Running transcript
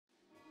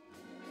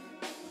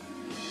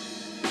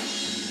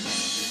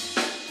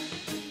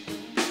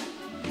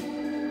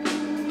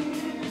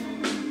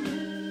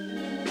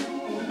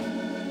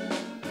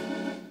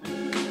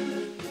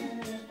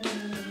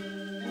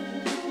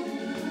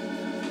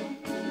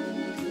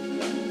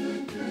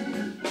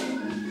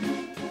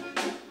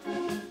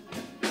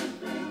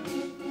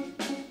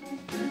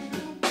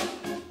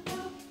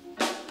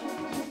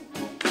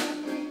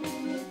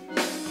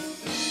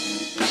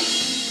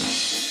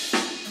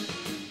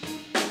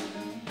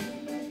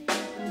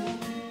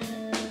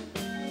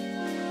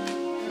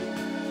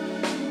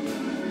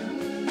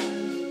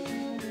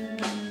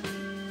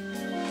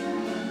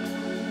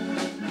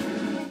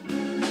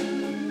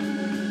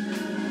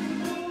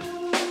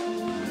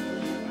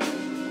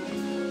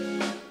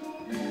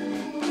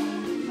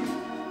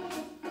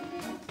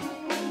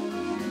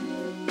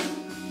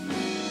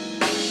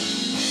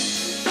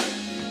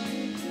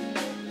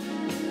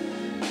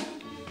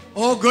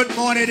Oh, good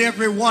morning,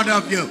 every one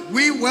of you.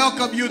 We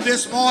welcome you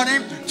this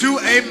morning to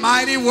a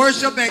mighty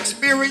worship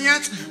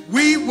experience.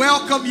 We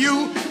welcome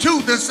you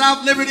to the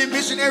South Liberty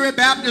Missionary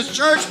Baptist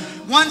Church,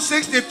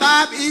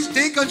 165 East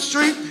Deacon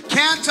Street,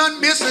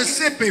 Canton,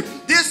 Mississippi.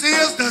 This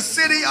is the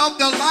city of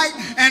the light,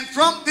 and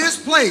from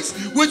this place,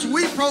 which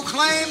we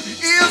proclaim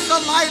is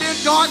the light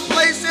in dark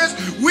places,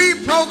 we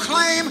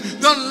proclaim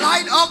the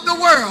light of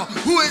the world,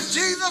 who is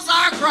Jesus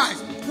our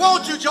Christ.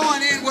 Won't you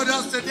join in with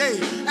us today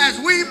as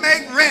we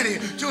make ready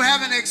to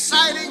have an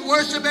exciting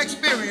worship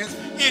experience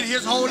in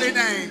his holy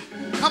name.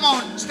 Come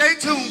on, stay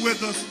tuned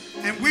with us,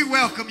 and we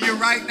welcome you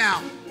right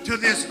now to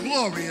this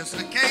glorious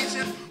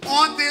occasion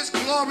on this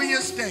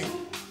glorious day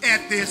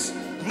at this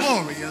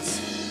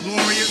glorious,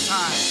 glorious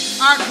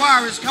time. Our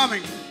choir is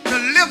coming to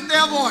lift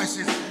their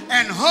voices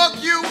and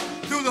hug you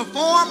through the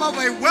form of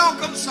a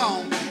welcome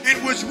song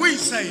in which we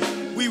say,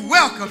 we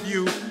welcome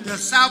you to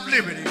South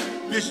Liberty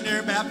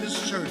Missionary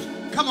Baptist Church.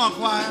 Come on,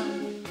 choir.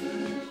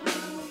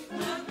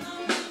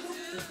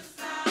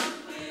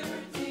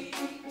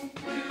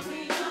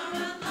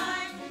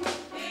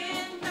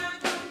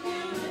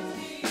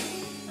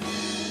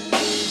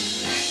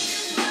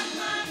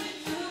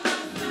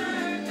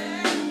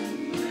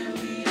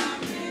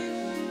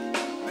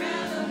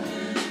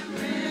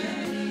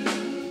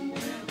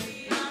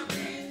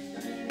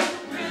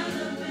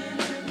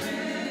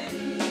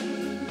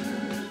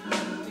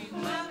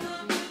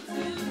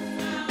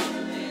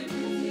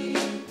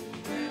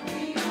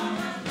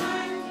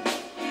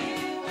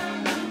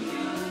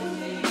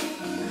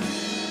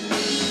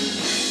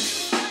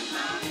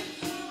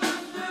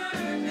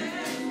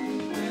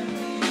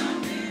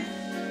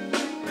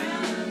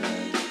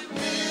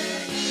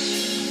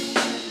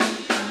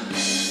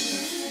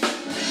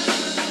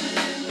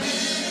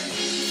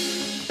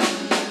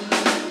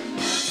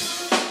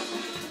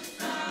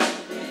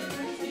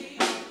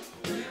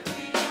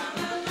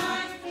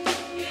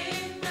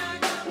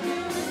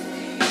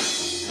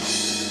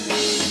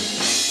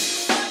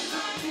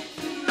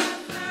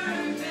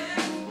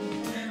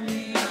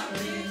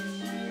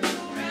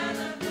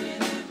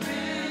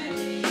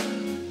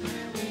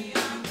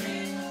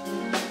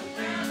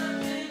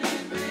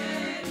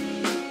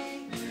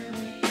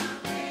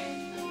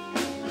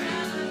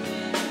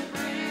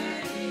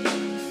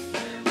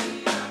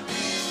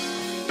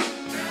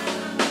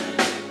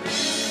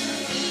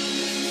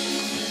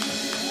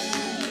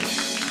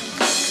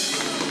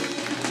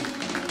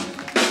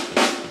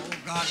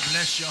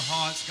 Bless your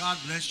hearts. God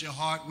bless your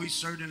heart. We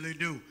certainly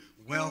do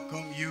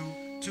welcome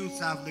you to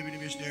South Liberty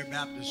Missionary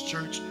Baptist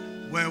Church,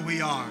 where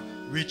we are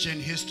rich in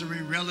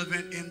history,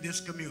 relevant in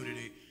this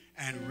community,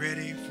 and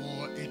ready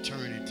for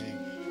eternity.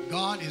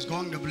 God is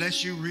going to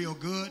bless you real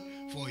good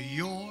for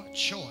your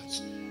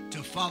choice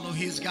to follow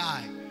his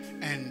guide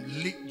and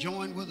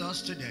join with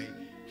us today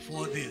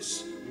for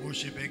this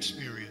worship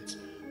experience.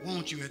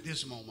 Won't you at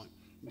this moment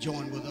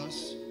join with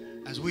us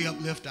as we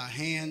uplift our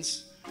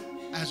hands,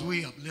 as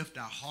we uplift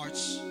our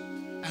hearts,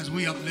 as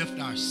we uplift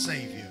our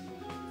Savior.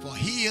 For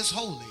he is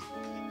holy,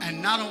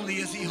 and not only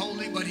is he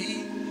holy, but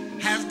he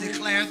has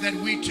declared that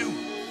we too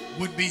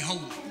would be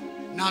holy.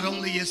 Not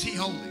only is he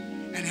holy,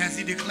 and has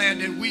he declared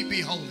that we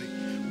be holy,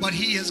 but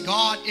he is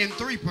God in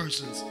three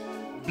persons: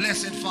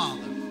 blessed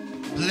Father,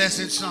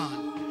 blessed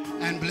Son,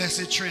 and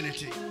blessed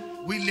Trinity.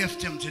 We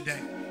lift him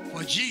today.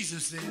 For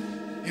Jesus said,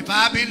 if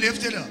I be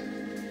lifted up,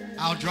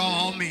 I'll draw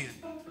all men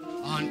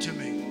unto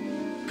me.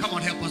 Come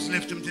on, help us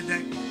lift him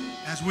today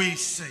as we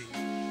sing,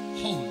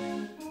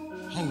 holy,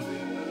 holy,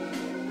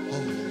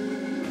 holy.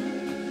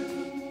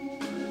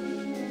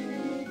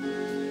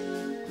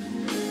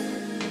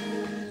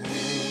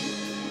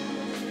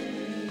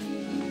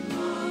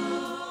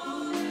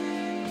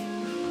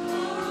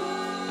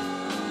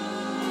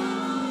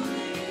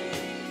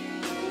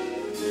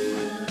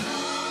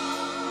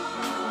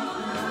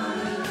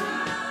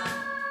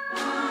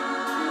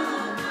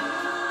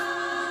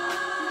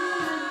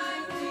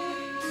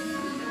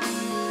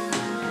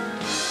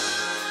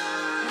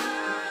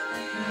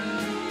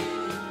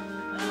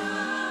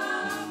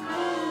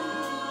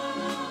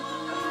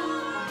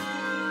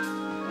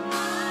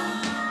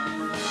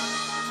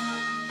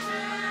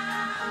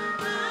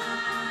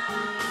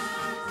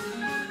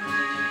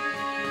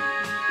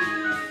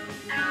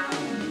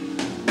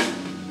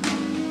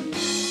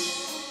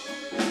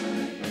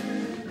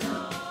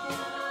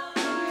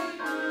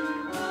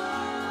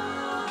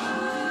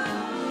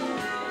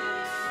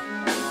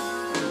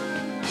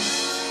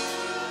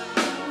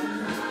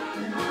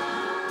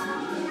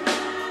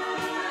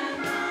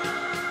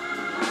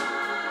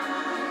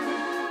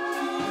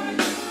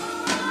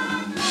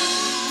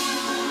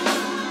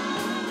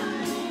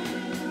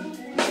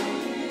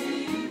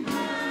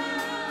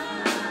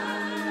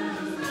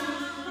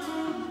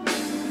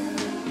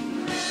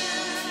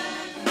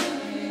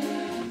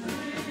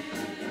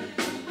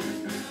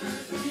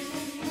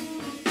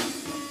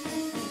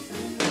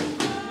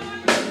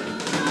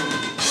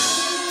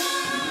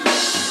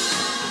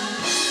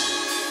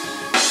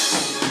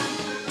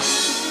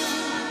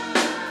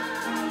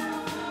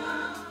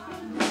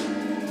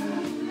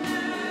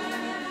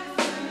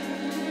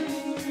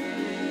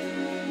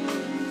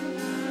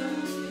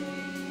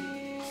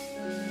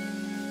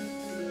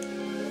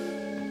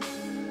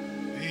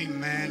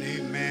 Amen,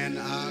 amen.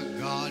 Our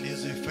God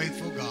is a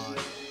faithful God.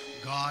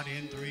 God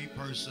in three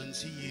persons.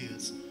 He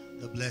is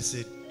the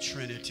blessed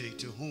Trinity,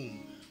 to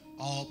whom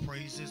all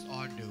praises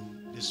are due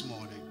this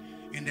morning.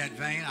 In that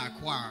vein, our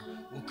choir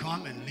will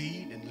come and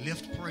lead and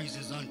lift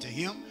praises unto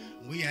him.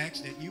 We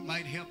ask that you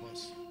might help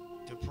us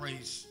to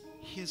praise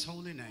his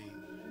holy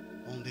name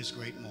on this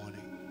great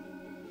morning.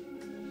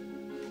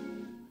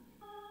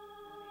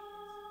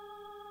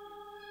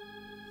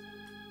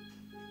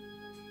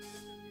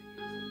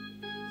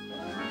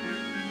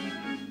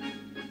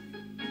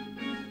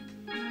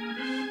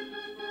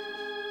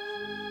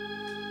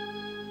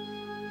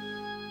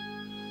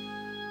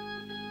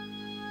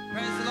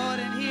 Praise the Lord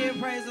in here,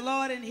 praise the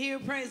Lord in here,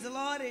 praise the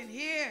Lord in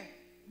here.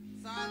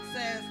 Song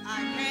says,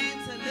 I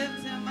came to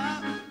lift him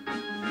up.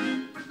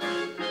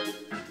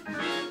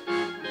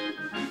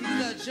 He's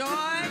the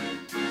joy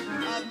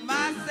of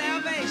my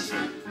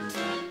salvation.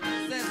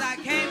 Says, I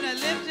came to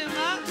lift him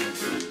up.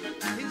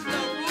 He's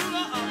the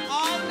ruler of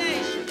all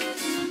nations.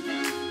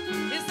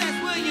 It says,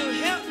 will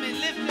you help me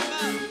lift him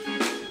up?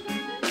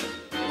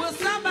 Will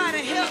somebody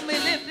help me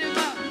lift him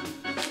up?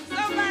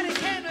 Somebody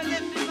came to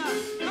lift him up.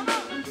 Come on.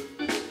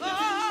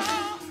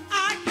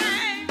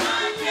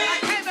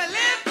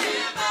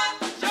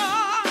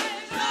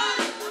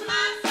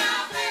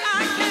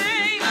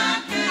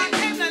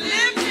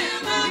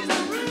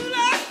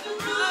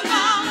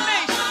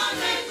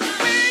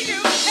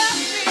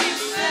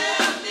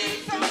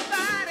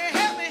 Somebody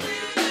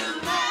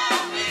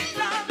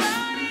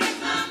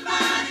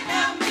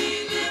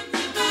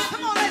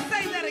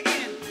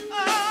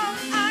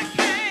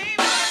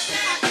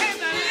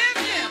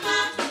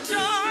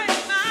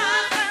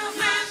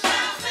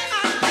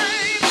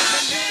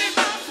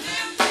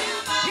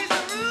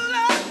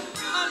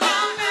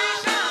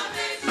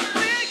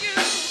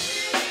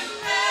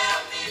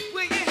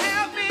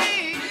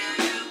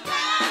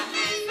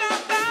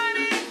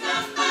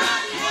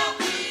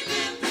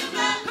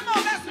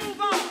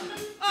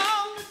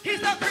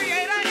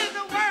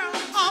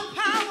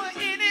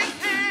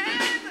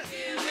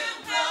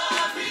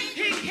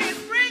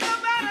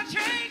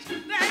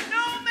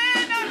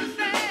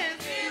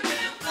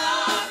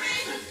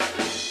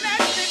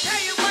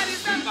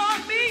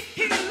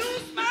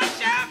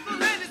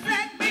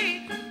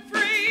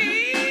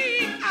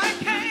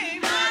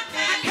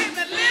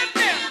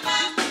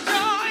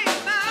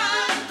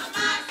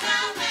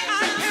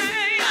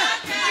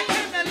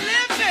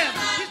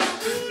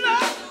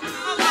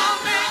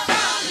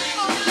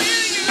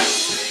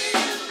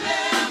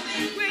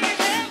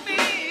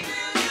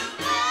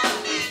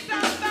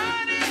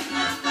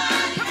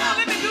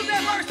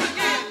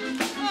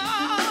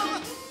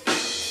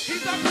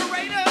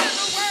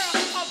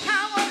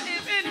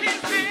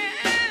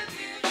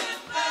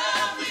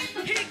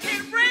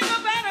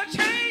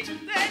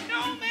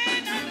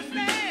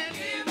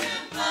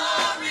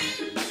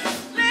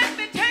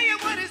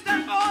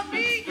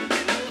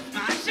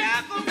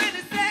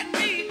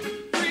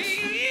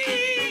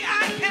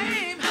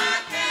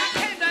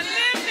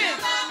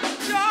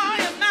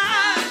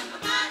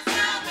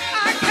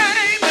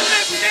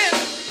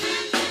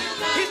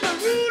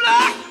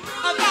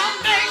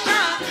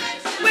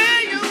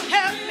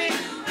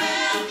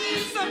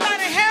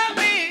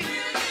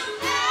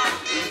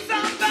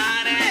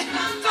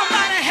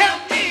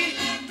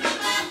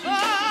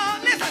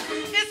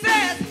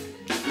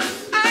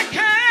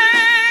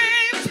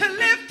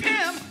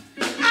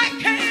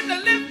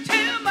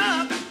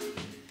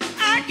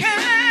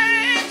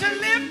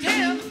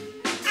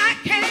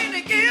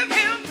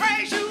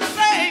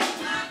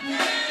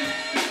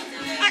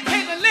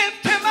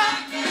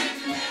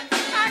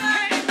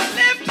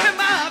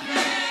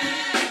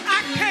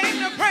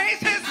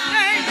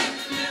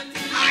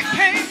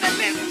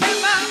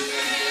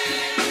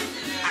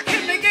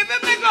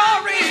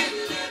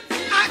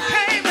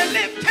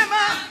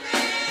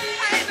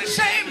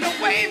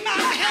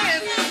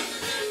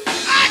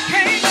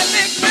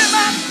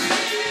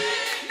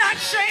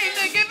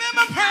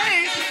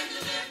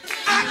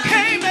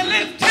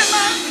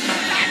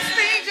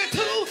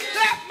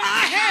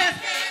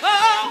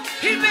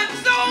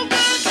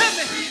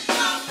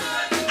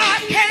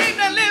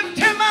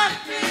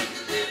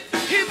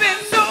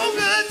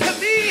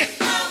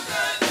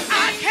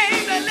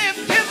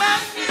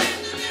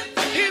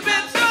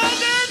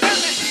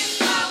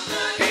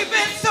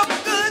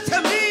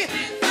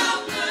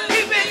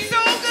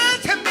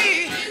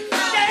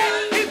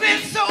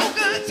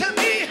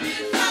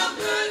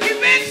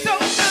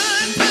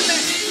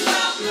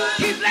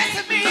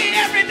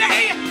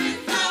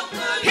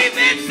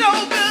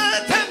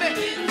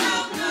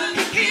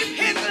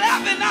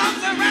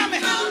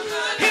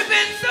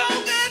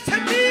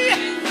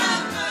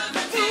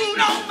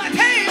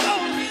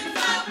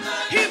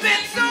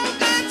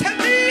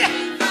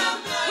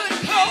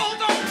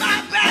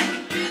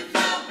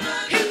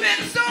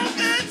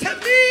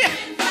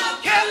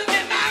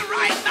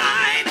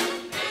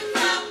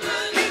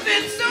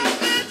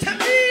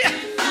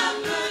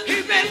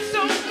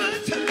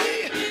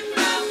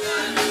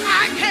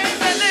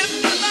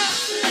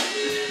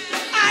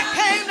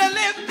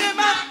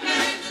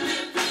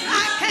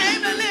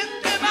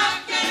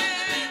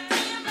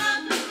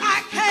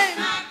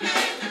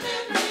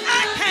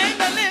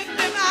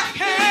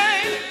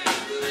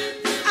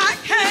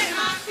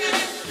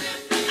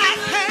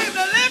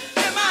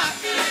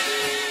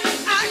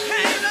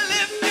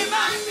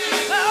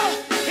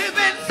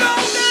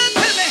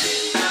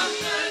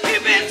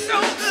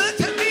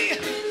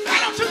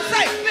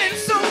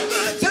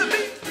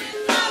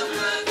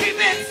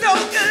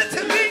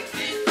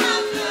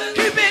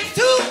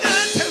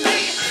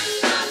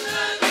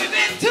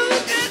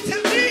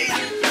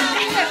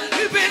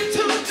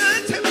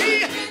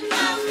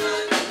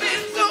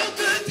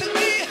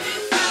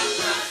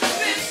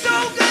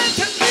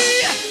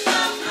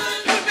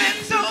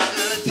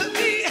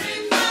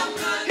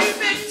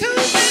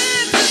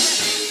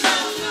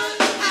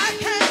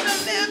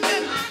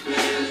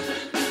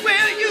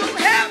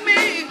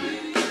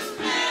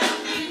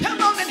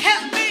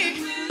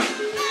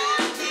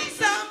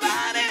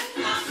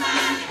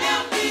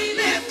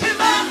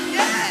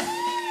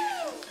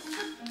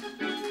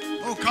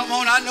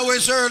I know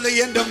it's early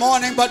in the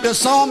morning, but the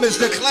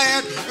psalmist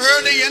declared,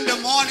 early in the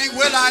morning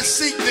will I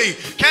seek thee.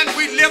 Can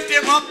we lift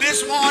him up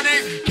this morning?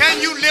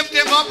 Can you lift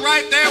him up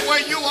right there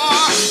where you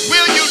are?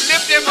 Will you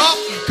lift him up?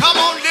 Come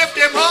on, lift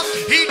him up.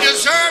 He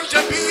deserves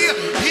to be,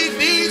 he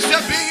needs to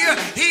be,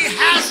 he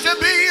has to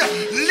be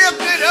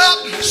lifted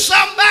up.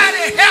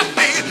 Somebody help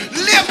me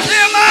lift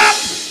him up,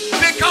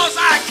 because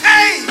I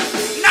came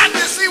not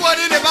to see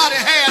what anybody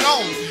had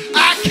on.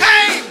 I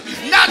came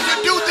not to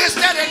do this,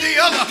 that, and the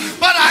other,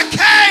 but I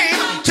came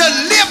to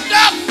lift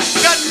up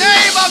the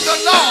name of the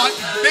Lord,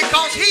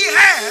 because he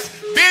has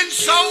been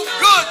so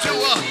good to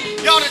us.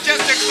 You ought to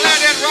just declare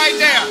that right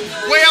there.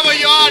 Wherever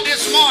you are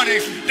this morning,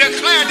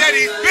 declare that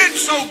he's been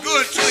so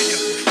good to you.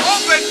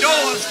 Open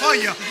doors for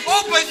you.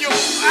 Open your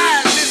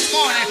eyes this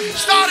morning.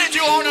 Started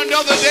you on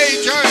another day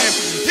journey.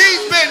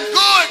 He's been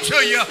good to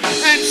you,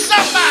 and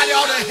somebody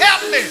ought to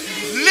help me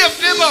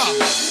lift him up.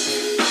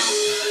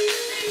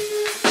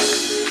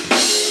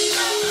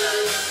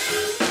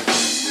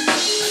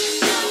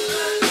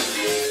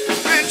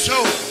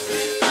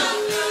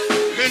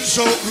 Been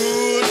so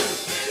good,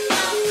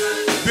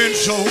 been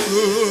so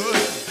good,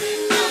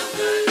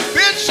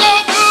 been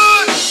so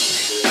good,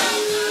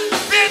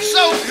 been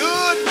so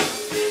good,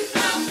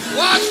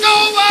 watched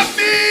over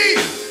me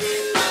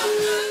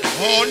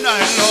all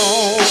night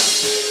long.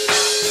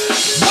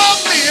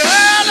 Woke me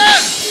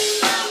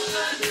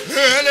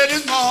early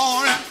this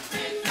morning,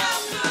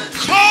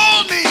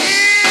 called me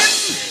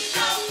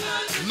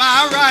in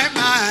my right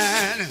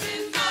mind.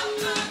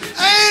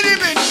 Ain't he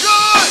been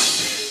good?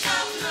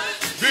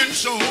 Been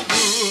so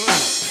good.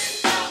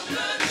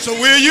 So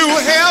will you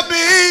help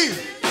me?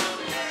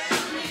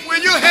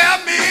 Will you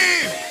help me?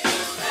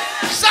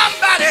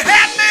 Somebody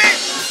help me.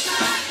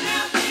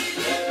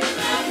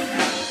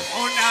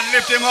 Oh, now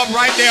lift him up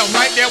right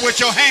there with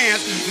your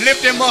hands.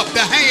 Lift him up.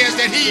 The hands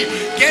that he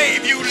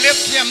gave you,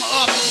 lift him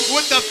up.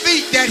 With the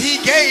feet that he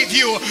gave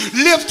you,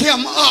 lift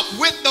him up.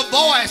 With the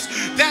voice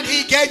that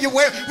he gave you.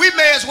 We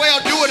may as well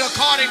do it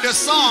according to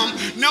Psalm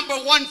number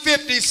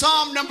 150.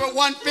 Psalm number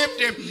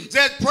 150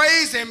 says,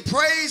 praise him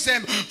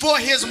for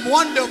his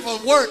wonderful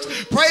works.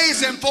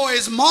 Praise him for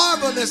his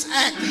marvelous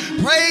act.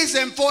 Praise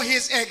him for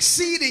his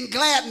exceeding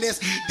gladness.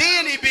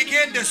 Then he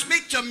began to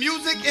speak to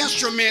music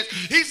instruments.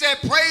 He said,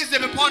 praise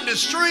him upon the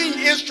string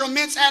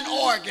instruments and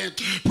organ.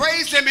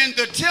 Praise him in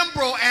the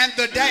timbrel and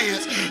the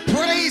dance.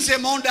 Praise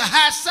him on the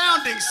high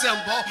sounding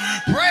cymbal.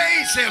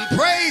 Praise him,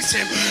 praise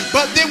him.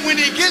 But then when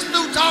he gets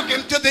through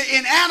talking to the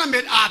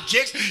inanimate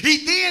objects,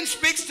 he then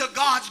speaks to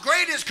God's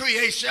greatest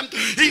creation.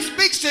 He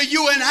speaks to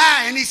you and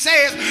I, and he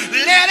says,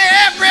 let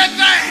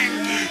everything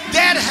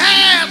that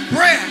has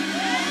breath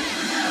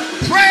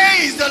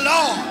praise the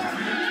Lord.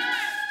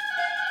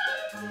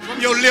 From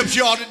your lips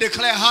you ought to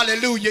declare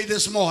hallelujah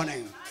this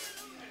morning.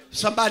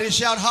 Somebody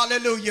shout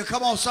hallelujah.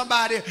 Come on,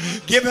 somebody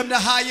give him the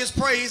highest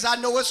praise. I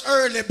know it's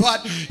early,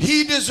 but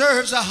he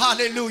deserves a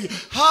hallelujah.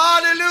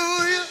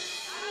 Hallelujah.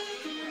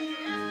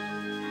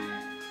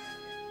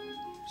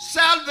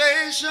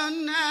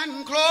 Salvation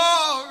and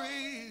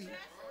glory,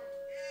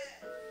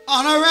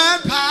 honor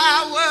and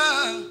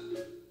power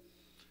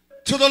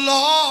to the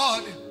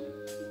Lord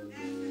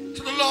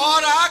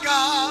our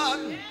God.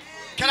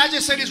 Can I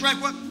just say this right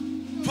quick?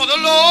 For the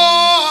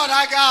Lord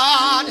our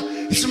God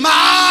is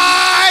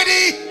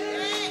mighty,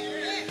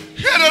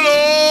 and the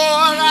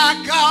Lord our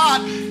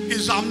God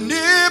is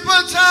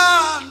omnipotent.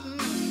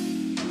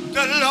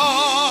 The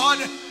Lord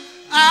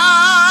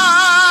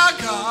our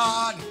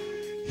God,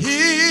 he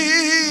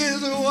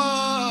is the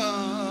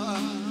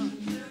one.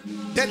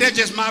 That's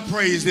just my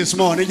praise this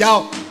morning.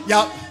 Y'all.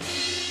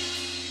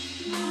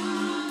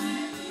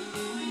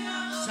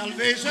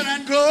 Salvation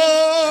and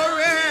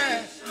glory,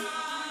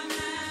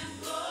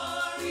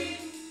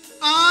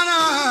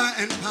 honor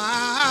and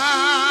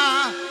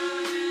power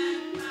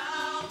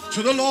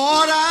to the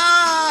Lord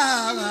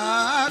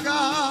our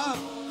God.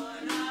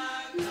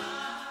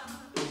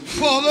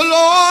 For the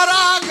Lord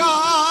our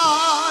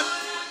God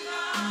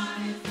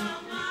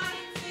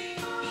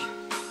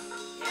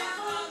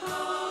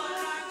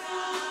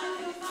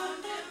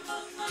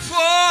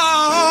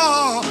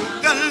for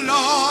the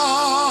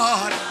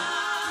Lord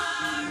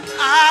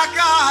our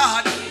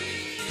God,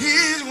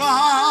 he's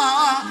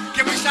one.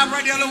 Can we stop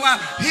right there a little while?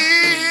 He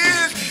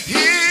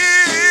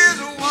is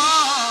one.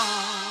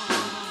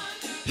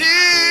 He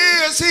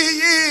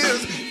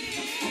is.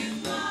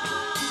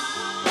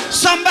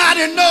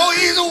 Somebody know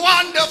he's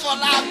wonderful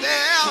out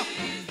there.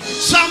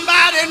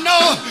 Somebody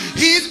know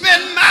he's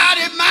been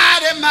mighty,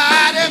 mighty,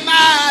 mighty,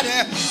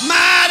 mighty,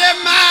 mighty,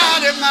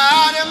 mighty,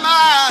 mighty,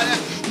 mighty,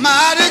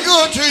 mighty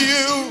good to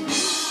you.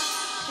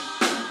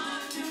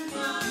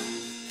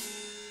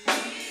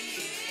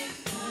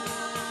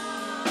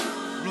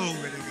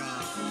 Glory to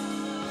God.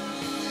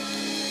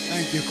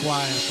 Thank you,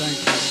 choir. Thank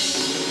you.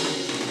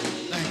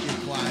 Thank you,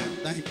 choir.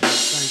 Thank you.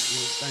 Thank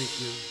you. Thank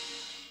you.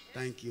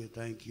 Thank you.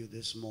 Thank you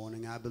this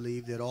morning. I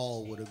believe that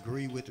all would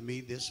agree with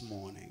me this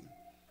morning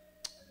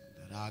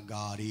that our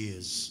God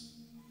is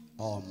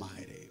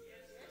almighty.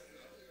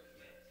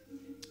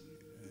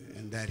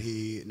 And that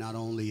he not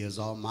only is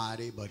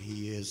almighty, but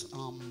he is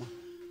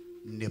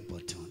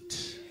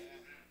omnipotent.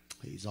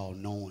 He's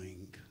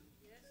all-knowing.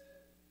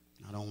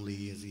 Not only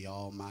is he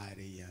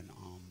almighty and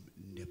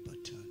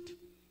omnipotent,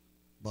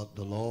 but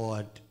the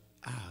Lord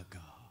our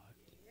God,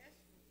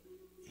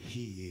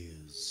 he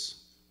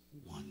is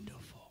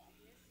wonderful.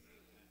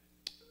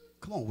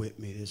 Come on with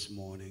me this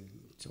morning.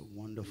 It's so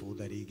wonderful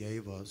that he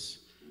gave us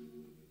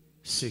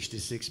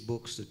 66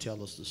 books to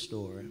tell us the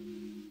story.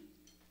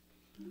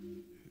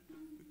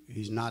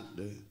 He's not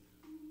the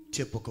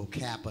typical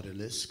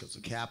capitalist, because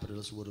the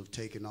capitalist would have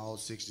taken all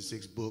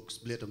 66 books,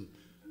 split them,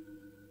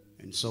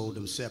 and sold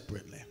them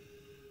separately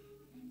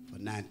for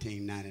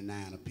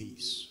 $19.99 a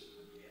piece.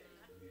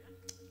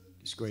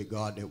 This great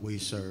God that we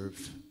serve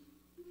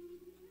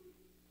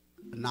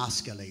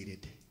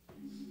inoculated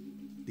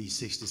these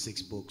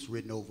 66 books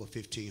written over a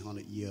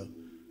 1,500-year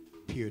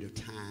period of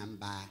time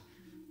by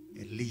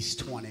at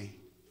least 20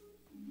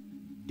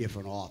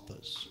 different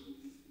authors.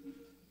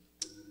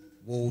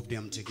 Wove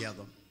them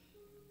together,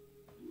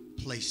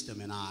 placed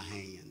them in our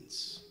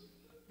hands,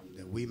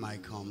 that we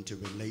might come to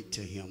relate to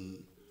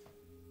him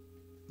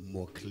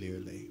more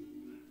clearly,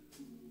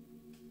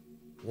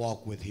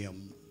 walk with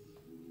him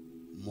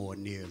more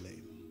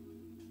nearly,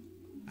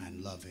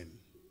 and love him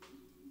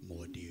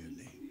more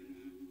dearly.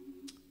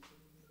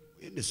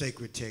 In the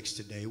sacred text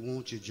today,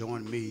 won't you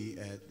join me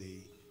at the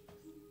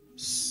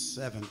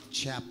 7th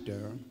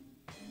chapter,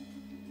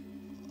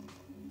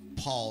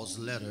 Paul's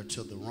letter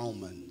to the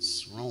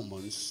Romans.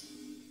 Romans,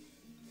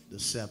 the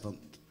 7th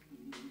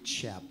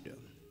chapter.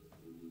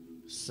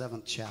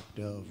 7th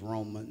chapter of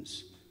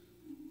Romans.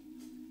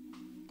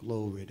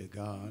 Glory to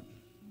God.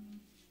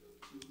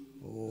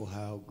 Oh,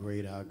 how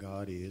great our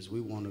God is.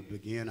 We want to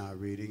begin our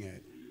reading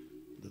at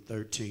the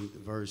 13th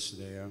verse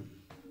there in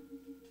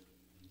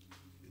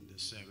the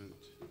 7th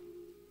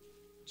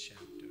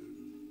chapter.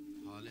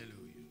 Hallelujah.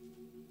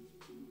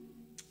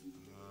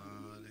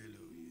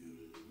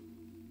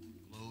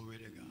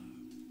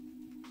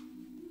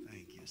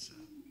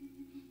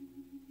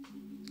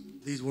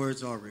 These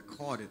words are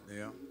recorded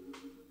there.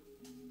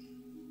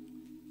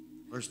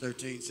 Verse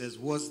 13 says,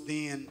 was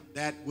then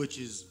that which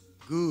is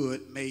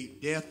good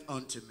made death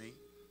unto me?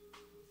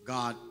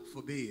 God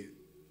forbid.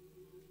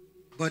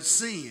 But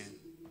sin,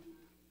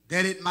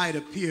 that it might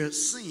appear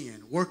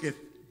sin, worketh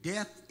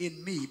death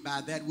in me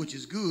by that which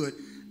is good,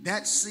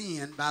 that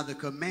sin by the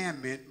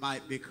commandment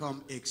might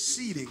become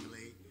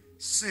exceedingly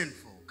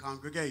sinful.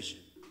 Congregation.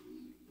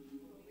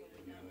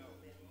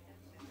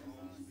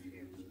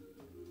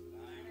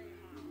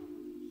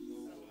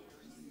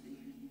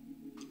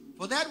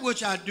 For that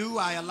which I do,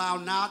 I allow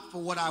not.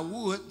 For what I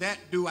would, that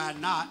do I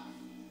not.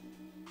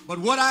 But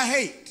what I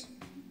hate,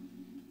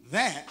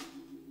 that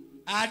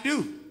I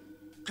do.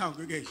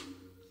 Congregation.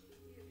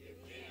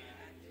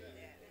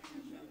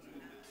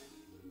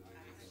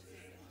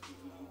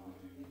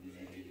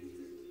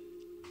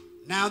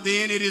 Now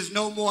then, it is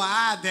no more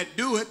I that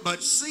do it,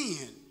 but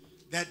sin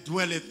that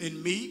dwelleth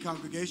in me.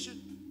 Congregation.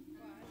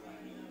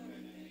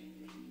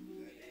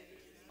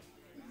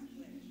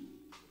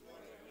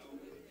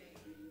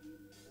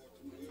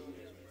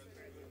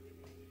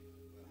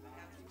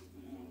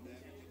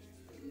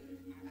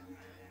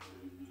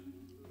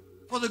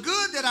 For the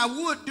good that I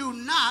would do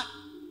not,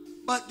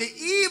 but the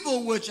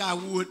evil which I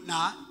would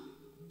not,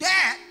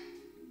 that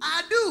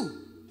I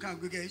do.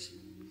 Congregation.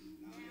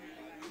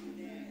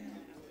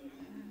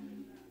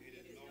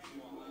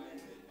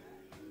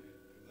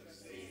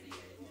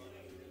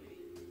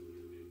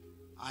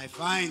 I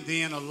find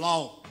then a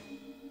law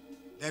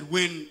that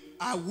when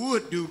I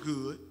would do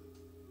good,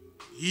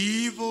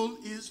 evil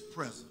is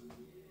present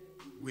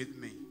with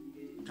me.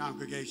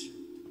 Congregation.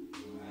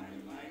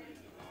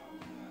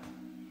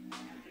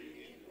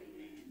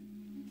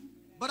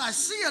 But I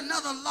see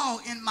another law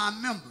in my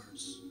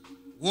members,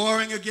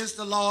 warring against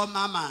the law of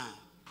my mind,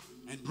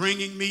 and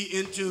bringing me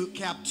into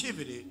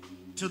captivity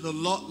to the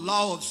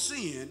law of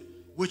sin,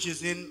 which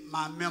is in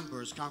my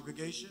members.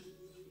 Congregation.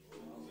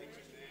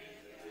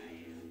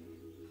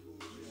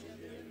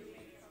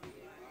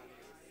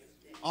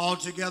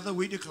 Altogether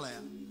we declare,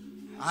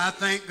 I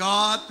thank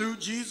God through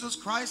Jesus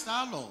Christ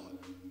our Lord.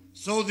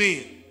 So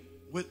then,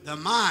 with the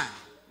mind,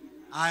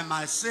 I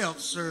myself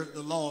serve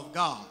the law of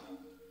God,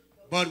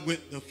 but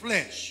with the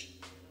flesh,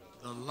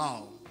 the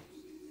law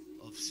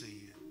of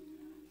sin.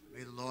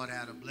 May the Lord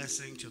add a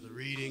blessing to the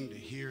reading, the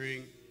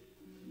hearing,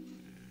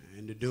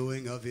 and the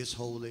doing of his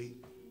holy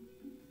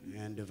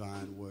and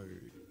divine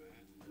word.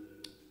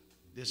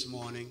 This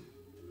morning,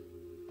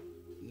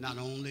 not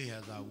only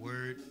has our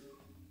word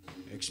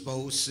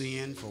exposed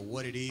sin for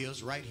what it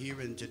is right here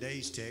in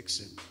today's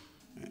text,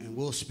 and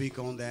we'll speak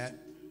on that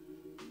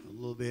a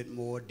little bit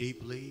more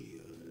deeply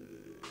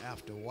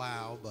after a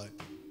while, but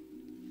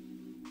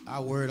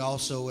our word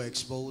also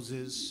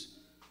exposes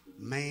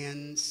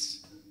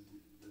man's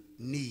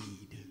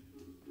need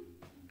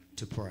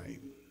to pray.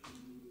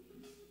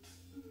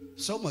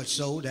 So much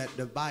so that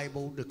the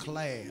Bible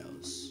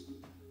declares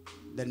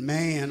that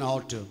man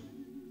ought to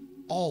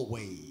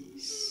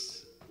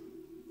always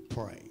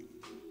pray.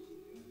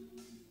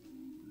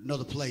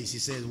 another place, he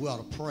says we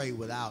ought to pray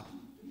without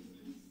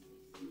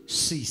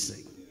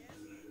ceasing.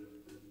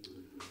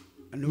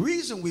 And the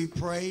reason we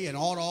pray and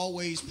ought to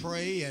always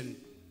pray and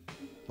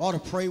ought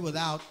to pray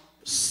without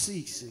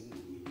ceasing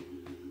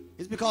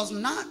is because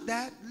not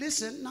that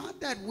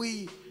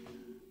we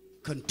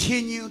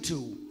continue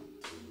to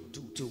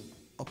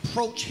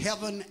approach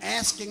heaven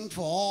asking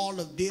for all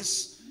of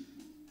these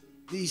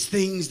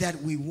things that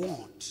we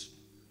want,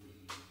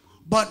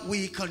 but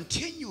we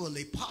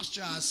continually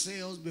posture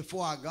ourselves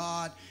before our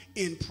God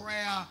in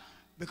prayer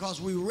because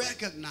we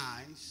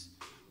recognize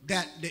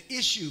that the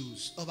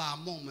issues of our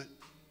moment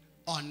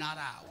are not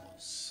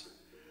ours.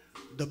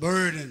 The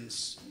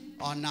burdens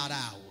are not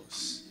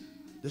ours.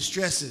 The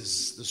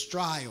stresses, the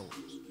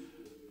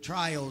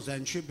trials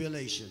and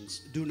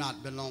tribulations do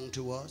not belong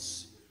to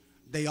us.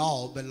 They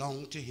all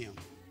belong to him.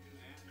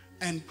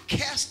 And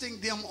casting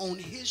them on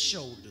his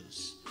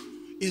shoulders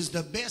is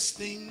the best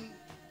thing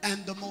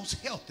and the most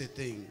healthy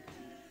thing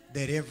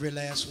that every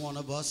last one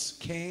of us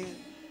can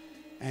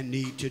and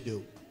need to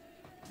do.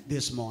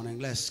 This morning,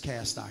 let's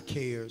cast our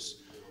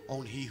cares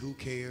on he who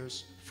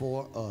cares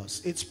for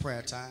us. It's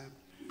prayer time.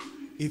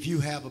 If you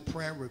have a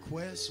prayer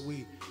request,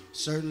 we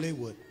certainly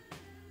would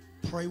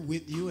pray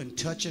with you and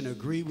touch and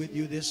agree with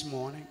you this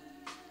morning,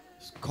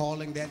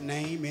 calling that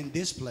name in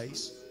this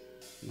place,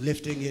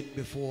 lifting it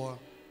before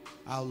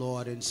our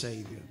Lord and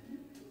Savior.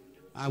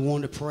 I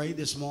want to pray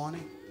this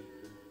morning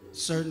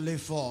certainly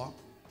for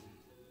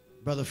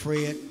Brother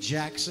Fred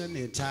Jackson,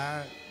 the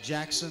entire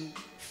Jackson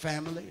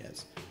family,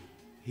 as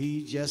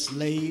he just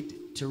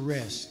laid to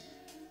rest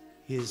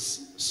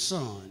his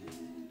son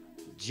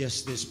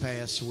just this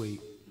past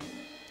week.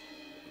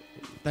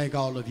 Thank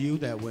all of you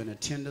that were in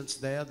attendance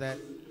there that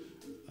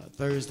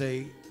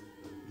Thursday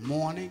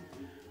morning.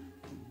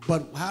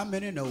 But how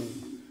many know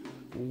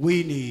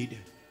we need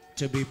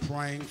to be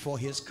praying for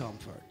his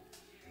comfort,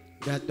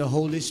 that the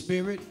Holy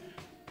Spirit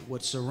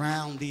would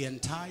surround the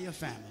entire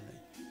family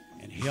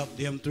and help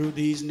them through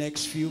these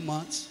next few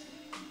months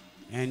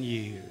and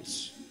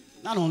years.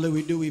 Not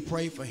only do we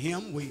pray for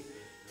him, we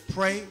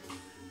pray,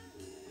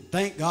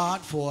 thank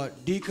God for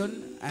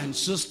Deacon and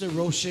Sister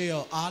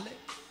Rochelle Ollie.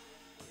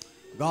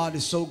 God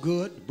is so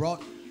good.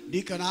 Brought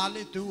Deacon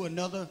Ollie through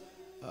another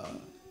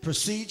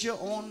procedure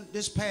on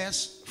this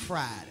past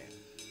Friday.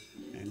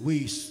 And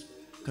we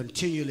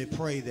continually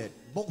pray that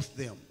both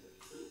them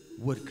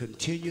would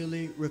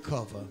continually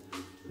recover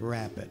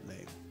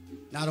rapidly.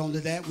 Not only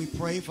that, we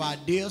pray for our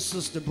dear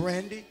Sister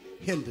Brandy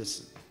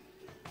Henderson,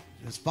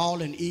 who has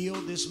fallen ill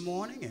this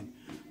morning, and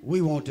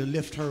we want to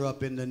lift her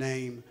up in the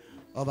name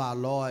of our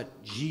Lord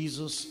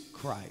Jesus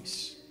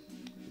Christ.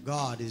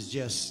 God is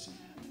just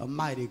a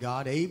mighty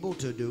God, able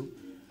to do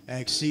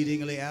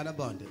exceedingly and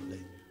abundantly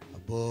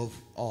above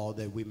all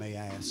that we may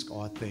ask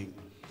or think.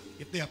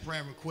 If there are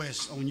prayer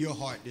requests on your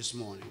heart this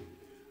morning,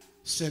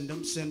 send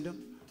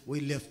them.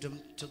 We lift them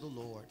to the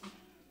Lord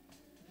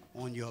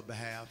on your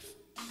behalf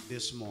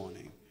this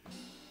morning.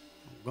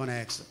 I'm going to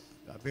ask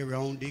our very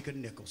own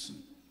Deacon Nicholson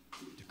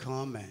to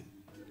come and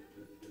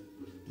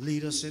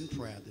lead us in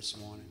prayer this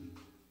morning.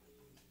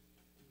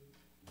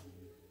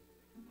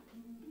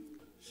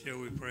 Shall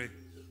we pray?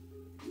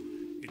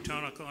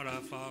 Eternal God,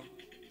 our Father,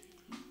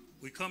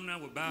 we come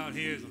now with bowed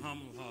heads and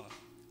humble hearts.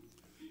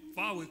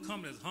 Father, we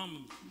come as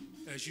humble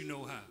as you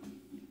know how.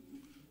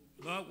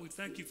 Lord, we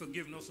thank you for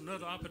giving us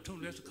another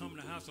opportunity to come in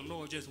the house of the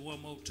Lord just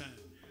one more time.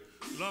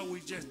 Lord, we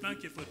just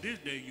thank you for this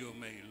day you have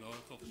made, Lord.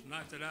 Because it's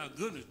not that our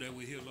goodness that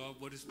we're here, Lord,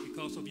 but it's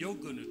because of your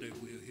goodness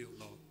that we're here,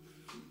 Lord.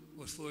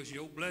 What's for us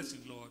your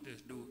blessing, Lord,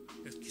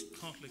 that's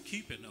constantly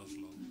keeping us,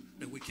 Lord.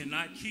 That we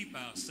cannot keep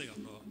ourselves,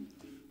 Lord.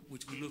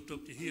 Which we lift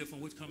up to here,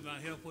 from which comes our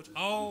help, which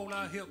all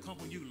our help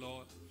comes from you,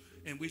 Lord.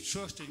 And we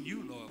trust in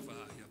you, Lord, for our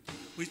help.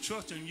 We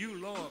trust in you,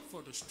 Lord,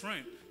 for the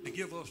strength to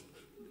give us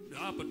the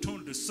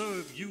opportunity to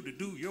serve you, to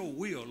do your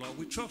will, Lord.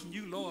 We trust in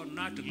you, Lord,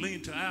 not to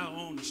lean to our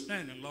own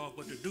understanding, Lord,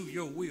 but to do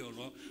your will,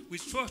 Lord. We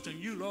trust in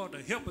you, Lord,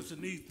 to help us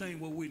in these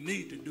things what we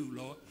need to do,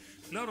 Lord.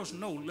 Let us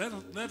know. Let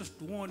us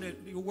the one that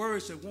your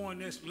words that one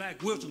that's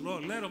lack wisdom,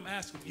 Lord. Let them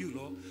ask of you,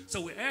 Lord.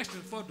 So we're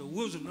asking for the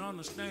wisdom and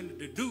understanding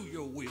to do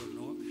your will,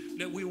 Lord.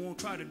 That we won't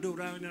try to do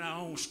it in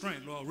our own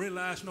strength, Lord.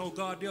 Realize, no,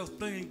 God, there's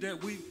things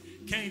that we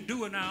can't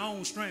do in our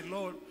own strength,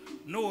 Lord.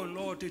 Knowing,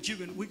 Lord,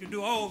 that we can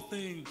do all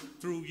things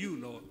through you,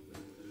 Lord.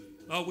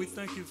 Lord, we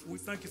thank you for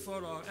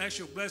the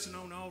actual blessing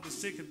on all the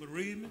sick and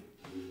bereavement.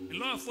 And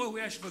Lord, for we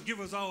ask you to forgive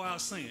us all our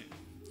sin.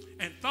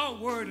 And thought,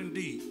 word, and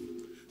deed.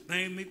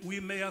 Thing we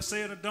may have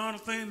said or done, a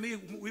thing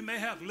we may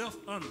have left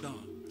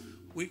undone.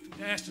 We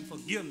ask for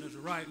forgiveness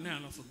right now,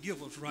 and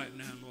forgive us right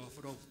now, Lord,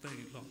 for those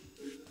things, Lord.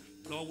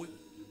 Lord, we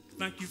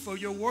thank you for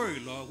your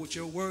word, Lord, which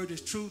your word is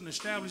true and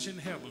established in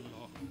heaven,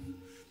 Lord.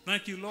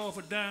 Thank you, Lord,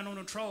 for dying on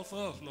the cross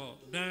for us, Lord,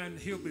 dying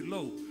here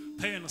below,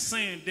 paying a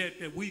sin debt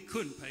that we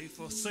couldn't pay,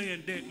 for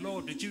sin debt,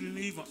 Lord, that you didn't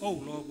even owe,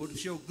 Lord, but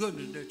it's your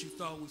goodness that you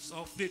thought we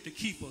saw fit to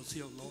keep us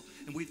here, Lord.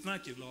 And we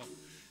thank you, Lord.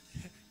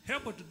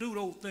 Help us to do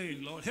those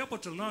things, Lord. Help us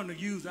to learn to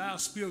use our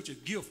spiritual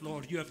gift,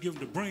 Lord, you have given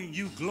to bring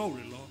you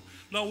glory, Lord.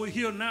 Lord, we're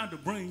here now to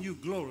bring you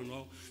glory,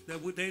 Lord.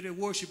 That they that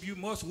worship you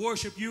must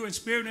worship you in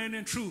spirit and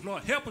in truth,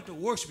 Lord. Help us to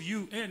worship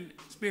you in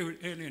spirit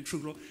and in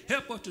truth, Lord.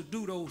 Help us to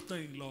do those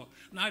things, Lord.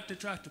 Not to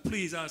try to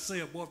please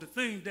ourselves, but the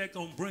things that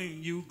going to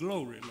bring you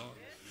glory, Lord.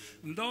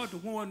 And Lord, the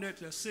one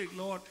that's sick,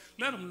 Lord,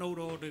 let them know,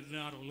 Lord, that they're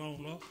not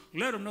alone, Lord.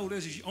 Let them know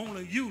this is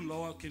only you,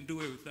 Lord, can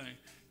do everything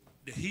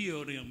to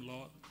heal them,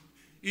 Lord.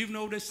 Even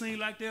though they seem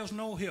like there's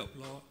no help,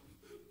 Lord.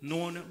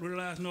 Knowing that,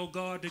 realize, no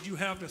God, that you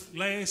have the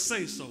last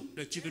say so,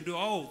 that you can do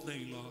all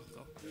things, Lord.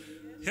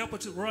 Help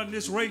us to run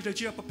this race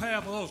that you have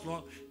prepared for us,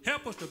 Lord.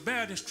 Help us to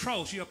bear this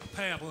cross you have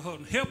prepared for us.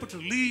 And help us to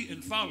lead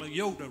and follow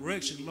your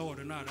direction, Lord,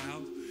 and not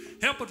ours.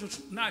 Help us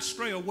to not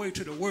stray away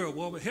to the world,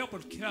 Lord, but help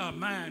us to keep our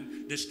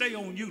mind to stay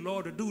on you,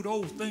 Lord, to do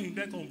those things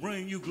that going to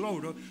bring you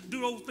glory, Lord.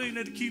 Do those things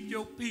that keep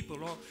your people,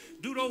 Lord.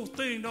 Do those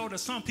things, Lord, that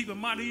some people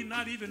might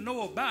not even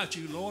know about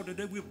you, Lord,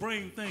 that will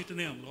bring things to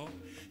them, Lord.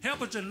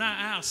 Help us to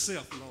deny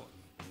ourselves, Lord.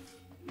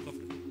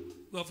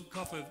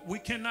 Because we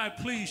cannot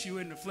please you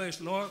in the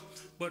flesh, Lord,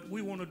 but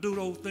we want to do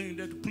those things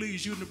that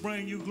please you and to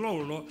bring you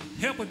glory, Lord.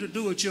 Help us to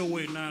do it your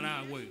way, not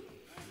our way.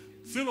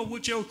 Fill us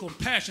with your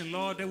compassion,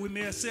 Lord, that we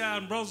may see our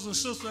brothers and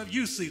sisters as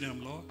you see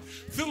them, Lord.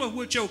 Fill us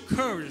with your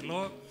courage,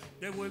 Lord,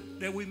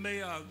 that we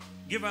may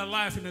give our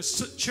life in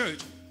the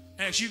church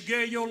as you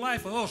gave your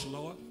life for us,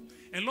 Lord.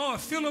 And, Lord,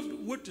 fill us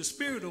with the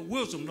spirit of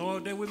wisdom,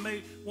 Lord, that we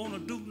may want to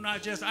do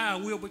not just our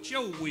will, but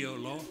your will,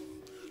 Lord.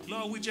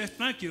 Lord, we just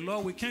thank you,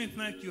 Lord. We can't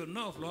thank you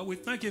enough, Lord. We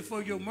thank you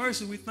for your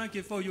mercy. We thank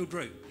you for your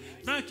grace.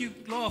 Thank you,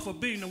 Lord, for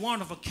being the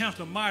wonderful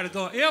counselor, mighty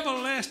God,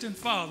 everlasting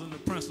Father, and the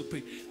Prince of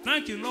Peace.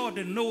 Thank you, Lord,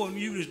 that knowing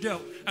you is death.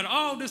 And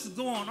all this is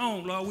going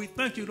on, Lord. We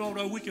thank you, Lord,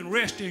 that we can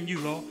rest in you,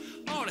 Lord.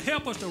 Lord,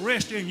 help us to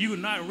rest in you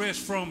and not rest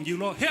from you,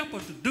 Lord. Help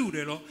us to do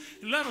that, Lord.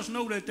 And let us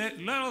know let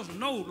us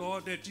know,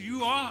 Lord, that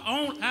you are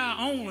our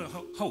only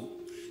hope.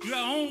 You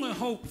are only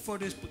hope for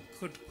this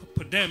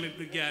pandemic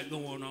we got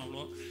going on,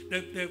 Lord.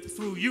 That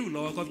through you,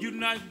 Lord, because you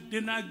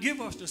did not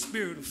give us the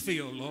spirit of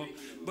fear, Lord.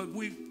 But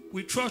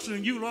we trust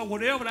in you, Lord.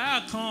 Whatever the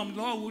outcome,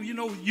 Lord, well, you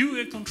know, you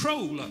in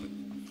control of it.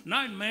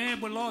 Not man,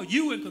 but, Lord,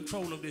 you in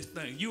control of this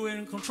thing. You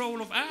in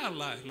control of our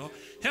life, Lord.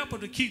 Help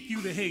us to keep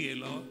you the head,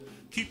 Lord.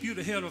 Keep you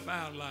the head of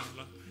our life,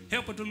 Lord.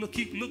 Help us to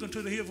keep looking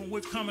to the hill from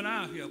which coming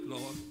our help,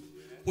 Lord.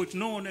 Which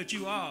knowing that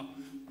you are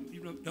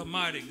the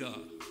mighty God.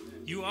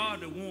 You are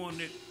the one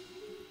that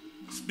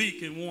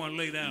speak and one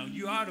lay down.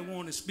 You are the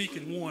one that speak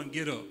and one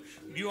get up.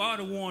 You are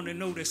the one that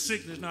know that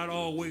sickness not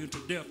always to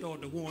death,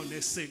 Lord, the one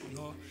that's sick,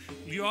 Lord.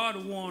 You are the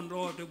one,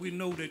 Lord, that we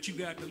know that you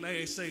got the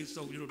last say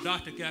so. You know,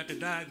 doctor got the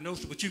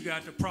diagnosis, but you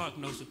got the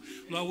prognosis.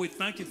 Lord, we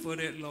thank you for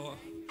that, Lord.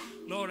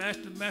 Lord,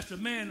 ask the master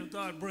man of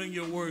God bring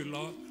your word,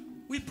 Lord.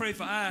 We pray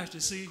for eyes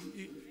to see,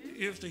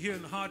 ears to hear,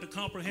 and heart to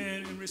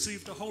comprehend and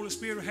receive the Holy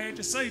Spirit had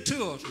to say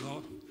to us,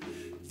 Lord.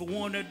 For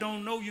one that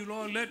don't know you,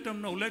 Lord, let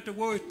them know. Let the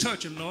word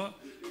touch them, Lord.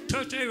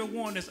 Touch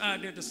everyone that's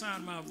out there at the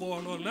sound of my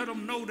voice, Lord. Let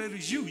them know that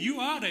it's you. You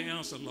are the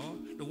answer,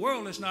 Lord. The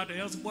world is not the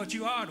answer, but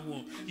you are the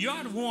one. You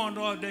are the one,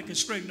 Lord, that can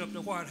straighten up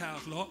the White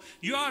House, Lord.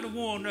 You are the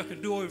one that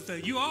can do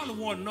everything. You are the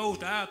one that knows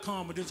the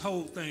outcome of this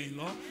whole thing,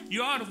 Lord.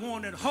 You are the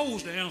one that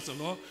holds the answer,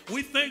 Lord.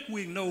 We think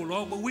we know,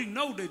 Lord, but we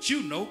know that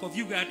you know because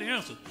you got the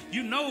answer.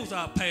 You knows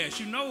our past.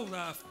 You knows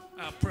our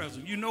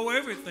present. You know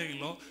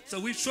everything, Lord. So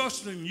we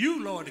trust in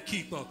you, Lord, to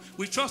keep up.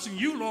 We trust in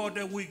you, Lord,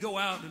 that we go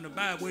out in the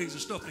byways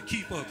and stuff to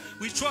keep up.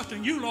 We trust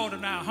in you, Lord,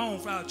 in our home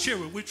for our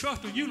children. We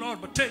trust in you, Lord,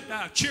 to protect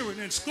our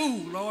children in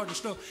school, Lord, and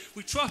stuff.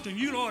 We trust in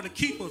you, Lord, to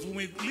keep us when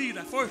we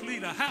first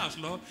leave our house,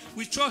 Lord.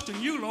 We trust in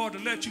you, Lord, to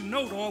let you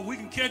know, Lord, we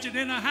can catch it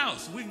in our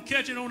house. We can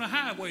catch it on the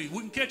highway.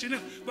 We can catch it in,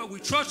 but we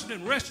trusted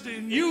and rested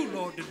in you,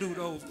 Lord, to do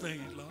those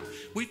things, Lord.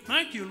 We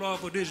thank you, Lord,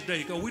 for this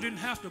day, because we didn't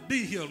have to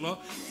be here, Lord.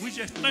 We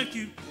just thank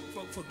you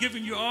for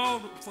giving you all,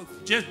 for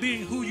just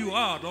being who you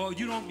are, Lord.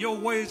 Your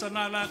ways are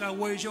not like our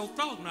ways, your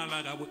thoughts not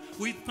like our ways.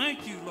 We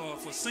thank you, Lord,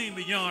 for seeing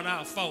beyond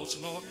our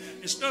faults, Lord.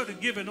 Instead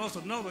of giving us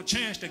another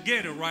chance to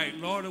get it right,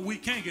 Lord, and we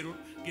can't get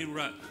it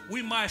right.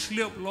 We might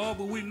slip, Lord,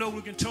 but we know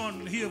we can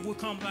turn here. We'll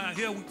come back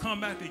here. We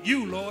come back to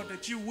you, Lord,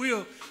 that you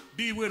will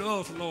be with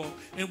us, Lord.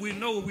 And we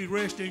know we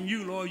rest in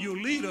you, Lord.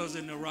 You'll lead us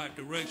in the right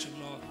direction,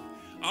 Lord.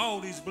 All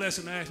these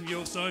blessings I ask in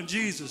your son,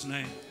 Jesus'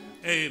 name.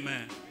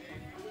 Amen.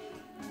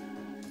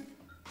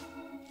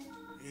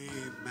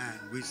 Amen.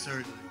 We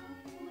certainly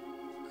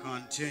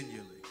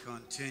continually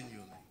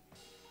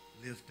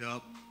lift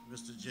up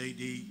Mr.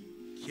 J.D.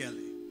 Kelly.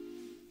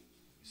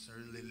 We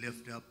certainly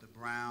lift up the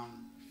Brown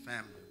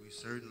family. We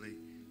certainly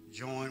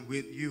join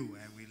with you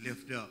and we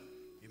lift up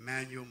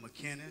Emmanuel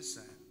McKinnis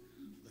and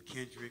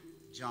LaKendrick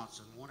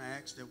Johnson. I want to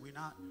ask that we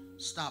not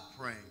stop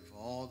praying for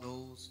all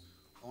those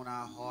on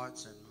our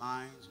hearts and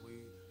minds. We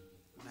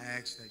want to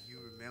ask that you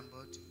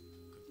remember to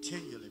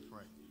continually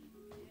pray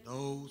for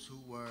those who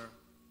were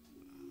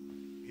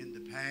in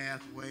the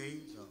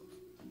pathways of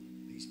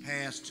these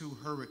past two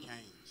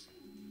hurricanes.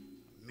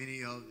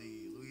 Many of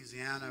the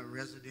Louisiana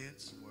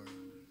residents were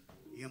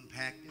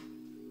impacted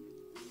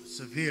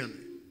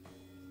severely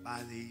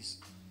by these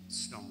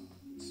storms.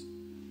 hands.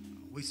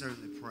 We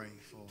certainly pray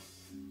for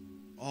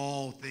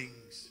all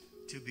things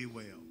to be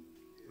well.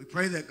 We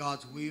pray that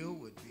God's will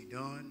would be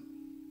done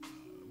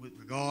with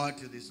regard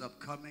to this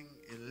upcoming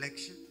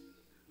election.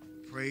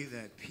 We pray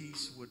that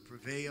peace would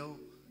prevail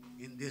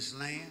in this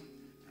land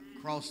and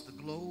across the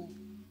globe.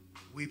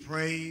 We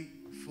pray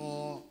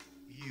for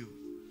you,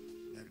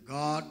 that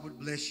God would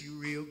bless you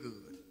real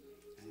good,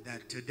 and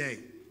that today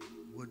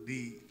would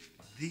be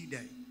the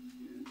day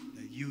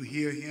that you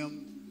hear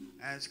him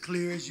as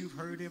clear as you've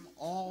heard him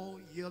all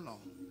year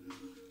long,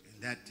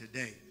 and that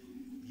today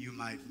you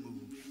might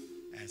move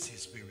as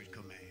his Spirit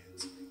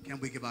commands. Can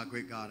we give our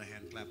great God a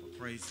hand clap of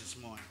praise this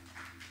morning?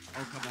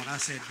 Oh, come on. I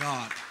said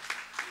God.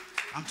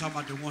 I'm talking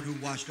about the one who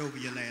watched over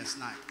you last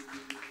night,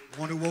 the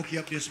one who woke you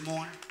up this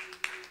morning,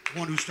 the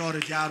one who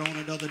started you out on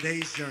another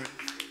day's journey,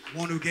 the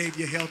one who gave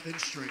you health and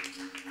strength,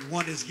 the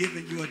one that's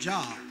given you a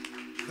job,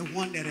 the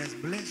one that has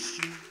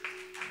blessed you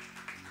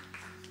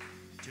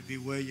to be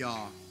where you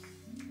are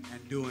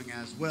and doing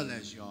as well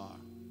as you are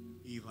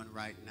even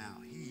right now.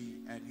 He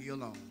and he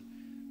alone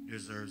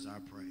deserves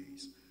our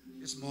praise.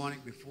 This morning,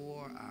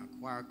 before our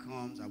choir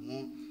comes, I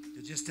want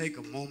to just take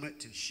a moment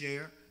to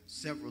share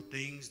several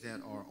things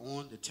that are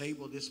on the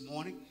table this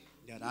morning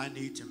that I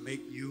need to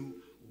make you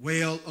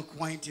well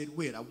acquainted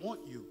with. I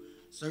want you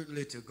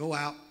certainly to go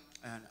out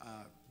and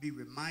be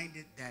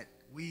reminded that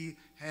we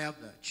have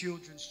the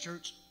Children's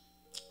Church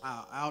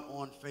out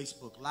on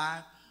Facebook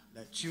Live.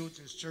 That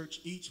Children's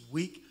Church each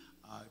week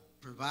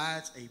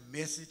provides a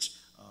message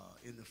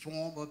in the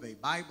form of a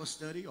Bible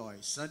study or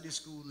a Sunday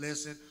school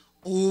lesson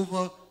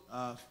over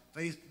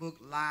Facebook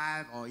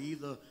Live or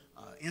either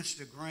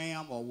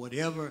Instagram or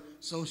whatever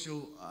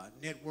social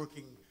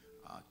networking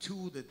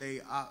tool that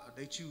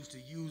they choose to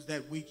use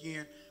that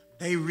weekend.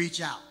 They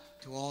reach out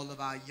to all of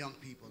our young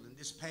people. And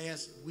this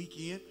past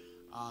weekend,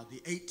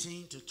 the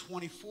 18 to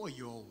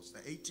 24-year-olds,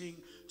 the 18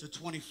 to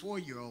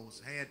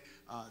 24-year-olds had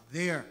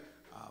their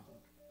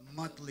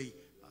monthly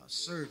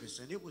service,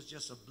 and it was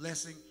just a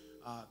blessing.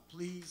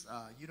 Please,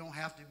 you don't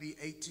have to be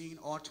 18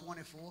 or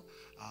 24.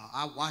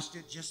 I watched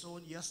it just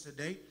on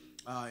yesterday,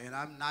 and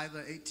I'm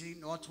neither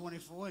 18 nor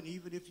 24, and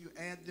even if you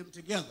add them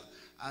together,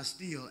 I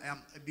still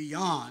am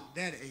beyond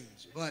that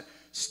age. But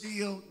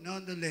still,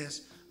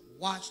 nonetheless,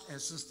 watched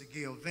as Sister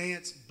Gail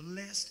Vance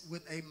blessed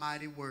with a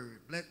mighty word.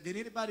 Did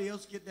anybody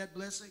else get that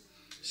blessing?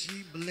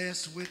 She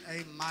blessed with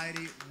a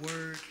mighty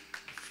word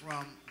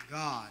from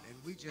God, and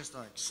we just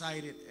are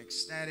excited,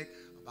 ecstatic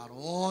about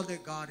all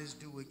that God is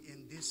doing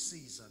in this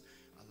season,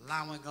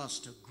 allowing us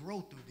to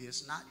grow through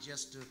this, not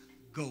just to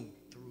go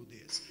through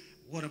this.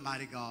 What a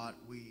mighty God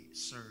we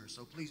serve.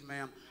 So please,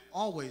 ma'am,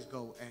 always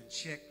go and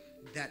check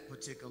that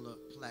particular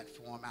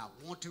platform out.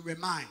 I want to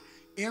remind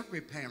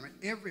every parent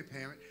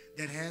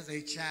that has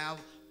a child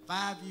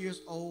 5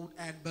 years old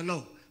and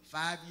below,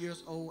 5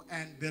 years old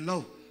and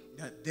below,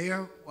 that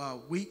their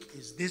week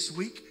is this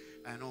week,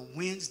 and on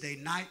Wednesday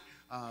night,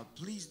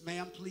 please,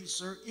 ma'am, please,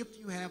 sir, if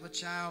you have a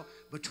child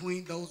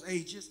between those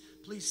ages,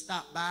 please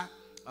stop by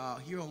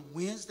here on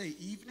Wednesday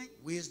evening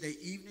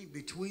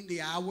between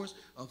the hours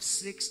of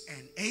 6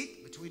 and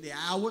 8, between the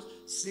hours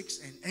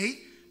 6 and 8,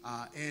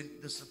 and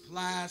the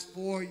supplies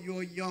for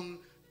your young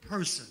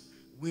person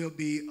will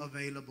be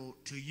available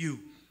to you.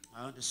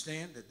 I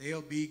understand that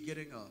they'll be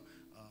getting a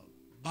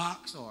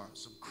box or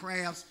some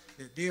crafts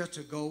that they're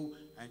to go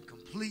and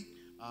complete,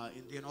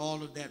 and then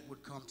all of that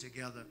would come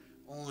together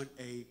on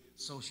a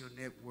social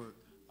network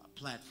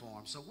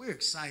platform. So we're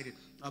excited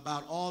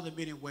about all the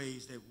many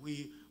ways that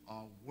we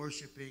are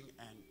worshiping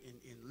and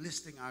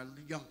enlisting our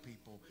young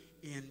people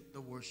in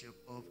the worship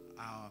of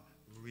our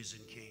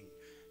risen King.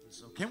 And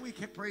so can we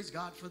praise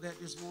God for that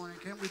this morning?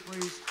 Can we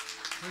praise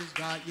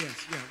God?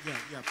 Yes,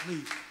 yeah,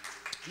 please.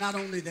 Not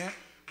only that,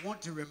 I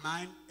want to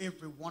remind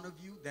every one of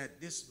you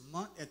that this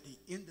month, at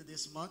the end of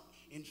this month,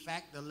 in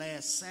fact, the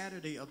last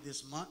Saturday of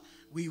this month,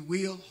 we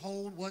will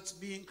hold what's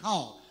being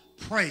called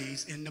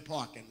Praise in the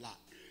Parking Lot.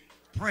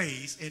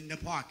 Praise in the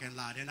parking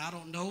lot. And I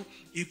don't know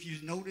if you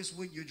noticed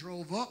when you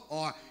drove up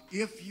or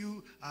if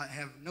you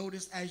have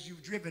noticed as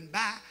you've driven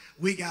by,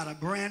 we got a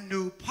brand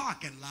new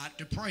parking lot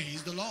to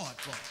praise the Lord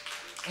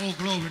for. Oh,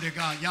 glory to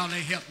God. Y'all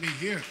ain't helped me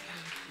here.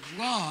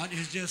 God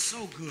is just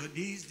so good.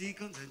 These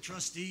deacons and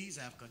trustees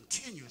have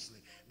continuously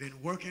been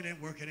working and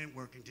working and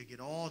working to get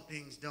all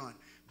things done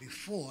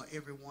before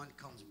everyone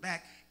comes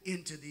back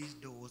into these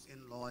doors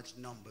in large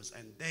numbers,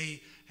 and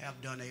they have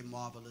done a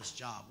marvelous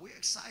job. We're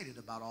excited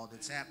about all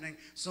that's happening,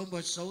 so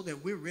much so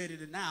that we're ready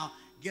to now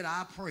get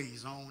our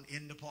praise on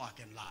in the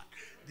parking lot.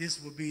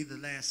 This will be the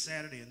last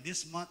Saturday in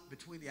this month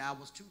between the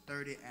hours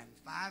 2:30 and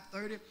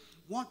 5:30.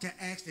 Want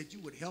to ask that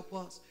you would help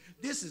us.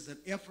 This is an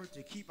effort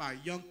to keep our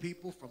young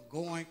people from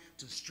going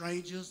to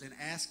strangers and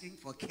asking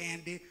for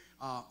candy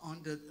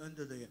under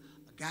the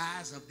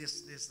guise of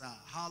this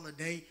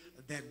holiday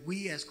that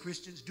we as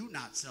Christians do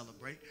not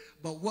celebrate.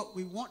 But what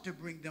we want to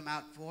bring them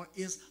out for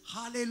is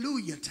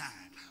hallelujah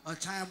time, a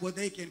time where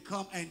they can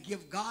come and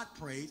give God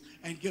praise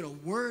and get a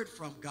word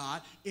from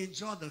God,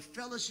 enjoy the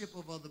fellowship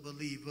of other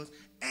believers,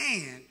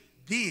 and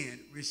then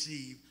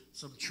receive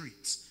some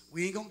treats.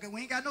 We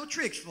ain't got no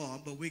tricks for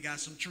them, but we got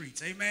some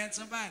treats. Amen,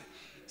 somebody?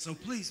 So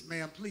please,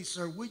 ma'am, please,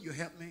 sir, will you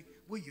help me?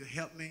 Will you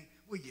help me?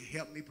 Will you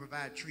help me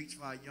provide treats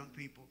for our young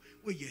people?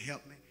 Will you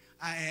help me?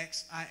 I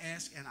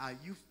ask, and our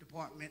youth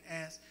department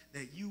asks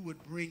that you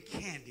would bring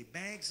candy,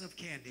 bags of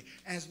candy,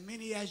 as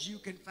many as you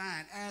can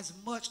find, as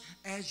much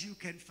as you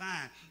can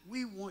find.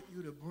 We want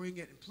you to bring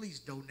it, and please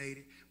donate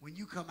it. When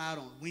you come out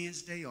on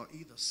Wednesday or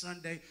either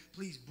Sunday,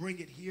 please bring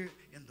it here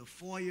in the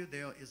foyer.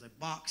 There is a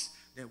box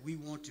that we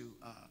want to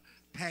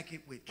pack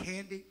it with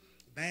candy,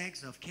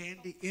 bags of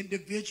candy,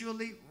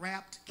 individually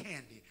wrapped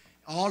candy,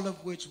 all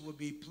of which will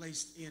be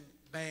placed in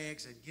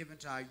bags and given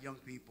to our young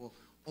people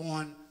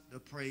on the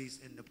Praise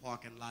in the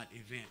Parking Lot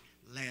event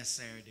last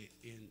Saturday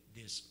in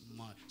this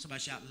month.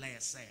 Somebody shout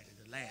last Saturday,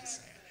 the last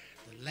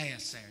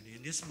Saturday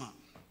in this month.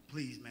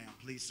 Please, ma'am,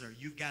 please, sir,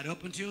 you've got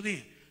up until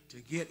then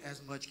to get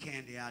as much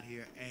candy out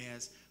here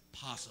as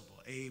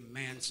possible.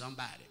 Amen,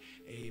 somebody.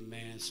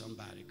 Amen,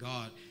 somebody.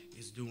 God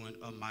is doing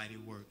a mighty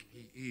work.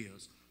 He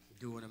is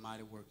doing a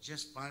mighty work.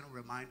 Just final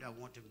reminder, I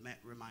want to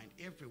remind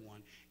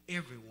everyone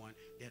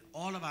that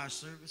all of our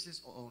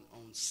services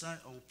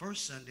on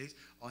first Sundays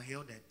are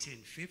held at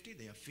 10:50.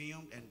 They are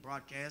filmed and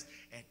broadcast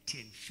at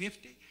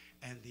 10:50,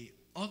 and the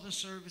other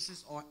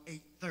services are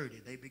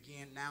 8:30. They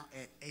begin now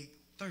at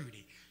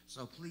 8:30.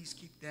 So please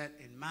keep that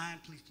in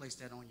mind. Please place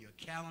that on your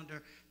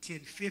calendar.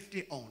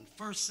 10:50 on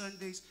first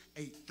Sundays,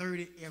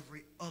 8:30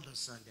 every other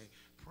Sunday.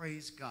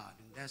 Praise God.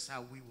 And that's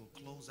how we will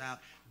close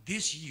out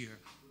this year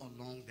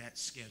along that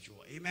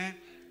schedule. Amen.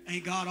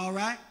 Ain't God all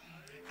right?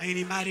 Ain't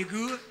he mighty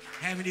good?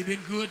 Haven't he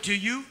been good to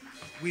you?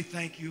 We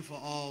thank you for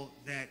all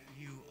that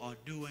you are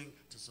doing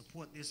to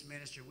support this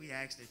ministry. We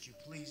ask that you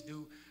please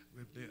do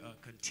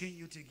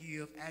continue to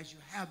give as you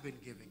have been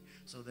giving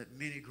so that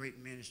many great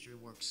ministry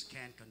works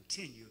can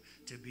continue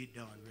to be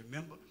done.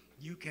 Remember,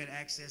 you can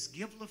access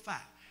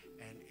Givelify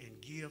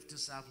and give to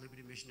South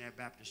Liberty Missionary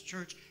Baptist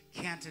Church,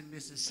 Canton,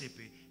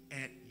 Mississippi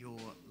at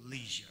your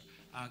leisure.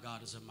 Our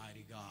God is a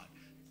mighty God.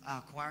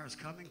 Our choir is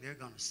coming. They're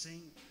going to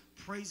sing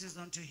praises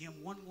unto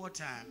him one more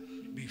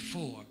time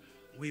before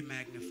we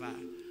magnify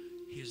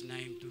his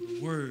name through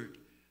the word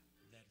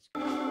that is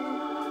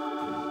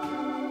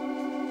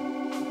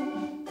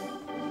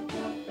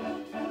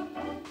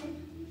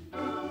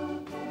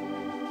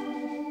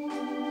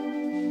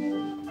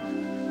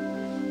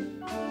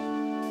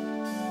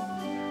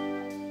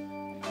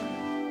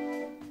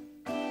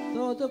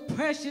though the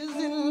pressures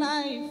in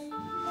life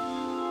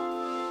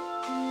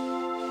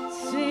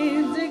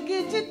seem to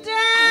get you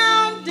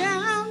down,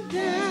 down,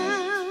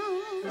 down,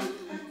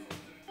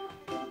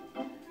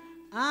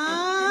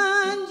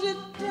 and you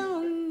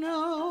don't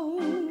know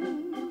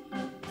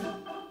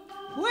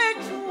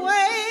which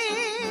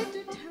way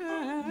to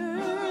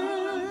turn.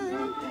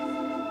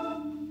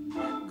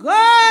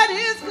 God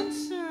is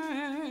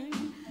concerned,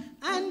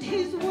 and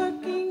he's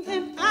working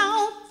it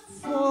out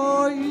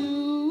for you.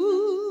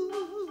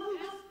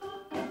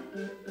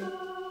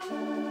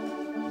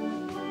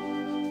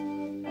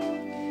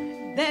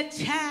 That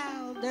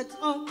child that's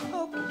on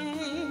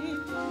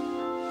cocaine,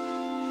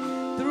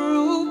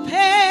 through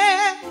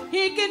prayer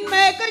he can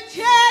make a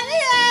change.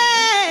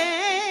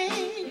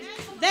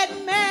 That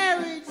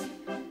marriage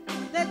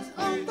that's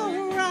on the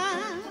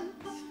rise,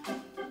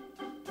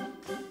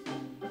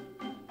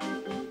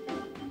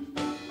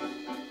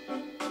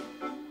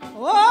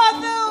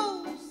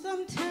 although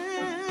sometimes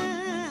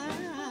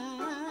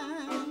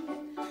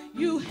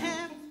you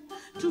have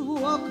to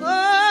walk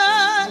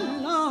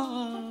alone.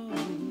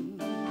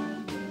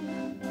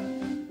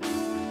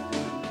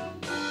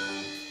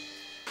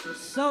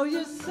 So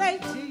you say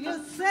to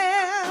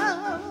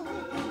yourself,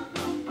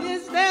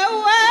 is there a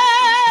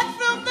word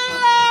from the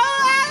Lord?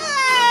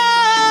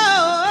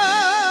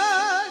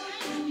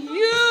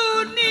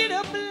 You need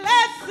a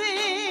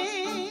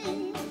blessing,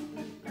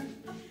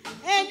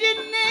 and you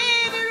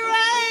need it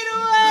right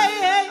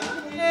away.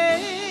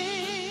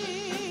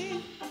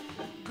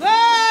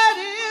 God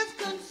is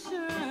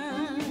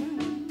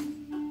concerned,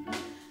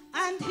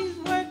 and he's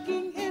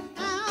working it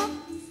out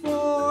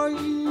for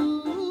you.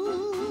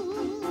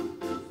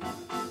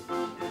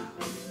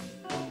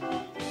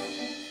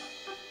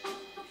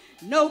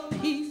 No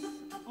peace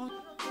on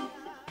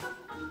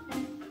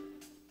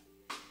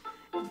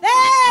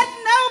there's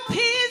no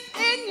peace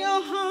in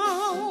your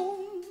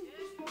home.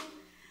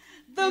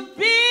 The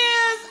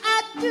bills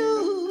are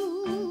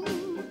due,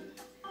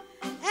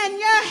 and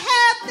your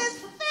health is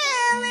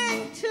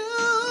failing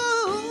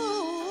too.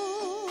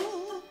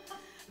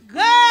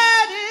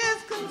 God is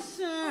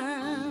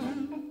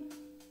concerned,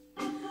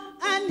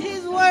 and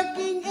he's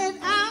working it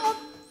out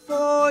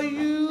for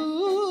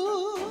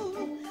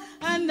you.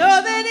 I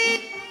know that he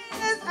is.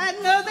 I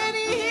know that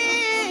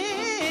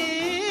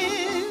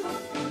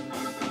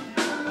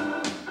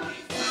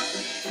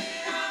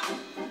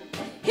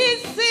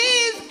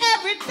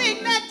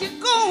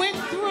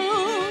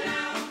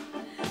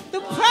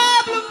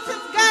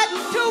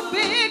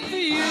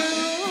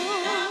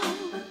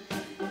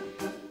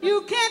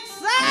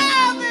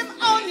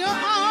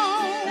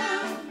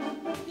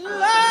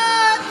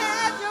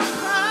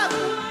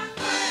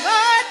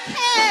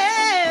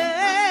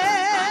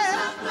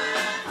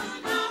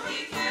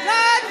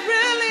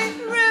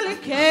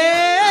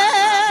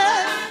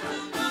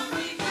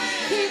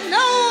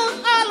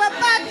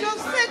at your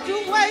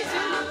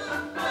situation.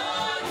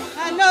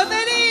 I know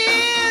that he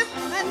is.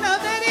 I know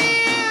that he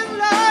is,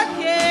 Lord,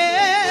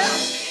 yes.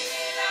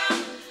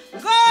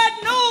 God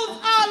knows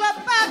all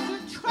about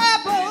your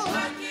trouble.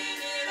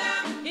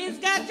 He's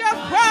got your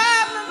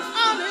problems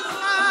on his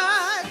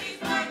heart.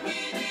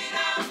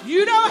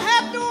 You don't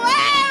have to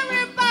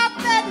worry about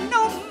that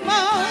no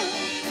more.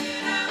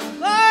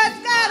 God's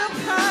got a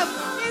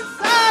problem. He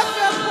solved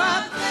your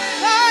problem.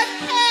 God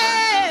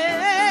cares.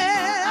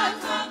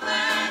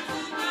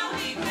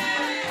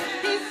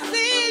 He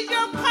sees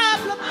your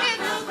problem in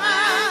his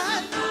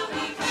heart.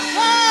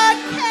 God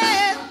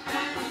cares.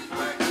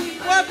 He's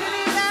working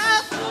it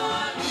out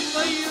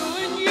for you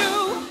and you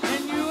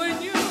and you and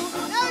you.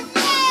 Oh,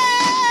 yeah.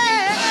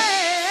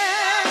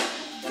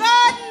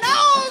 God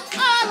knows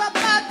all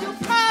about your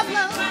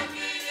problem.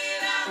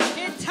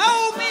 He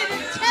told me to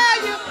tell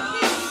you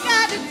he's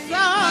got it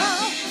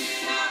solved.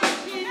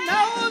 He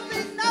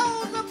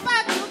knows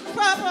about your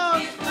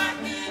troubles.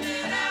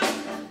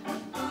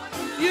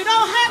 You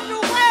don't have to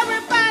worry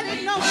about it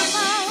no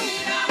more.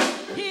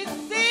 He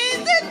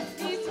sees it.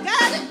 He's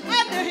got it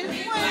under his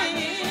wing.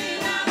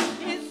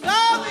 He's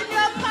solving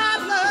your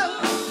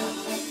problems.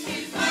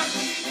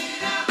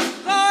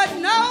 God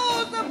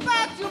knows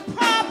about your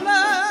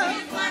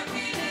problems.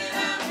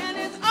 And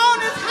it's on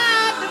his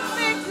heart to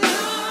fix it.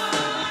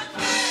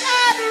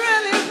 God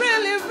really,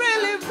 really,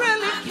 really,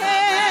 really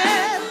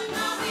cares.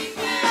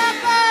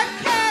 God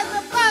cares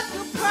about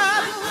your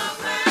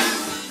problems.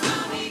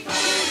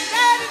 He's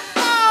got it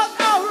solved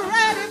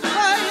already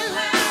for you.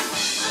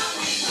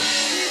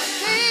 You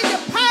see,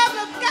 your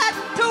problem's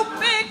gotten too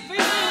big for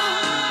you.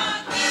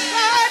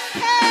 God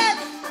cares.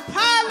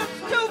 Problems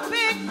too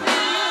big for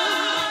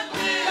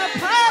you. The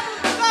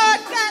problems God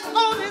got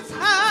on his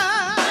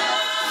heart.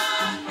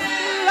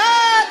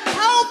 Lord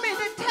told me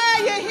to tell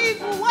you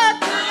he's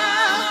working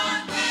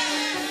out.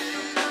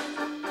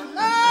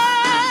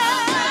 Lord,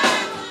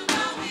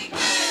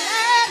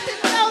 let him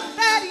know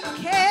that he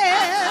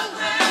cares.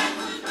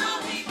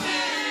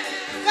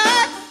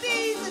 God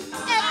sees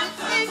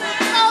everything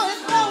that's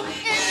going on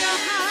in your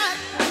heart.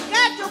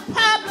 Got your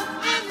problems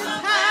in his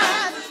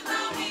heart.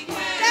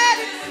 That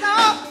is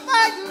solved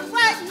for you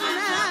right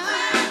now.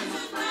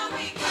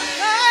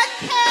 God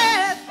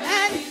cares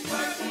and he's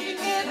working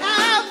it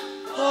out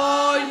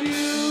for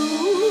you.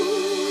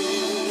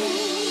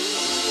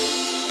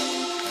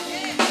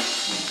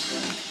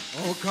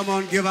 Oh, come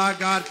on, give our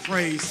God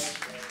praise.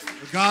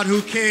 The God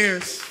who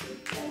cares,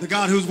 the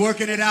God who's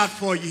working it out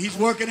for you. He's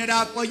working it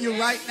out for you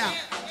right now.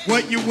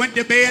 What you went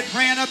to bed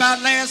praying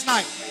about last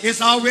night,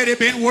 it's already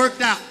been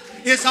worked out.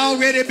 It's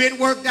already been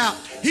worked out.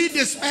 He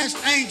dispatched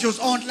angels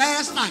on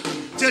last night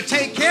to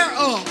take care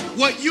of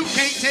what you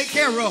can't take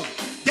care of.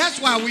 That's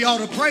why we ought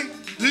to pray,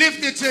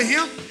 lift it to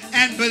him,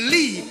 and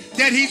believe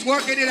that he's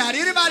working it out.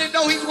 Anybody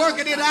know he's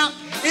working it out?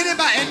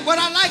 Anybody? And what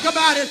I like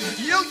about it,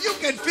 you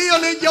can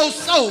feel in your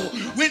soul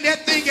when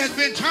that thing has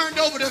been turned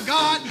over to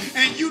God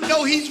and you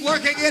know he's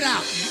working it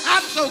out.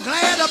 I'm so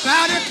glad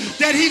about it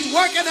that he's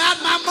working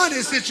out my money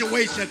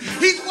situation.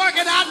 He's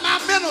working out my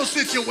mental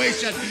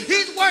situation.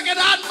 He's working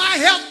out my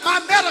health,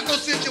 my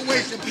medical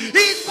situation.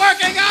 He's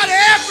working out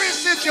every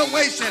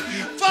situation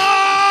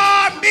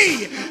for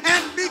me.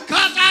 And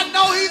because I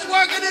know he's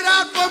working it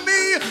out for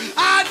me,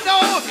 I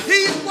know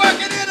he's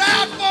working it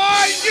out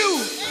for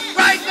you.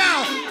 Right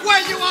now,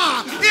 where you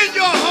are, in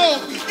your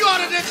home, you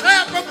ought to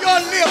declare from your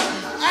lips,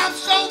 I'm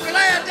so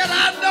glad that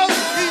I know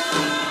he's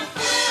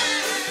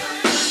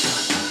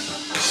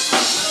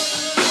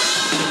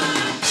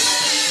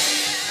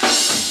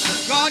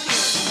God.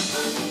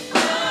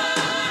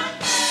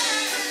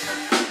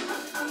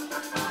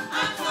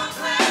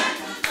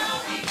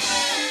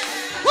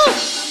 Woo!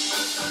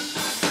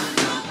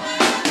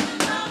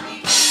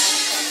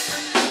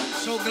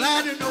 So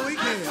glad to know he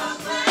cares.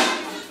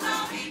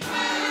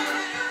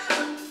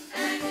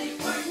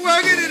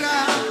 Working it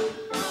out.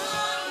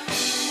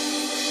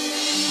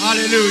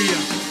 Hallelujah.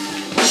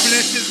 Oh,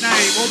 bless his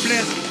name. Oh,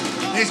 bless him.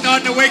 They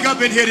starting to wake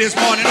up in here this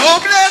morning. Oh,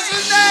 bless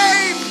his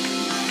name.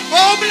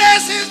 Oh,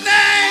 bless his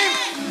name.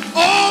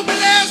 Oh,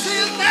 bless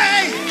his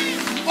name.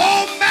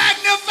 Oh,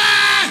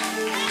 magnify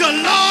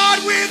the Lord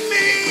with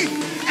me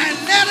and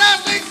let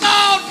us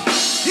exalt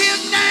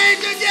his name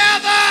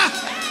together.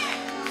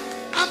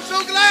 I'm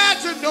so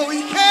glad to know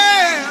he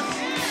cares.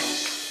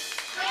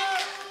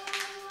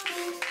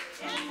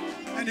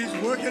 And he's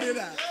working it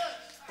out.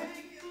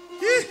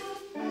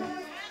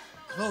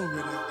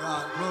 Glory to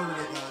God, glory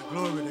to God,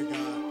 glory to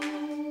God,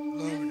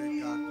 glory to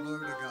God,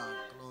 glory to God,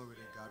 glory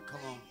to God.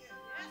 Come on.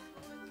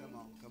 Come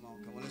on, come on,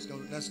 come on.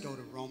 Let's go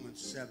to Romans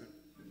 7.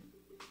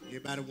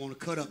 Everybody want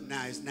to cut up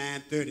now. It's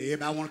 9:30.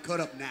 Everybody want to cut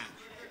up now.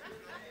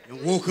 You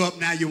woke up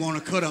now, you want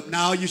to cut up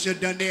now. You should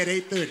have done that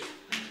at 8:30.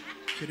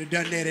 Should have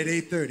done that at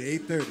 8:30,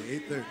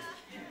 8:30.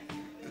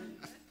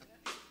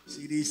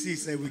 CDC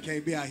say we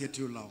can't be out here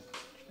too long.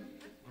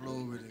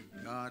 Glory to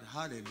God.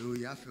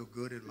 Hallelujah. I feel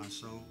good in my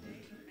soul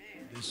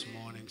this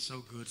morning.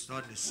 So good.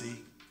 Starting to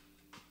see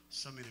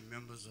so many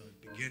members are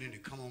beginning to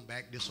come on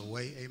back this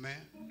way.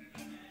 Amen.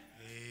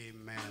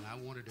 Amen. Amen. And I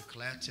want to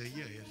declare to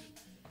you, if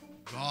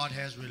God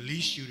has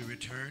released you to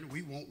return,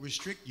 we won't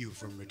restrict you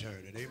from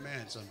returning.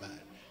 Amen, somebody.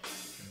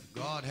 If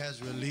God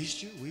has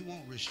released you, we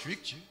won't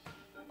restrict you.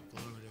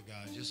 Glory to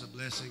God. Just a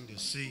blessing to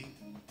see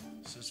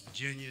Sister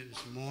Virginia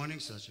this morning.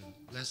 Such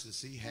a blessing to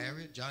see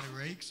Harriet, Johnny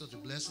Rake. Such a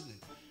blessing to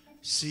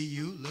see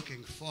you.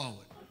 Looking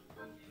forward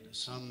to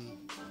some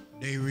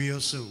day real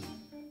soon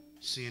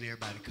seeing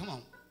everybody. Come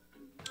on.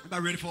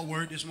 Everybody ready for a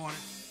word this morning?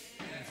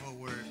 Ready for a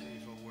word. Ready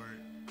for a word.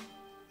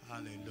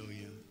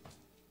 Hallelujah.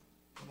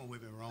 Come on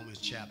with me, Romans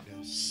chapter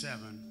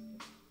 7.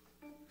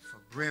 For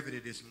brevity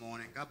this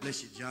morning. God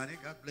bless you, Johnny.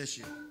 God bless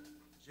you,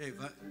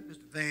 Mr.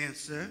 Vance,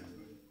 sir.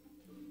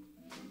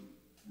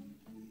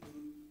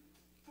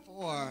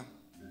 For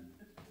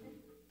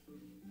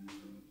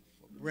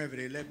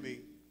brevity, let me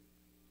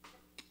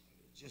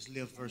just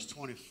lift verse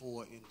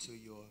 24 into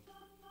your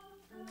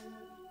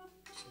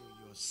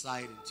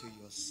sight, into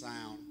your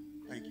sound.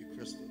 Thank you,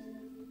 Crystal.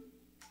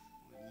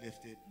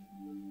 Lift it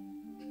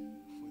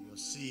for your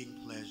seeing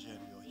pleasure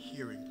and your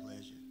hearing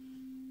pleasure.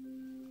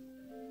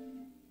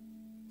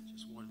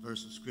 Just one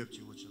verse of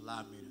scripture which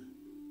allow me to,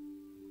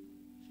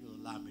 if you'll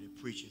allow me to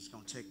preach it. It's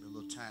going to take me a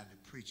little time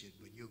to preach it,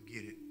 but you'll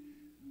get it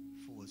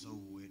before it's over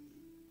with.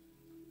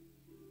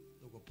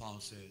 Look what Paul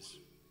says.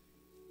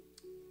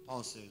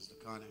 Paul says,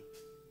 Connie,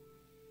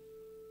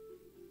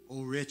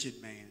 O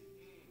wretched man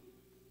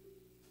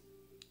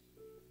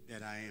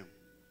that I am,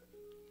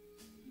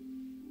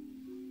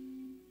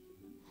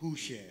 who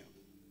shall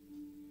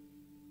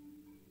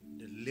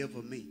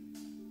deliver me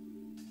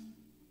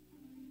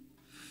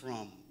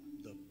from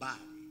the body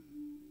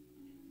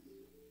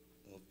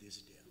of this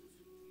death?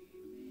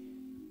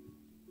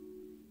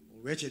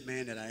 O wretched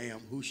man that I am,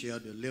 who shall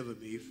deliver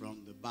me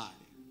from the body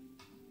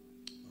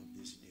of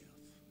this death?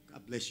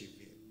 God bless you,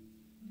 man.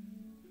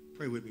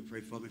 Pray with me,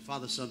 pray for me.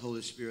 Father, Son,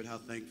 Holy Spirit, how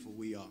thankful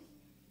we are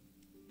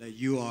that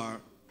you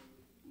are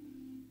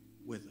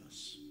with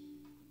us.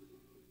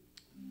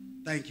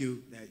 Thank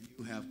you that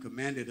you have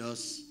commanded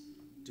us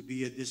to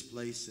be at this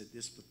place at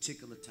this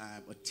particular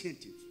time,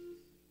 attentive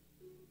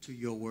to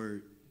your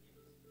word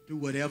through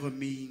whatever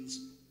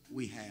means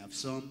we have.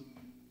 Some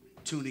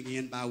tuning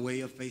in by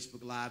way of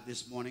Facebook Live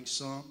this morning.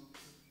 Some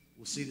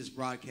will see this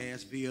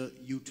broadcast via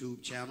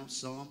YouTube channel.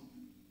 Some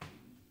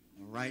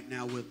are right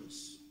now with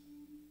us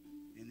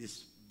in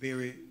this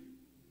very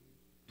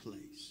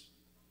place.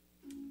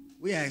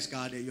 We ask,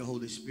 God, that your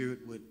Holy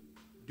Spirit would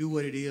do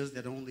what it is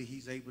that only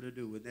he's able to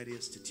do, and that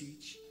is to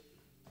teach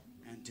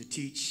and to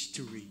teach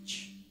to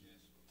reach.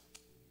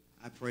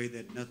 I pray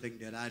that nothing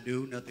that I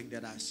do, nothing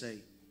that I say,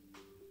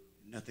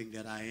 nothing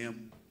that I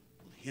am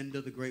will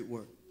hinder the great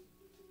work,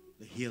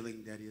 the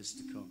healing that is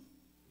to come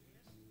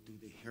through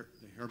the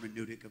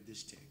hermeneutic of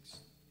this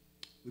text.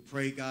 We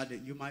pray, God,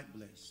 that you might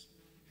bless.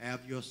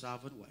 Have your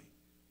sovereign way.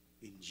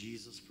 In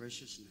Jesus'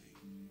 precious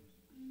name,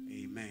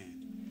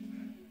 amen.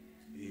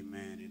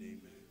 Amen and amen.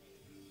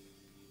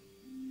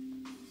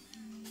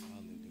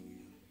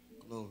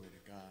 Hallelujah. Glory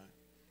to God.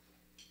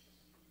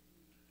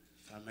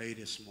 If I may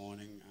this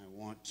morning, I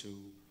want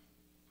to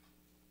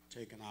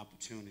take an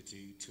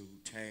opportunity to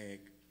tag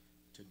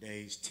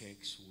today's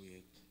text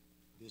with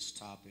this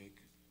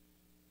topic,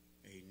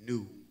 a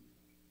new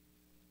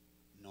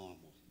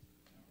normal.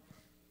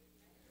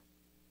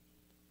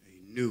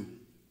 A new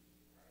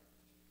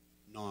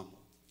normal.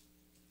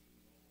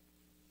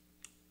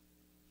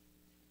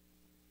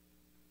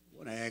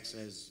 What I ask,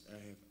 as I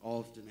have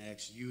often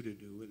asked you to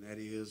do, and that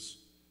is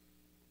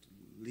to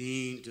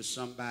lean to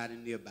somebody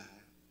nearby.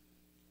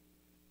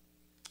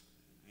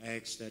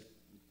 Ask that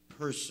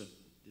person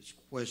this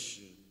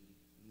question,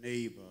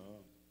 neighbor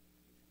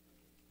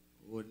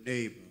or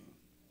neighbor,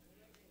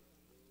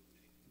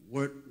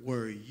 what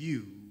were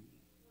you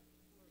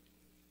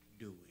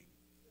doing?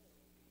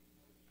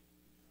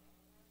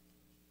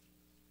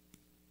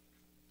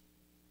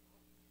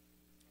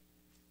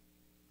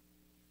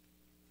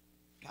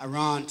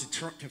 Ron,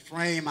 to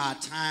frame our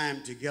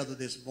time together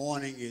this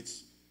morning,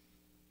 it's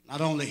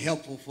not only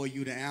helpful for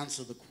you to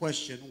answer the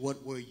question,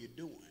 what were you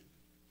doing?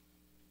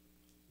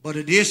 But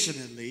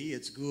additionally,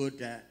 it's good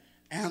to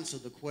answer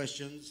the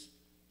questions,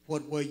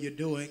 what were you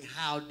doing,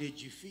 how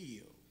did you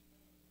feel,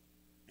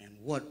 and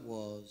what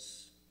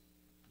was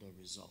the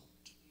result?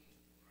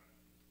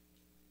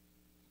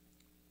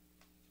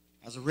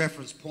 As a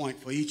reference point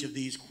for each of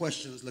these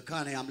questions,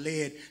 Lakani, I'm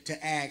led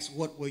to ask,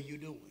 what were you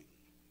doing?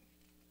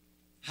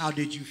 How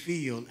did you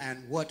feel,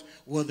 and what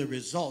were the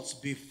results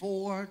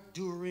before,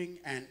 during,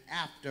 and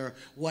after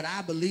what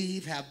I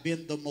believe have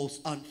been the most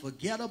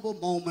unforgettable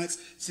moments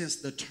since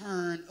the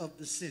turn of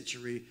the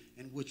century,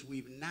 in which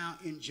we've now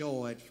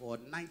enjoyed for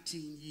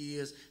 19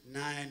 years,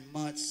 9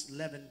 months,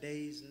 11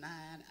 days, 9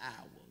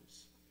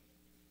 hours,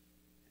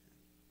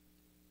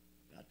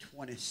 about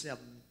 27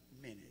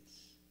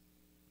 minutes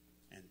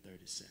and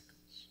 30 seconds.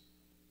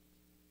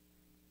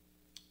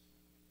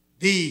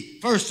 The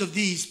first of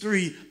these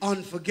 3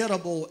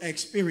 unforgettable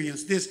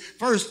experiences, this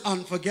first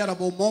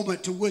unforgettable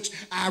moment to which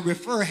I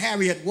refer,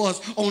 Harriet,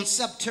 was on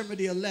September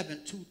the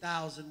 11th,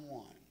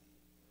 2001.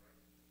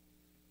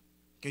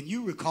 Can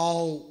you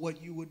recall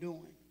what you were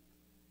doing?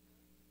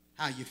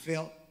 How you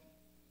felt?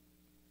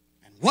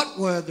 And what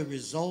were the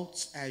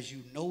results as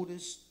you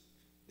noticed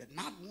that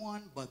not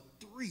one but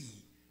 3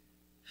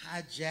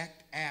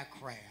 hijacked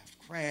aircraft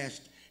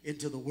crashed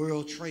into the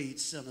World Trade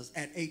Centers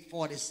at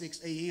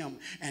 8:46 a.m.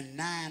 and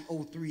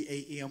 9:03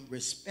 a.m.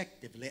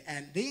 respectively.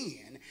 And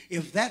then,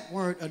 if that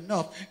weren't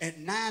enough, at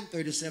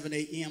 9:37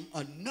 a.m.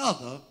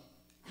 another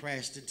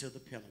crashed into the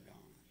Pentagon.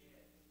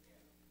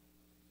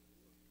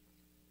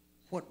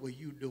 What were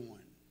you doing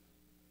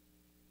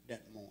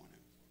that morning?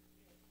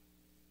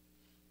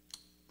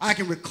 I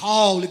can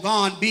recall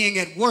Yvonne being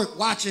at work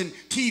watching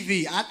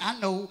TV. I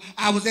know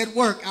I was at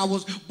work,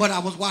 but I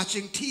was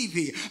watching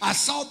TV. I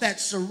saw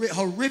that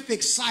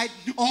horrific sight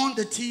on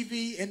the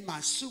TV in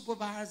my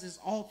supervisor's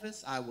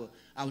office. I will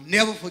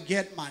never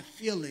forget my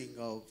feeling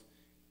of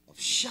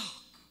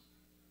shock.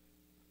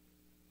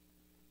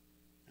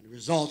 And the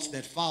results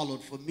that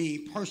followed for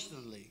me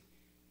personally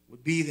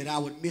would be that I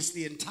would miss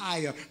the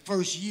entire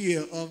first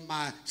year of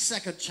my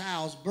second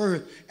child's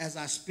birth, as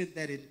I spent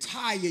that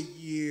entire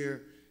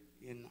year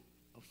in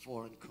a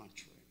foreign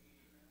country.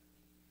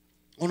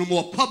 On a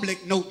more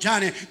public note,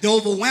 Johnny, the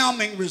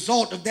overwhelming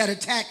result of that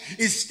attack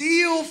is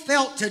still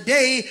felt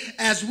today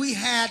as we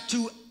had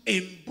to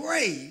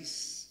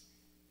embrace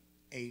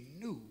a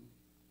new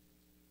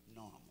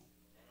normal.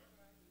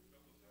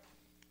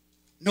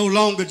 No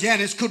longer,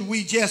 Janice, could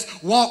we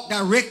just walk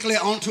directly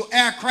onto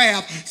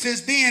aircraft.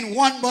 Since then,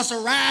 one must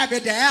arrive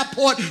at the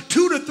airport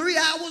 2 to 3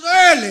 hours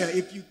earlier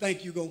if you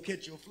think you're going to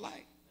catch your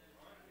flight.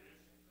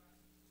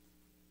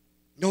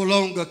 No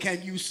longer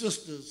can you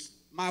sisters,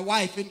 my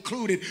wife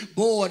included,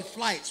 board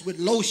flights with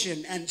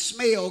lotion and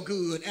smell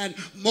good and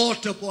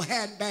multiple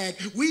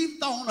handbags. We've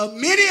thrown a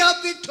mini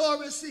of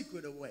Victoria's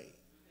Secret away.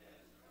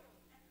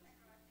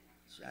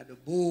 Tried to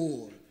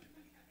board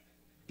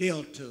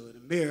Delta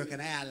and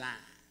American Airlines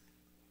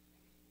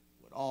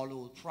with all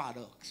those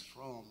products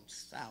from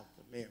South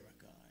America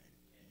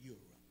and Europe.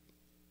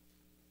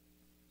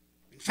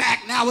 In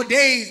fact,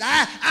 nowadays,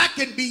 I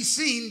can be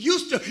seen,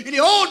 used to, in the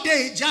old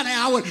days, Johnny,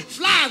 I would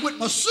fly with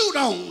my suit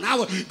on. I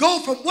would go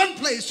from one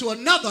place to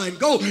another and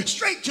go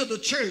straight to the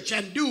church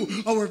and do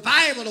a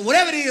revival or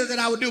whatever it is that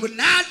I would do. But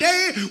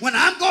nowadays, when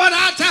I'm going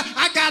out of town,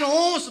 I got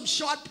on some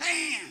short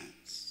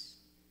pants,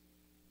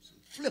 some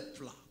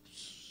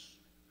flip-flops,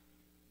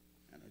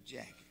 and a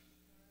jacket.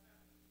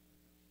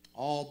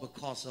 All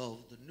because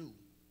of the new.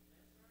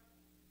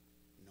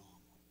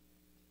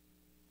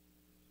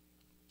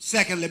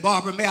 Secondly,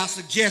 Barbara, may I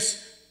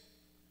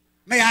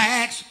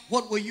ask,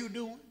 what were you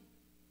doing?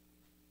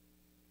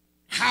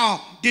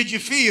 How did you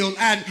feel?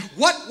 And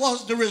what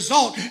was the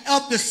result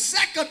of the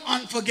second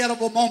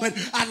unforgettable moment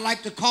I'd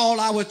like to call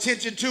our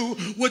attention to,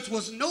 which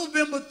was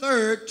November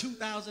 3rd,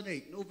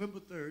 2008. November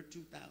 3rd,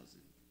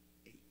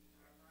 2008. It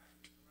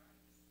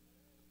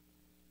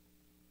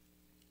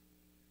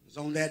was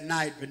on that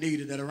night,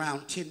 Benita, that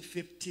around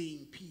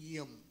 10:15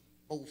 p.m.,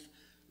 both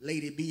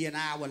Lady B and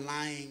I were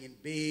lying in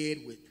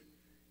bed with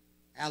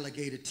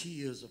alligator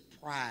tears of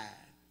pride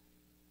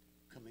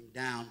coming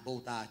down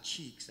both our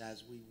cheeks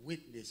as we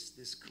witnessed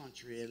this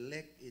country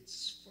elect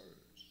its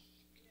first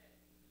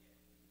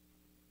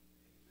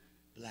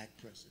black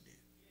president.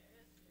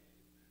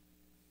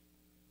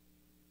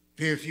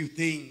 Very few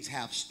things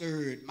have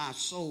stirred my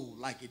soul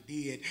like it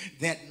did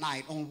that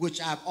night, on which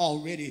I've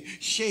already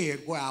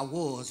shared where I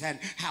was and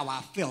how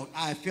I felt.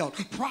 I felt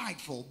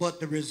prideful,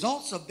 but the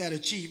results of that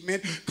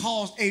achievement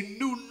caused a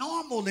new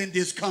normal in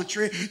this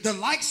country, the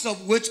likes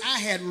of which I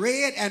had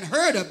read and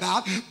heard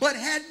about, but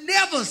had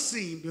never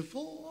seen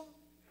before.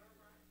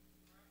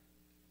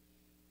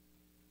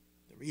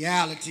 The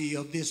reality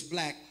of this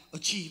black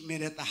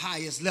achievement at the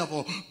highest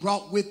level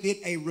brought with it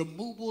a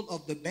removal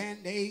of the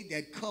band-aid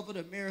that covered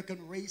American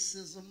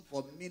racism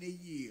for many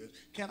years.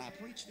 Can I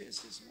preach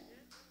this morning?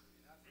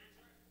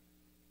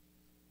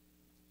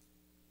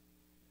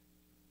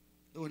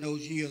 During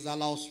those years, I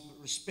lost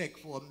respect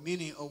for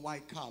many a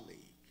white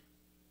colleague.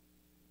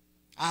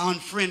 I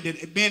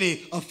unfriended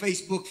many of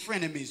Facebook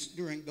frenemies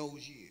during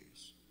those years.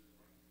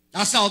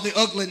 I saw the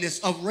ugliness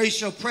of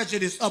racial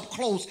prejudice up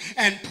close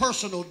and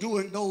personal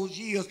during those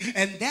years.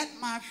 And that,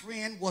 my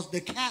friend, was the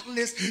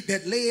catalyst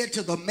that led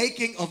to the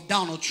making of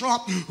Donald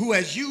Trump, who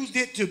has used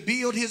it to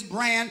build his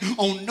brand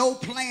on no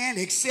plan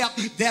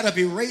except that of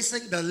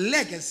erasing the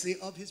legacy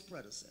of his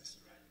predecessor.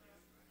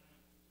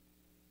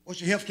 What's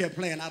your health care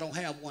plan? I don't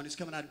have one. It's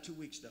coming out in 2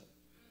 weeks, though.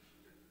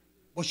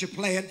 What's your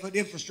plan for the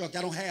infrastructure?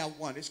 I don't have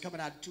one. It's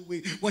coming out in 2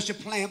 weeks. What's your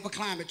plan for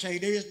climate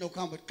change? There is no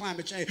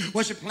climate change.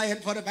 What's your plan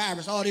for the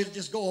virus? Oh, it'll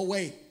just go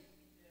away.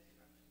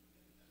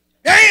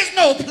 There is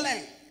no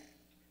plan.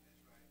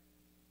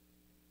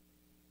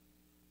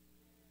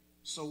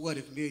 So what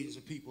if millions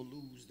of people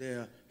lose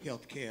their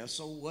health care?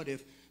 So what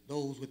if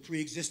those with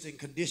pre-existing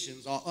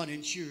conditions are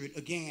uninsured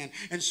again?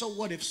 And so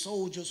what if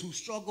soldiers who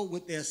struggle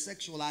with their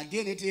sexual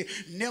identity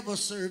never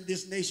serve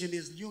this nation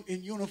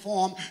in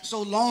uniform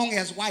so long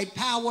as white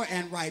power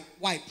and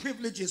white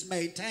privilege is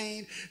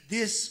maintained?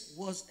 This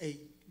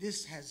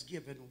this has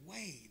given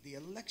way. The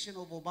election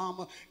of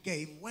Obama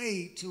gave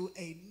way to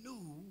a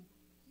new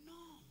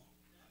normal.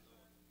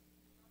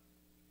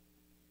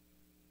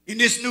 In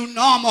this new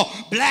normal,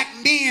 black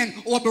men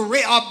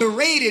are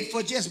berated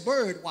for just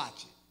bird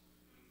watching.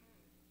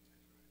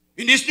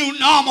 In this new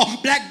normal,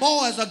 black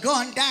boys are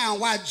gunned down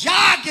while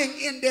jogging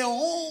in their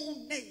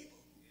own neighborhood.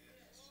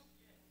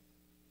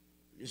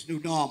 In this new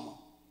normal,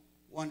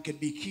 one can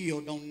be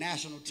killed on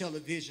national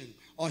television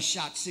or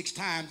shot 6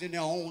 times in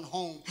their own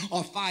home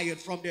or fired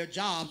from their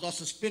jobs or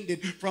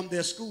suspended from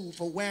their school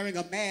for wearing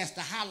a mask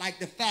to highlight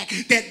the fact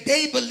that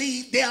they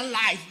believe their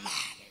life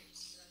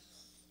matters.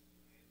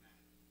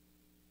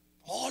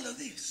 All of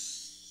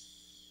this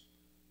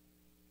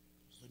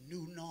is the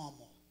new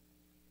normal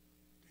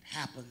that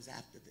happens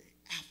after the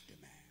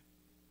aftermath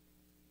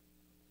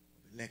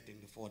of electing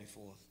the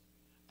 44th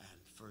and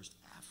first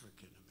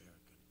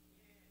African-American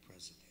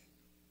president.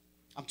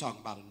 I'm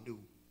talking about a new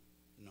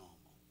normal.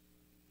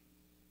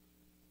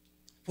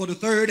 For the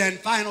third and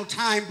final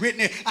time,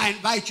 Brittany, I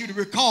invite you to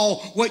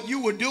recall what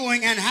you were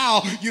doing and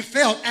how you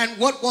felt and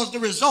what was the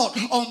result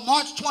on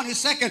March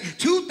 22nd,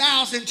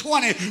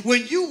 2020,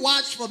 when you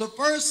watched for the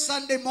first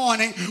Sunday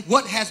morning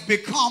what has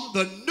become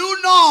the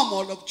new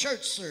normal of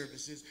church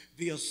services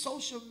via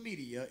social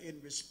media in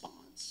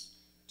response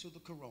to the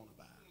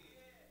coronavirus.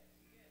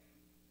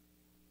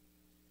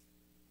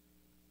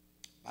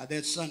 By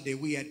that Sunday,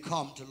 we had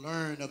come to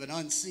learn of an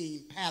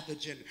unseen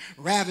pathogen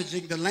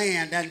ravaging the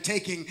land and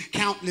taking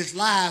countless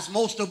lives,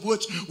 most of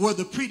which were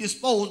the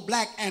predisposed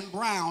black and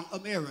brown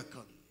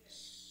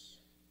Americans.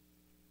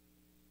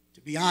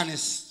 To be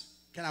honest,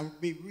 can I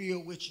be real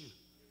with you?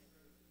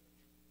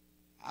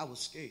 I was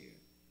scared.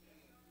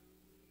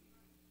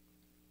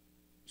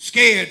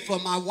 Scared for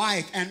my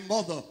wife and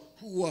mother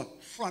who were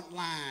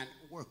frontline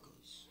workers.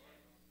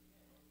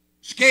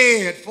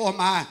 Scared for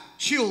my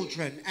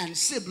children and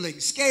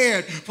siblings.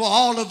 Scared for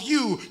all of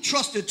you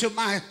trusted to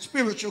my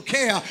spiritual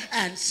care.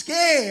 And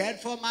scared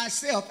for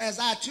myself as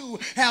I too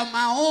have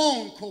my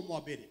own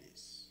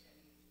comorbidities.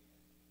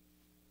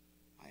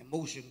 My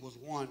emotion was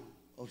one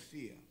of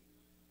fear.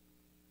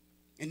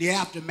 In the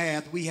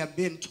aftermath, we have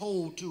been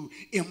told to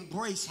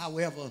embrace,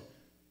 however,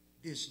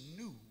 this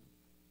new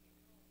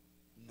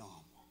normal.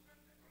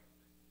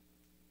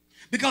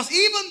 Because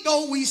even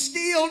though we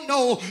still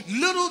know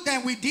little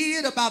than we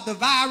did about the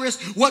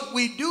virus, what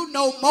we do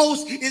know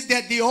most is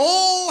that the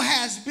old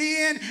has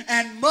been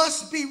and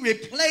must be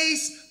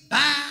replaced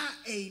by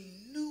a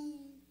new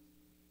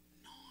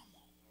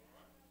normal.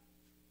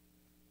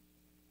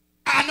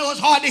 I know it's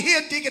hard to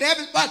hear, Deacon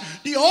Evans, but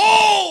the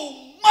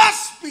old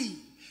must be,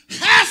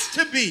 has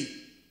to be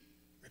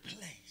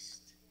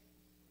replaced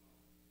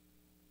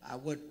by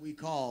what we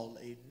call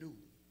a new.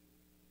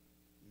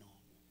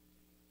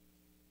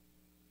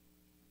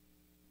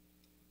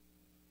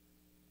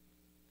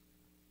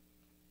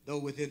 Though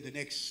within the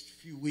next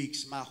few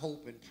weeks, my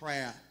hope and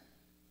prayer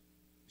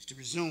is to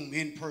resume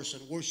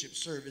in-person worship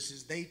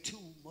services, they too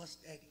must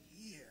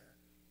adhere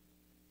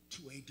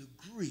to a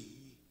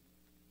degree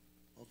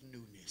of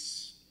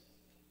newness.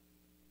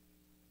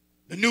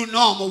 The new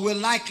normal will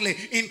likely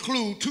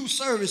include 2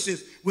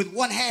 services with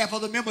one half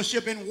of the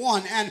membership in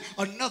one and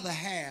another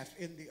half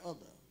in the other.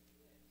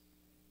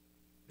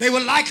 They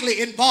will likely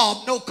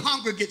involve no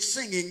congregate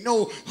singing,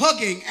 no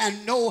hugging,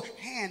 and no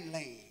hand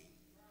laying.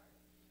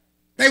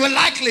 They will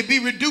likely be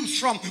reduced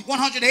from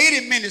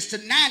 180 minutes to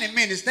 90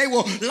 minutes. They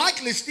will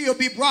likely still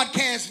be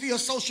broadcast via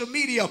social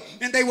media,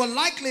 and they will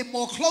likely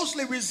more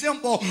closely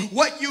resemble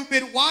what you've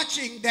been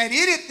watching than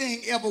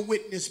anything ever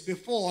witnessed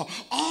before,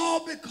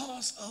 all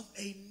because of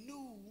a new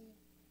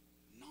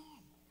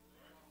normal.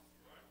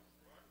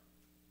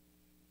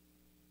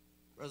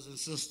 Brothers and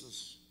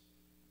sisters,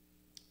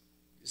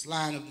 this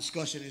line of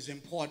discussion is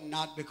important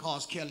not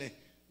because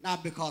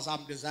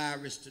I'm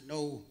desirous to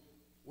know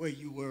where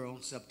you were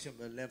on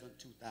September 11,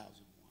 2001.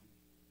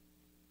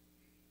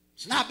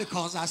 It's not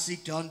because I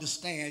seek to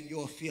understand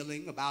your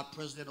feeling about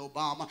President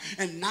Obama,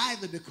 and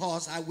neither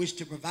because I wish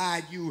to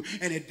provide you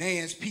an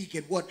advanced peek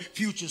at what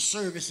future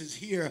services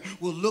here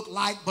will look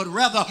like, but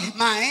rather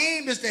my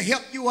aim is to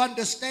help you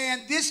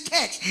understand this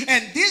text.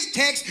 And this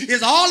text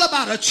is all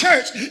about a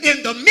church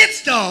in the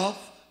midst of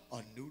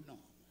a new normal.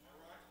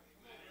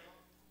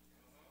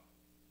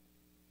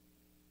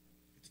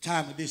 At the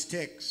time of this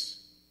text,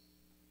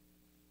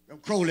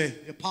 Crowley,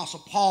 the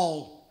Apostle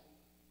Paul,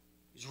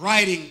 is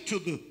writing to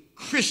the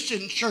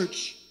Christian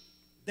church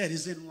that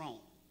is in Rome.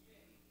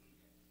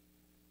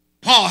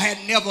 Paul had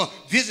never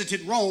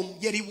visited Rome,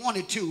 yet he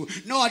wanted to,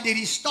 nor did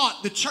he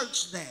start the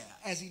church there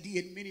as he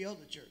did many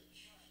other churches.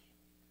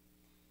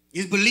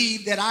 It's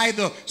believed that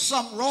either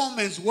some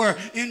Romans were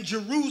in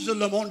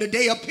Jerusalem on the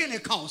day of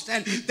Pentecost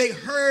and they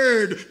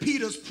heard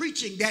Peter's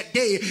preaching that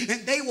day,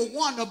 and they were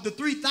one of the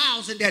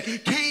 3,000 that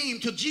came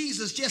to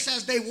Jesus just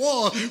as they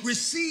were,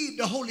 received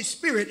the Holy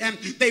Spirit, and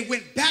they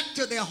went back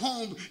to their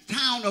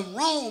hometown of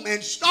Rome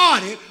and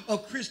started a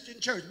Christian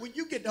church. When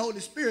you get the Holy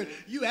Spirit,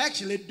 you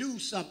actually do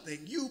something.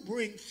 You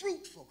bring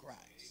fruit for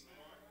Christ.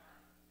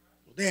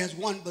 There's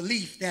one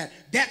belief that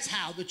that's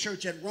how the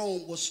church at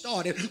Rome was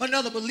started.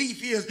 Another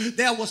belief is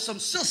there were some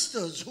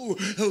sisters who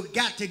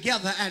got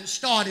together and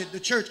started the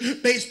church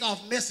based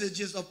off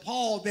messages of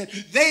Paul that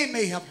they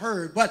may have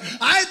heard. But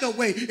either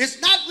way, it's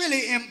not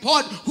really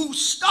important who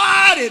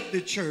started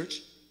the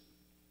church.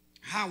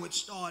 How it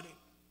started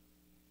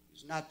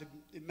is not the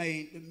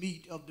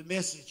meat of the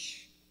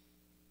message.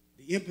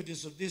 The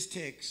impetus of this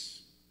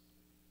text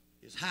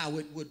is how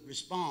it would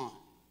respond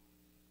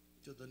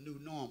to the new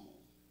normal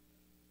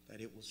that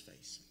it was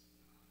facing.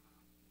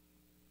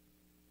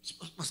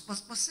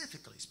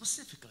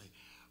 Specifically,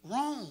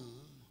 Rome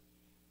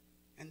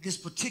and this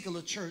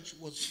particular church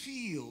was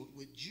filled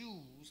with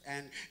Jews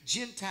and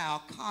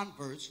Gentile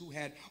converts who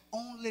had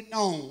only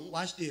known,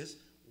 watch this,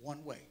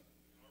 one way.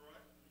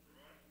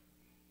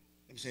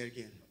 Let me say it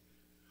again.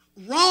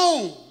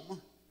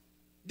 Rome,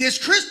 this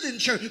Christian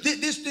church,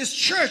 this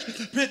church,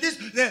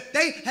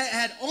 they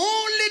had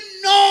only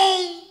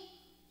known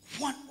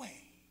one way.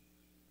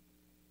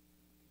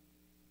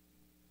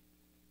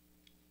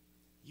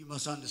 You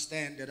must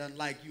understand that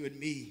unlike you and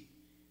me,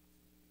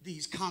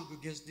 these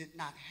congregants did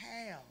not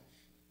have,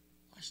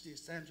 watch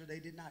this, Sandra, they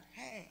did not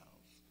have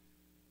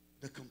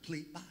the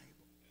complete Bible.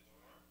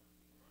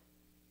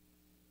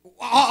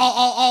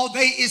 All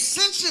they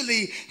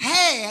essentially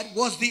had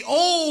was the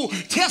Old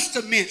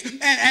Testament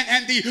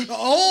and the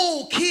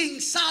old King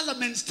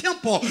Solomon's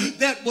temple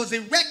that was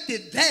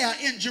erected there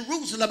in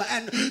Jerusalem.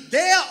 And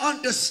their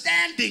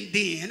understanding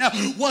then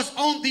was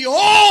on the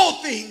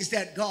old things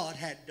that God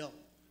had done.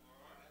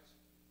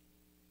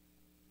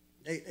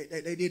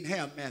 They didn't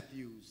have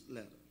Matthew's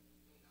letter.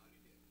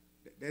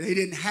 They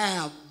didn't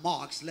have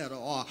Mark's letter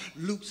or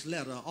Luke's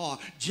letter or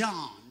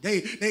John.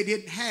 They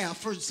didn't have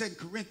 1st and 2nd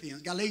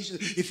Corinthians, Galatians,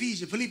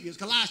 Ephesians, Philippians,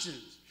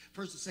 Colossians,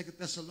 1st and 2nd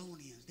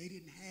Thessalonians. They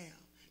didn't have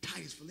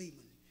Titus, Philemon,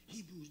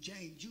 Hebrews,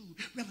 James, Jude,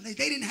 Revelation.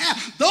 They didn't have,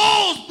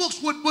 those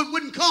books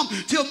wouldn't come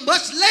till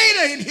much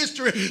later in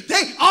history.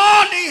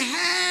 All they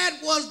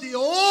had was the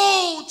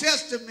Old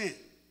Testament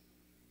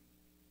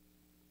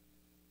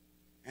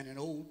and an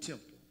old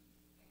temple.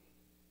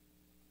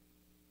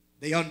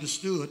 They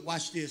understood,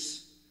 watch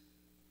this,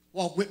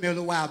 walk with me a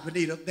little while,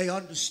 Benita. They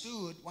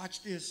understood,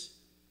 watch this,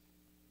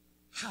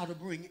 how to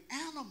bring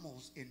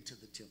animals into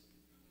the temple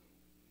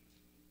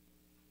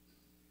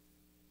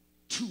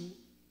to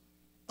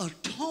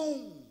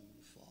atone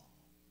for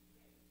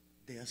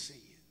their sins.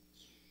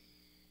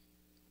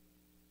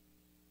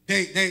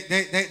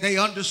 They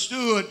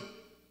understood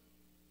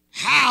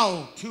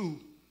how to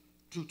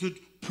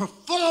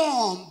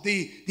perform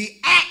the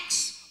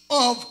acts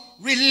of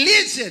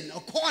religion.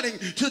 According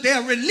to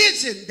their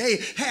religion, they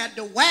had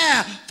to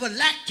wear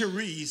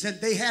phylacteries, and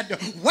they had to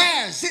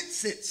wear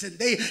tzitzits, and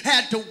they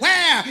had to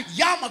wear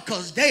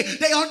yarmulkes.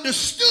 They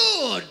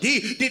understood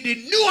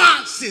the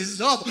nuances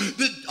of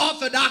the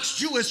Orthodox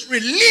Jewish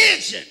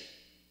religion.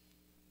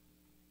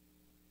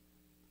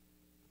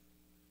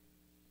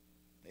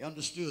 They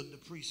understood the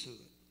priesthood.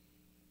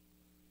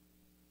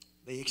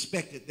 They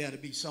expected there to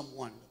be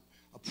someone,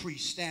 a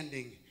priest,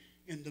 standing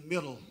in the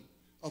middle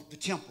of the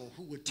temple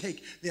who would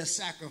take their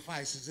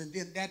sacrifices, and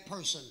then that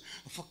person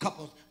for a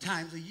couple of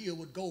times a year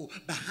would go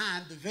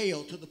behind the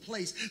veil to the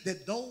place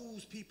that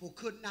those people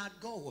could not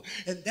go,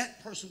 and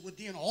that person would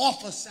then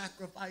offer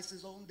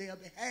sacrifices on their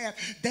behalf.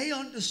 They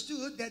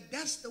understood that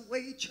that's the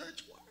way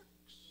church works.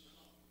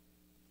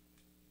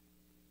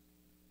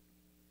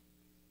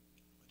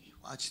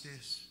 Watch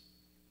this.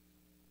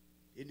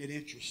 Isn't it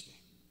interesting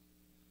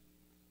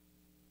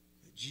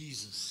that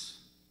Jesus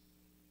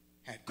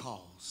had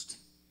caused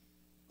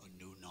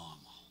new normal?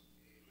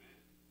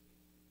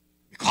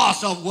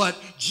 Because of what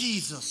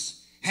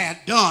Jesus had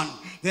done,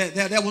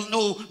 there was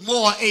no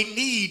more a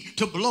need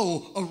to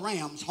blow a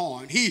ram's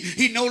horn.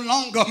 He no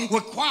longer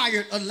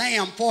required a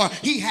lamb, for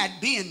he had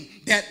been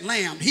that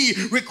lamb. He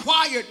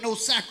required no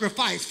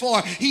sacrifice,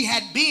 for he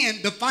had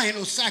been the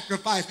final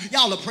sacrifice.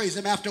 Y'all will praise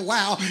him after a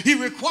while. He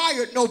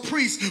required no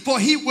priest, for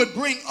he would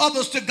bring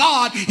others to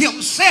God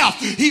himself.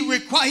 He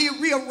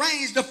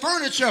rearranged the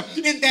furniture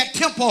in that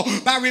temple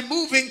by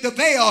removing the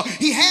veil.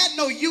 He had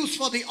no use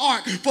for the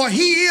ark, for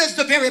he is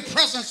the very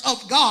presence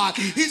of God.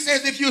 He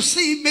says, if you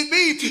see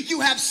me, you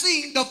have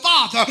seen the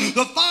Father.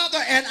 The Father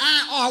and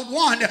I are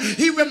one.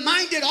 He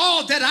reminded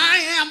all that I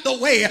am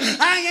the way,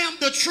 I am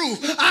the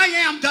truth, I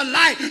am the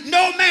light.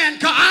 No man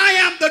come. I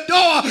am the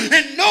door,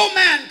 and no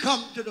man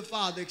come to the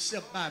Father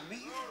except by me.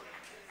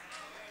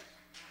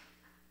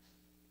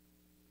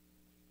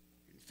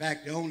 In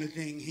fact, the only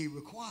thing he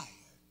required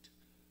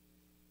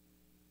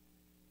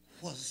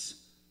was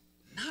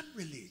not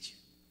religion,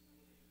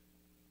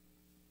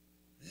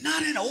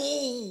 not an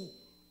old,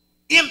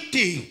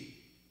 empty,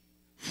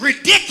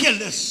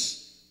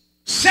 ridiculous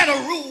set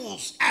of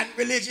rules and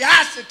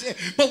religiosity,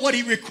 but what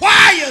he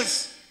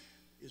requires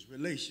is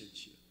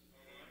relationship.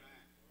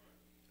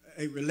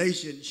 A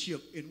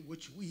relationship in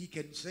which we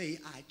can say,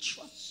 I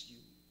trust you.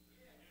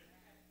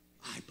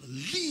 I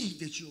believe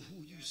that you're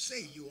who you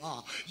say you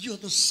are. You're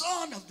the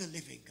Son of the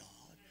living God.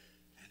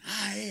 And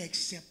I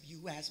accept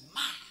you as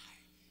my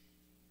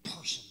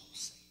personal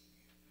Savior.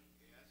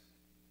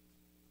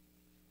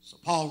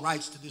 Paul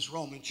writes to this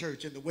Roman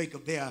church in the wake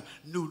of their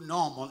new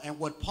normal. And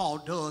what Paul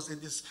does in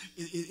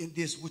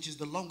this, which is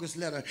the longest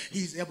letter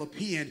he's ever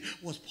penned,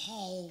 was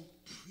Paul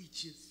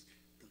preaches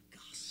the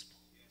gospel.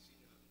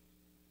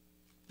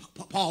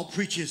 Paul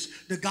preaches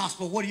the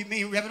gospel. What do you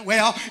mean, Reverend?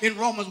 Well, in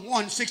Romans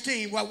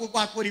 1:16,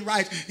 watch what he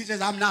writes. He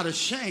says, I'm not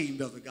ashamed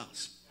of the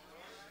gospel,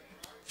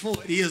 for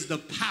it is the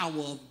power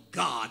of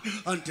God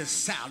unto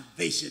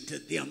salvation to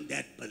them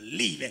that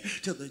believe it,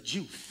 to the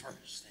Jew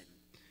first.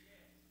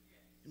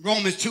 In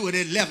Romans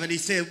 2:11, he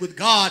said, with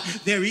God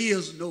there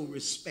is no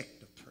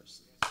respect of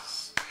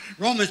persons.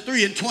 Romans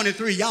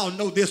 3:23, y'all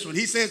know this one.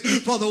 He says,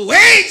 for the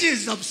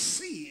wages of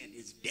sin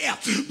is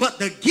death, but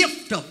the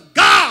gift of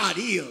God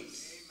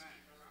is.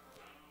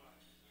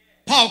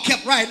 Paul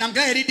kept writing. I'm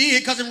glad he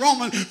did, because in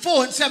Romans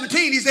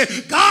 4:17, he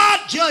said,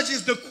 God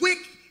judges the quick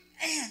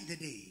and the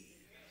dead.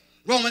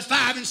 Romans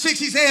 5:6,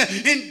 he said,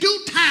 in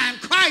due time,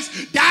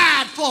 Christ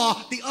died for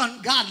the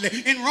ungodly.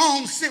 In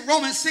Romans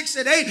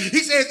 6:8,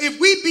 he says, if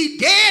we be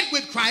dead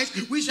with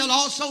Christ, we shall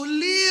also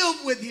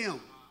live with him.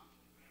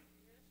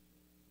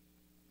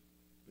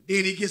 But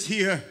then he gets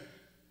here,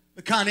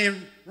 kind of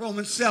in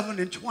Romans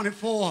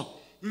 7:24.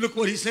 Look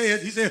what he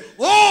says. He said,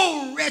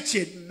 oh,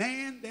 wretched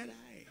man that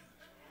I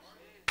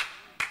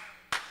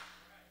am,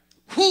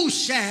 who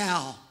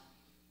shall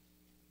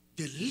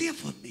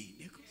deliver me?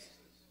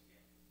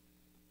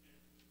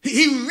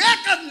 He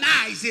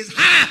recognizes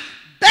how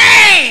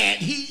bad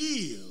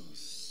he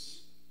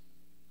is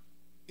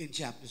in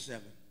chapter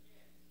 7.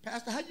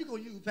 Pastor, how you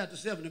going to use chapter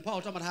 7 and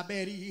Paul talking about how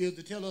bad he is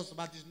to tell us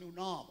about this new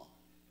normal?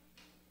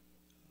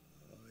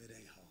 Oh, it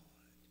ain't hard.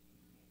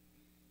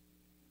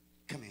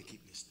 Come here,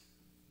 keep listening.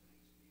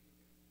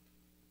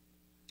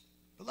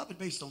 Beloved,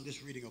 based on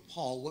this reading of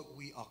Paul, what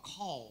we are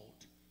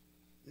called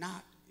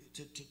not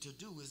to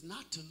do is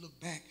not to look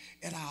back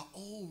at our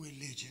old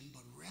religion,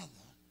 but rather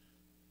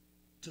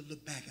to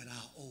look back at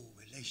our old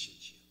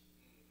relationship.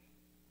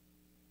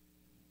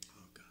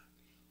 Oh, God.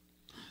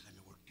 Let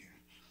me work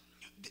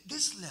there.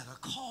 This letter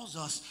calls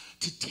us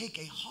to take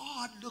a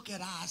hard look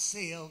at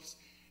ourselves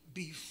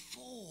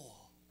before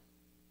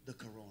the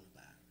coronavirus.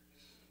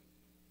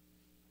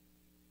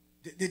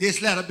 This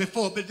letter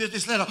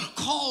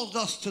calls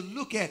us to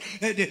look at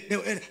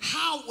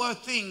how were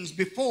things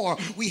before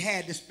we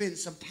had to spend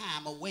some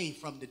time away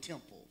from the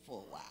temple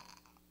for a while.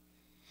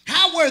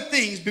 How were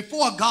things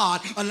before God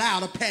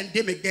allowed a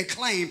pandemic that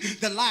claimed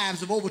the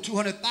lives of over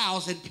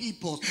 200,000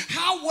 people?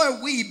 How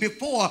were we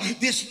before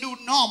this new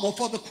normal?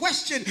 For the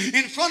question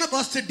in front of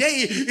us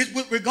today is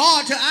with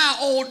regard to our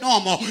old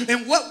normal.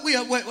 And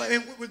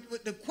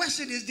the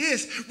question is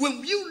this: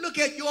 when you look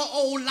at your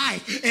old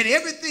life and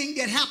everything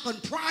that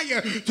happened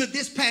prior to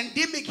this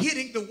pandemic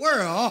hitting the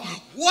world,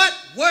 what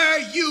were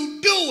you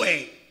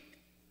doing?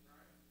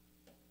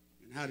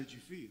 And how did you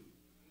feel?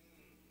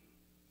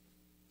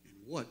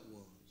 And what was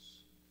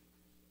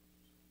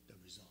the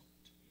result?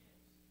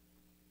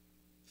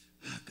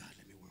 Oh, God,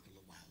 let me work a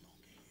little while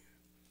longer here.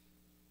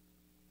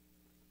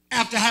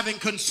 After having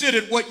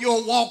considered what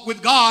your walk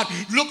with God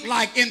looked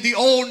like in the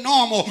old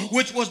normal,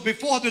 which was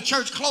before the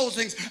church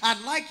closings,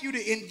 I'd like you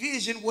to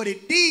envision what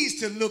it needs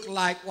to look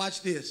like,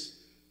 watch this,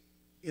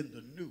 in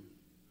the new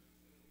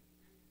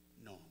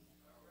normal.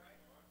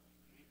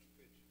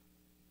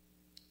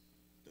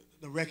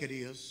 The record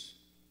is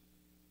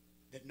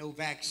that no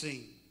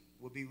vaccine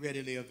will be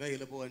readily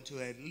available until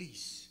at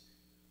least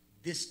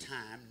this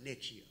time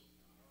next year.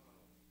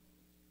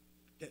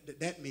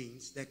 That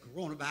means that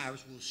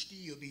coronavirus will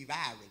still be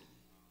viral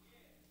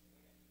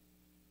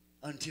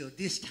until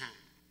this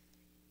time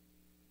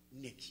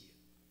next year.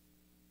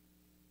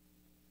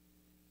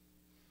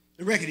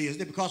 The record is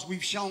that because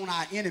we've shown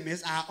our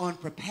enemies our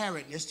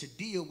unpreparedness to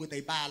deal with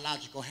a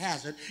biological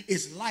hazard,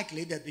 it's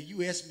likely that the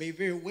U.S. may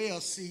very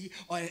well see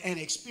and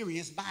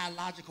experience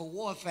biological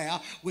warfare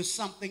with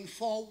something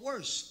far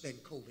worse than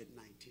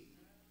COVID-19.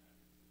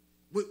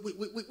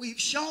 We've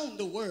shown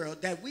the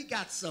world that we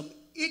got some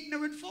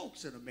ignorant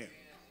folks in America.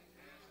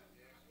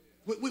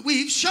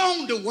 We've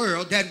shown the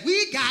world that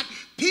we got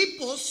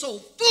people so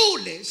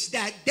foolish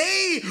that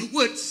they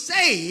would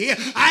say,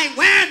 I ain't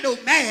wearing no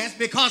mask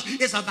because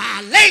it's a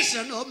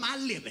violation of my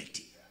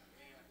liberty.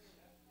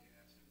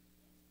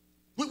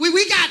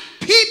 We got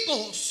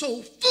people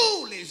so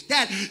foolish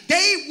that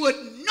they would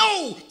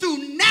know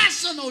through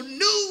national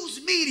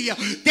news media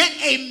that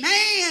a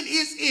man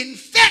is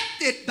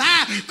infected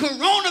by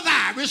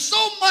coronavirus,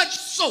 so much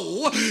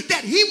so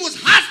that he was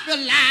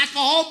hospitalized for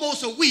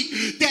almost a week.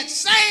 That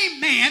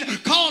same man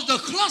caused a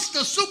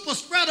cluster super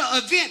spreader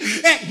event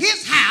at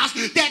his house.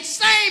 That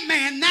same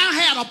man now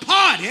had a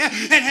party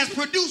and has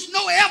produced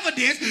no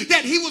evidence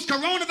that he was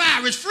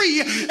coronavirus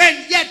free,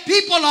 and yet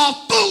people are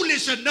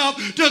foolish enough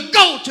to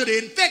go to the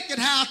infected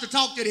house to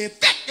talk to the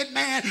infected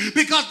man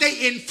because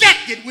they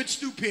infected with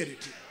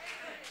stupidity.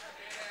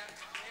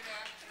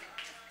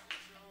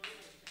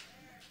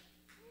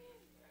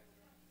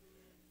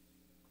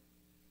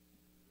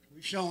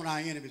 We've shown our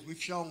enemies. We've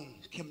shown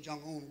Kim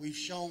Jong-un. We've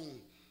shown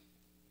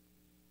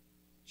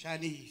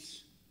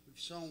Chinese. We've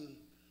shown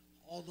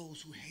all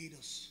those who hate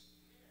us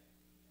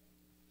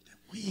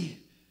that we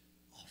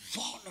are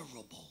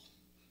vulnerable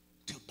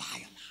to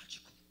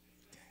biological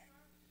attack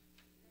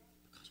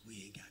because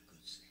we ain't got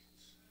good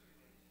sense.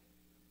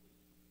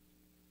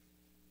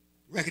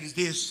 The record is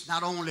this: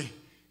 not only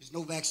is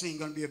no vaccine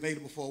going to be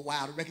available for a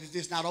while, the record is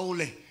this: not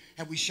only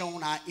have we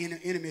shown our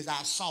enemies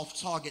our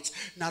soft targets,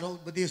 not only,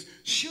 but this: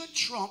 should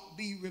Trump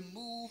be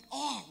removed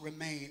or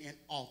remain in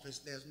office,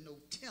 there's no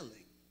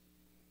telling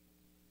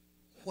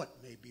what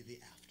may be the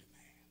aftermath.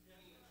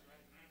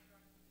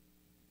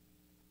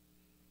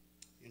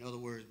 In other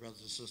words,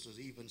 brothers and sisters,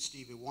 even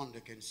Stevie Wonder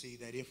can see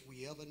that if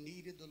we ever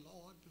needed the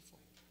Lord before,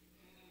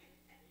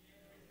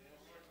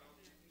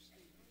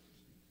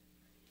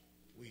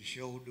 we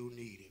sure do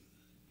need him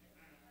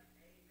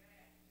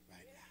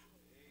right now.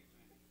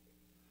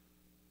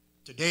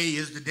 Today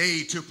is the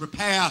day to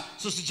prepare,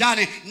 Sister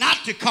Johnny,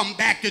 not to come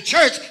back to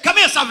church. Come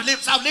here, South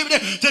Liberty.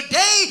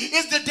 Today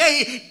is the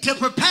day to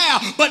prepare,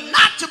 but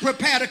not to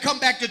prepare to come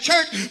back to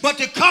church, but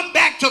to come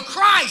back to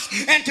Christ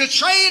and to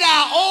trade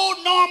our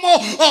old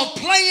normal of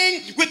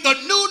playing with the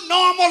new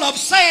normal of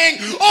saying,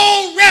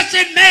 "Oh,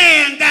 wretched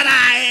man that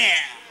I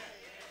am,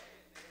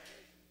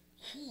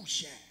 who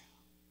shall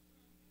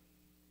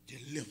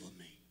deliver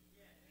me?"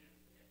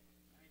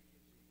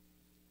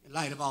 In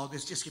light of all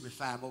this, just give me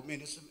 5 more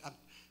minutes.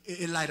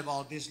 In light of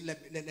all this,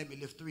 let me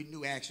lift 3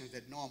 new actions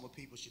that normal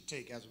people should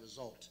take as a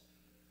result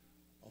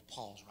of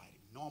Paul's writing.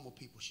 Normal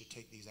people should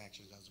take these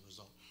actions as a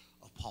result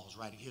of Paul's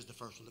writing. Here's the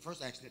first one. The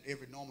first action that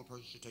every normal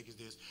person should take is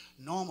this: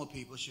 normal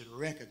people should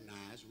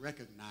recognize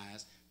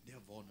their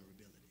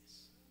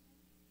vulnerabilities.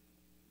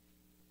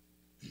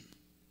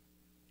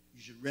 You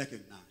should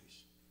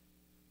recognize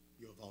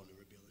your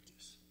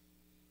vulnerabilities.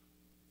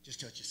 Just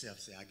touch yourself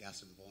and say, "I got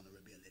some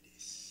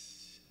vulnerabilities."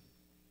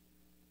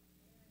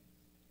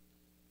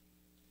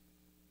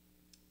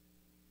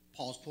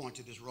 Paul's point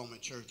to this Roman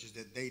church is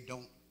that they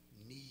don't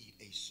need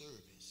a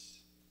service.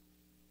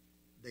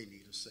 They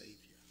need a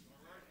Savior.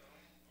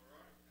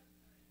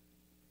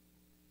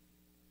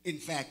 In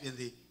fact,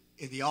 in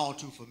the all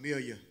too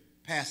familiar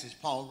passage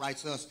Paul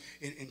writes us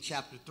in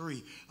chapter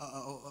 3,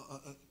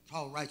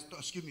 Paul writes,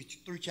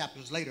 3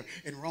 chapters later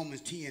in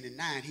Romans 10 and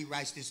 9, he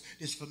writes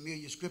this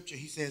familiar scripture.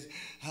 He says,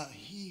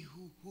 "He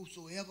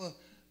whosoever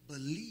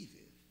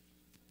believeth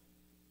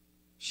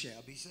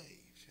shall be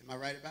saved." Am I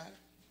right about it?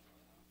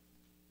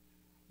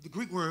 The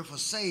Greek word for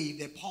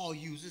saved that Paul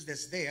uses,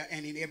 that's there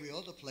and in every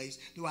other place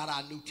throughout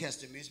our New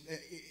Testaments,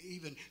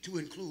 even to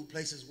include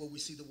places where we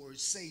see the word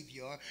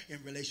Savior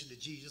in relation to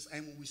Jesus,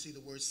 and when we see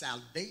the word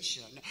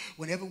salvation,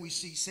 whenever we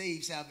see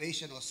save,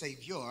 salvation, or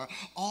Savior,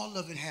 all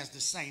of it has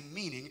the same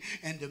meaning.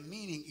 And the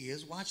meaning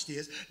is, watch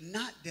this,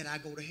 not that I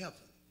go to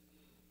heaven.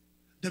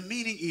 The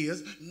meaning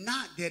is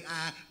not that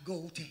I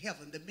go to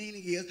heaven. The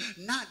meaning is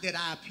not that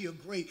I appear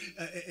great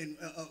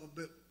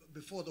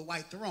before the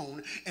white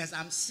throne as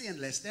I'm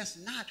sinless. That's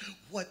not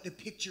what the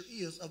picture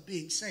is of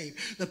being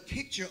saved. The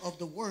picture of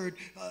the word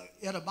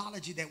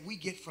etymology that we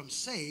get from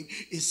saved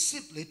is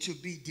simply to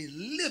be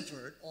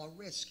delivered or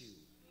rescued.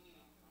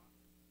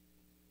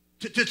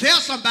 To tell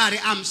somebody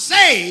I'm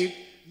saved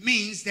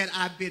means that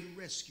I've been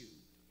rescued.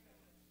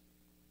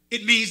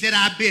 It means that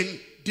I've been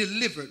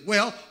delivered.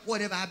 Well, what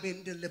have I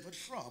been delivered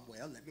from?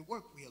 Well, let me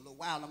work with you a little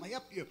while. I'm going to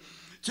help you.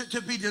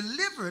 To be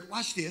delivered,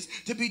 watch this,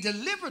 to be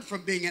delivered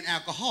from being an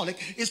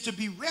alcoholic is to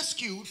be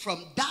rescued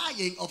from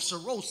dying of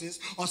cirrhosis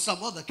or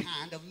some other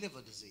kind of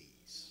liver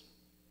disease.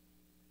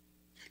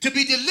 To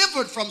be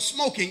delivered from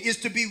smoking is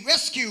to be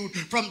rescued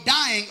from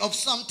dying of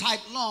some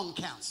type lung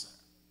cancer.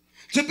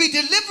 To be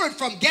delivered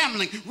from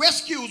gambling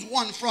rescues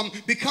one from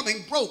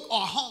becoming broke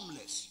or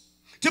homeless.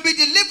 To be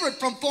delivered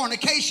from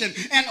fornication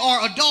and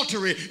or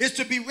adultery is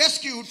to be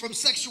rescued from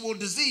sexual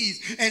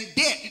disease and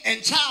debt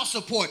and child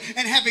support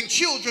and having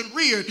children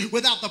reared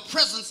without the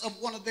presence of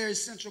one of their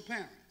essential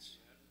parents.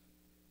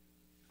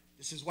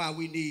 This is why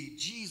we need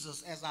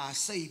Jesus as our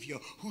Savior,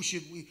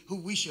 who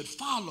we should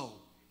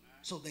follow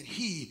so that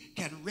he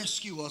can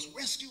rescue us.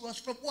 Rescue us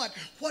from what?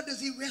 What does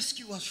he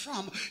rescue us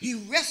from? He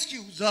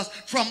rescues us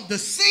from the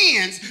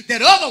sins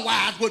that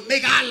otherwise would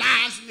make our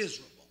lives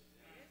miserable.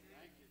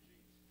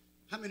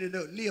 How many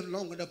live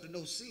long enough to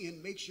know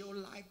sin makes your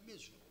life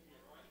miserable?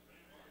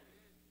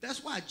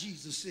 That's why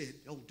Jesus said,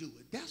 don't do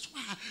it. That's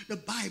why the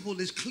Bible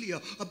is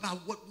clear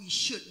about what we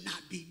should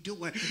not be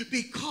doing.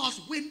 Because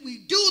when we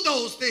do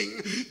those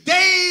things,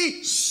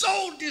 they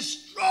so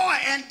destroy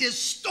and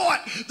distort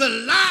the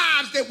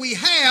lives that we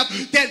have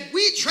that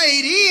we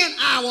trade in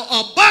our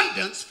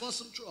abundance for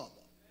some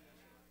trouble.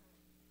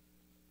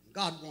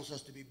 God wants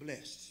us to be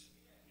blessed.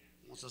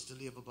 He wants us to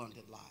live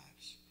abundant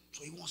lives.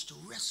 So he wants to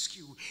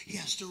rescue. He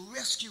has to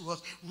rescue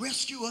us.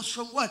 Rescue us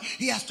from what?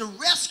 He has to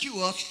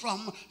rescue us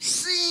from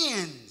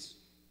sins.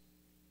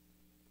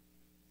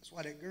 That's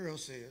why that girl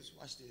says,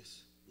 watch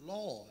this,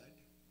 Lord,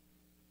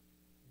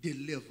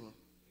 deliver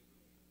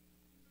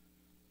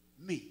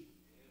me.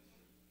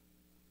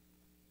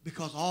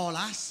 Because all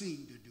I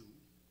seem to do,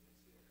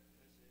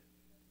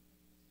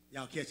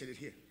 y'all catching it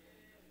here?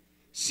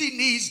 She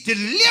needs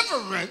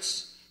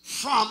deliverance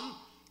from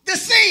the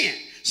sin.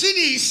 She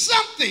needs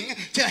something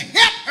to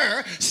help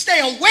her stay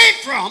away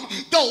from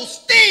those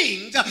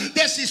things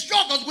that she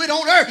struggles with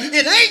on earth.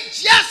 It ain't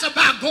just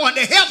about going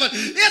to heaven.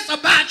 It's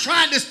about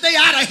trying to stay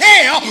out of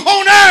hell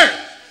on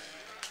earth.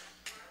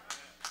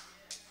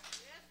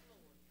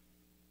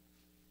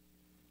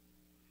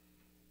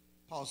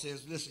 Paul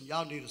says, listen,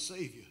 y'all need a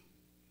Savior.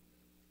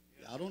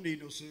 Y'all don't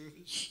need no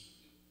service.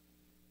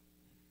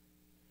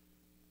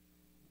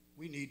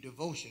 We need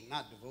devotion,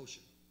 not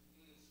devotion.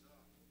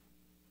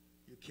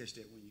 You'll catch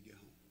that when you get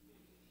home.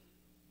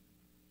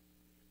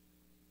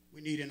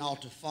 We need an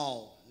altar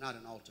fall, not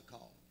an altar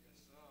call.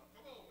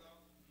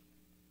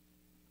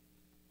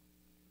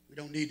 We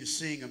don't need to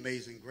sing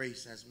Amazing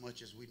Grace as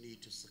much as we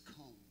need to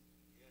succumb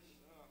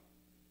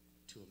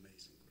to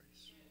Amazing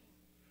Grace.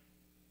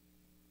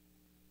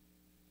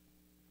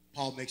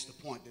 Paul makes the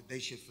point that they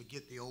should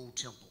forget the old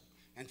temple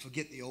and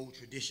forget the old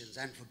traditions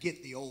and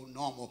forget the old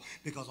normal,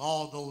 because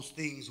all those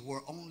things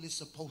were only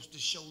supposed to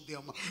show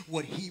them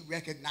what he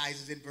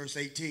recognizes in verse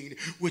 18,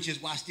 which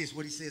is, watch this,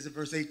 what he says in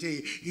verse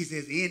 18. He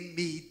says, in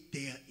me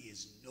there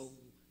is no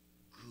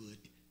good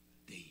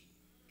thing.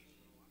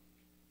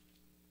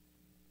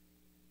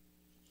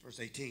 Verse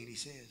 18, he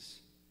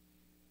says,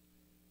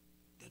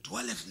 there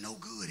dwelleth no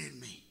good in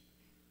me.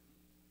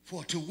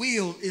 For to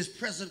will is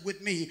present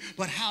with me,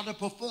 but how to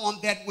perform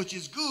that which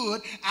is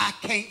good I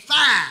can't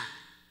find.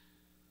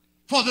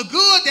 For the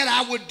good that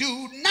I would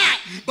do not,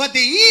 but the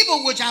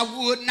evil which I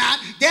would not,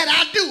 that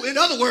I do. In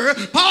other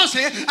words, Paul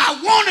said,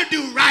 I want to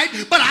do right,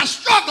 but I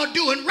struggle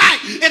doing right.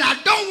 And I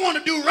don't want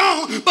to do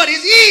wrong, but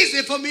it's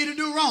easy for me to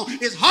do wrong.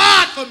 It's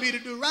hard for me to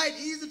do right,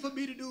 easy for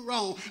me to do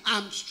wrong.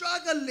 I'm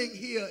struggling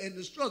here, and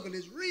the struggle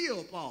is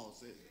real, Paul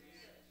says.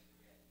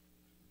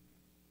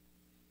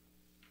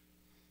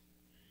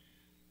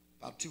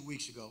 About 2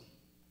 weeks ago,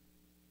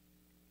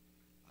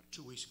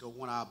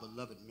 one of our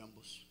beloved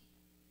members,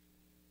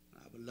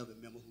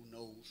 beloved member who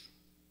knows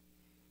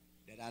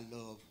that I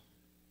love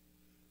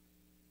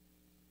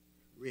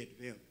red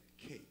velvet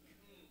cake.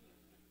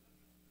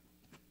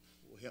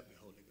 Oh, help me,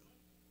 Holy Ghost.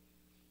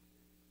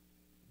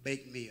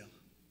 Bake me a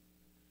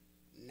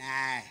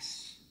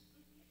nice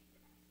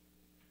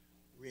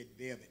red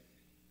velvet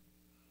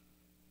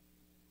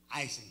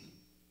icing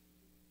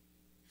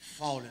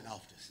falling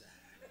off the side.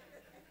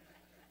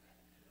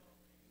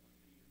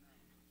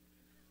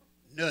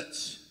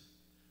 Nuts.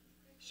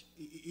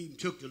 He even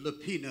took the little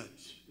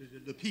peanuts,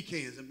 the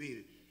pecans,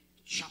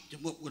 chopped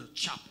them up with a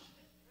chopper,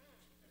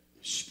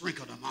 and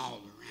sprinkled them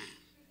all around.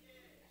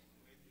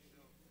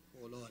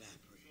 Oh, Lord, I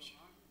praise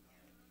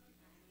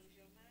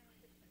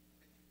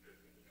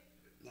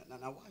you.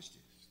 Now watch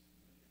this.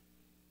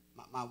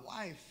 My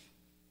wife,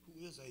 who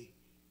is a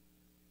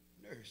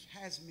nurse,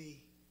 has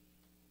me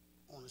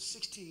on a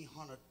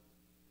 1,600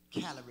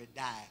 calorie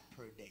diet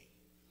per day.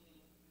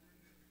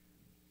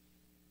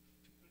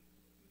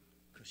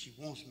 Because she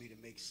wants me to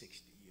make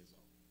 60 years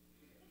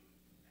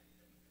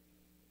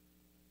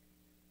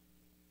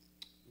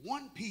old.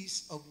 One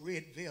piece of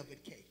red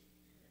velvet cake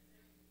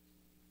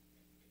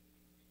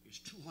is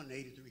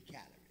 283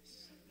 calories.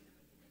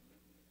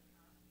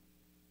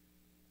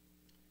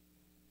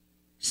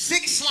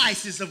 6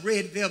 slices of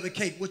red velvet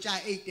cake, which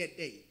I ate that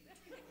day,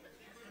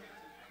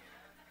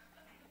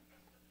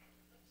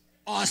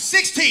 are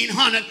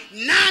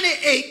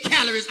 1,698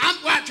 calories. I'm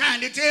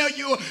trying to tell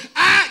you,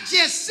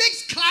 just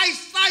 6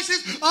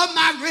 slices of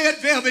my red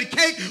velvet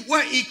cake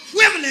were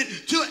equivalent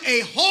to a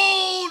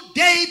whole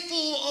day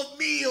full of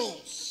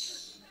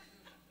meals.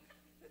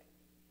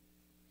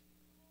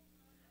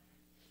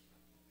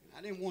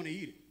 I didn't want to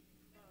eat it.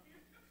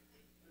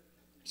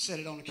 Set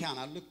it on the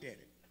counter. I looked at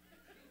it.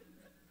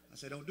 I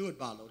said, don't do it,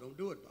 Barlow. Don't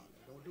do it, Barlow.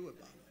 Don't do it,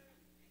 Barlow.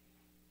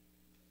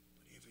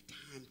 But every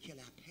time till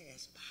I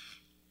pass by,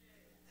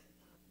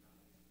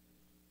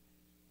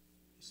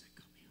 he said,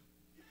 come here.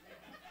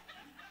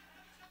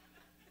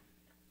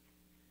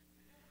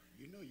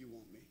 You know you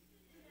want me.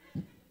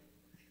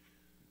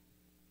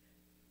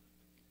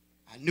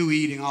 I knew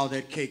eating all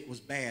that cake was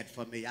bad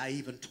for me. I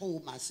even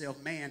told myself,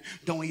 man,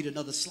 don't eat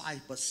another slice.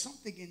 But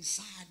something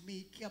inside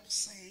me kept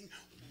saying,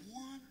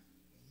 one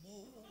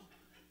more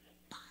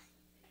bite.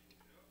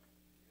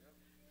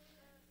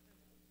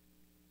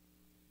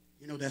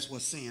 You know, that's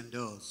what sin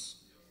does.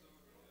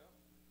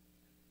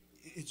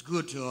 It's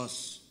good to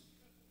us,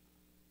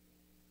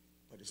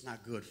 but it's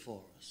not good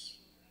for us.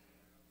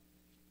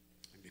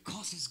 And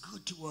because it's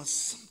good to us,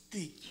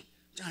 something,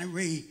 Johnny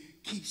Ray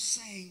keeps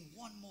saying,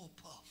 one more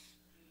puff.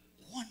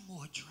 One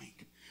more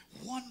drink,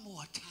 one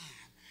more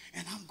time,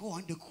 and I'm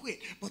going to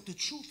quit. But the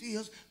truth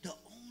is, the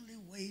only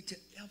way to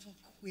ever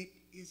quit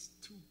is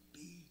to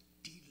be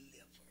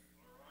delivered.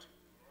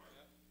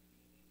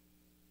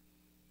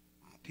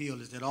 My appeal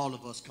is that all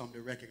of us come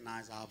to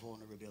recognize our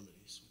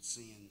vulnerabilities with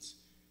sins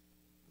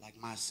like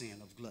my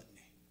sin of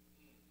gluttony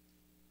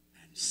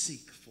and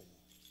seek for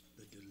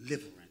the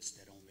deliverance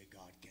that only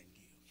God can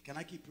give. Can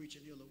I keep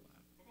preaching here a little while?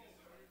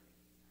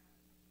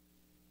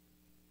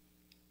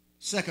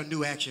 Second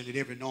new action that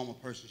every normal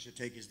person should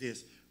take is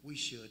this. We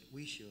should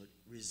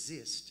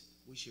resist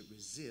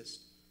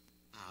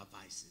our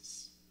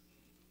vices.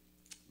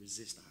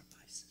 resist our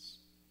vices.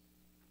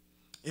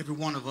 Every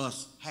one of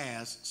us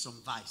has some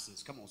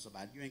vices. Come on,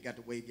 somebody. You ain't got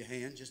to wave your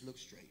hand. Just look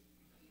straight.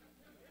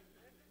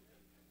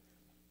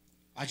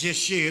 I just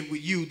shared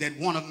with you that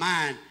one of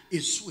mine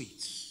is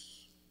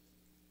sweets.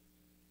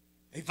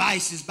 A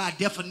vice is by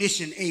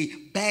definition a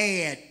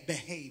bad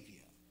behavior.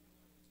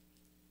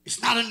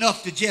 It's not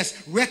enough to just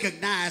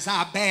recognize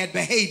our bad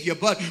behavior,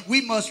 but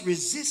we must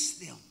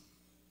resist them.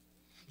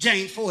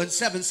 James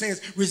 4:7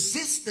 says,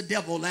 resist the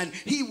devil and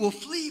he will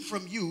flee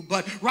from you.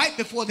 But right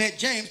before that,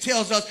 James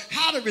tells us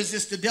how to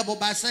resist the devil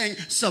by saying,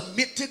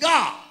 submit to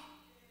God.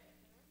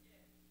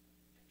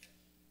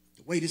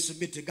 The way to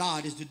submit to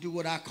God is to do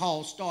what I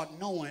call start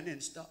knowing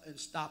and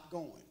stop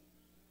going.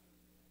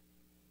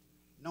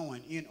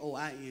 Knowing,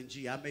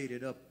 N-O-I-N-G. I made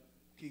it up,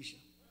 Keisha.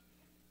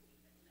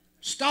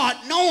 Start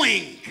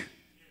knowing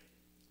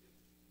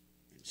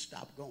and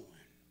stop going.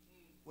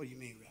 What do you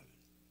mean, Reverend?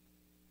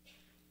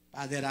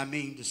 By that I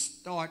mean to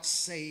start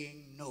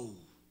saying no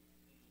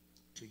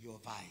to your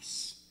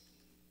vice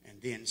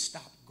and then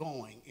stop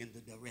going in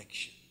the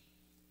direction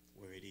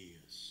where it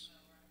is.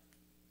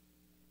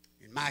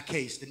 In my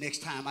case, the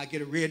next time I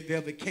get a red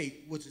velvet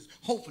cake, which is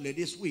hopefully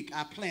this week,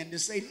 I plan to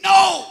say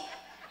no.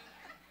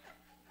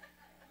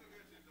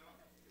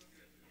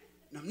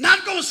 Now, I'm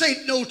not going to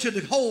say no to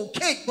the whole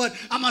cake, but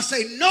I'm going to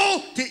say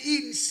no to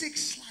eating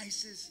 6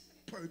 slices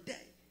per day.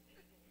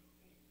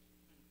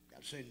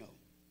 Got to say no.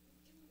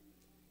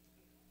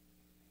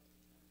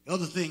 The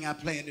other thing I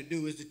plan to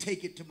do is to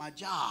take it to my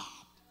job.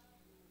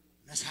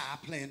 That's how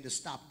I plan to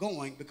stop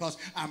going, because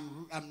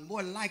I'm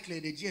more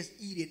likely to just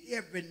eat it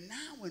every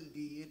now and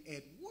then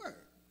at work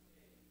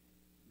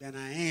than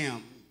I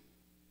am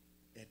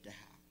at the house.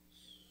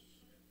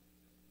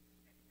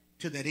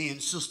 To that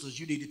end, sisters,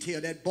 you need to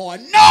tell that boy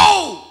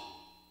no,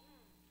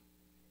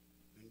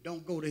 and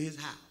don't go to his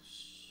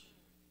house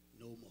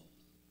no more.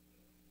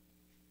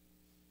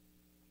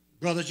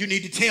 Brothers, you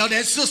need to tell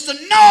that sister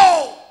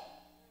no.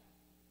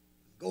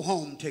 Go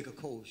home and take a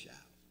cold shower.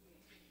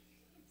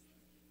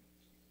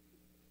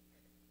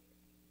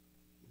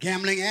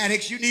 Gambling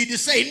addicts, you need to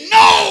say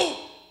no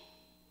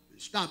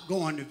and stop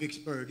going to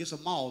Vicksburg. It's a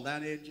mall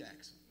down there in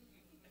Jackson.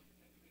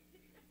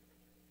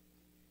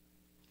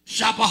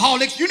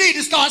 Shopaholics, you need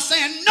to start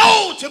saying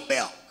no to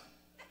Belk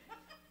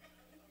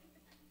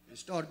and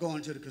start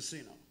going to the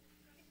casino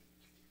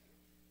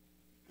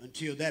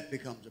until that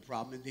becomes a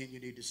problem, and then you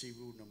need to see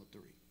rule number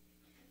 3.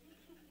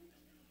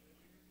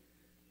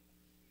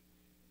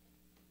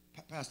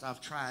 Pastor,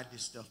 I've tried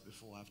this stuff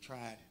before. I've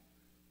tried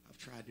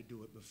to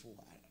do it before,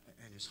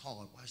 and it's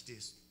hard. Watch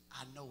this.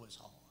 I know it's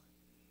hard.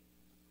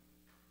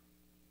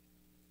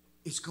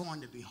 It's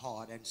going to be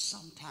hard, and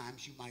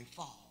sometimes you might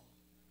fall.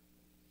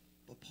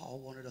 But Paul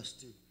wanted us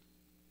to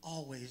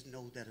always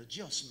know that a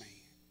just man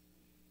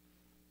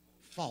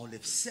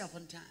falleth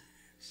 7 times.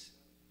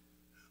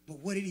 But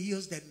what it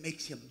is that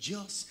makes him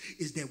just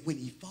is that when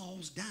he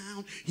falls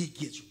down, he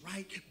gets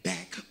right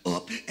back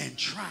up and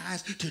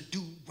tries to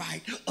do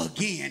right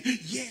again.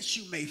 Yes,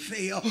 you may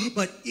fail,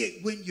 but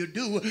when you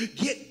do,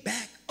 get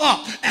back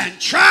up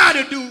and try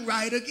to do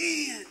right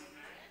again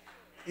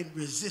in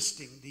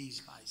resisting these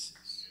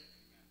vices.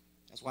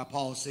 That's why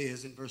Paul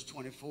says in verse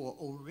 24,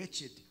 "O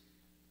wretched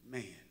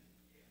man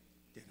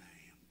that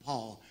I am."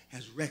 Paul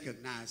has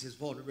recognized his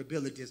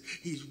vulnerabilities.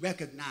 He's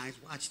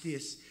recognized, watch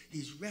this,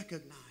 he's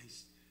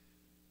recognized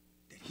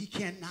that he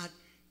cannot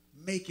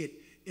make it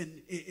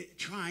in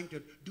trying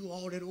to do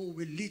all that old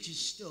religious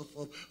stuff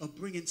of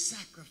bringing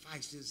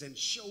sacrifices and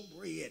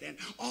showbread and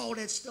all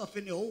that stuff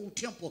in the old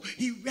temple.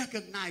 He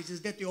recognizes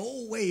that the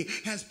old way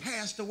has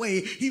passed away.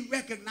 He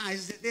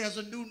recognizes that there's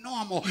a new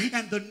normal,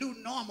 and the new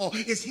normal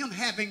is him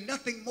having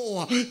nothing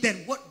more than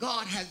what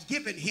God has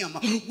given him,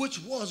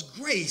 which was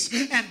grace.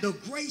 And the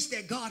grace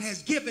that God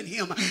has given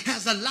him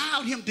has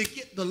allowed him to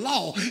get the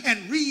law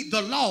and read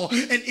the law.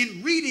 And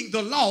in reading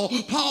the law,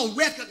 Paul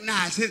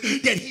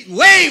recognizes that he's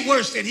way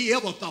worse than he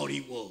ever thought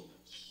he was.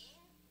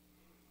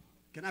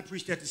 Can I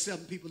preach that to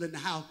 7 people in the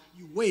house?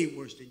 You way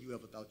worse than you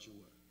ever thought you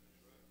were.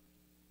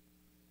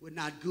 We're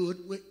not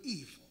good, we're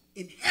evil,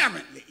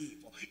 inherently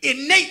evil,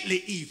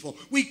 innately evil.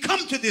 We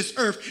come to this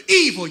earth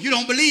evil. You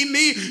don't believe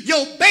me?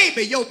 Your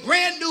baby, your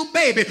brand new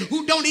baby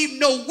who don't even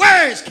know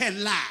words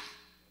can lie.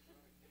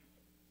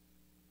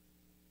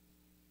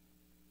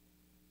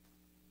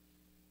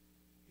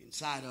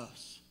 Inside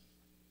us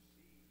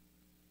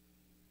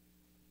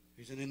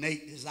is an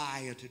innate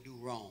desire to do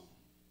wrong.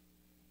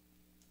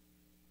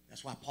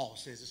 That's why Paul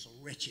says it's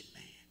a wretched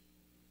man.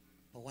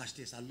 But watch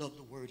this. I love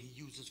the word he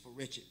uses for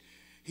wretched.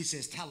 He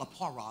says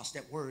talaparos.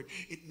 That word,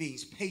 it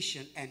means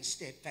patient and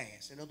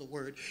steadfast. In other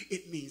words,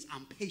 it means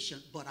I'm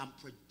patient, but I'm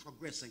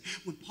progressing.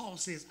 When Paul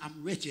says I'm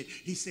wretched,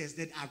 he says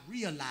that I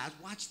realize,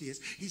 watch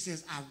this, he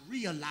says I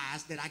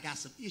realize that I got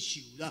some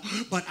issues,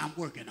 but I'm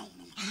working on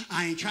them.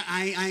 I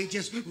ain't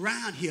just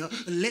around here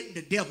letting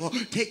the devil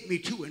take me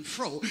to and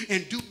fro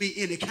and do me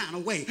any kind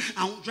of way.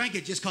 I don't drink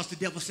it just because the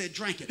devil said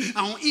drink it.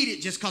 I don't eat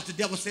it just because the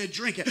devil said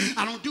drink it.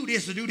 I don't do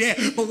this or do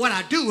that. But what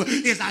I do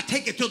is I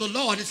take it to the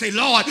Lord and say,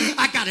 Lord,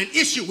 I got an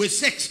issue issue with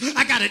sex.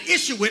 I got an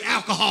issue with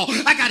alcohol.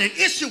 I got an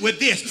issue with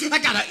this. I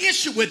got an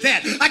issue with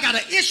that. I got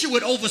an issue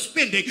with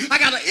overspending. I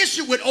got an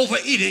issue with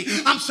overeating.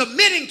 I'm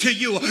submitting to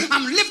you.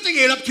 I'm lifting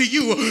it up to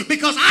you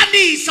because I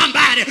need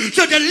somebody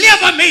to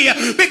deliver me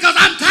because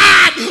I'm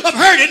tired of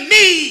hurting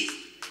me.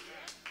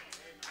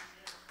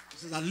 He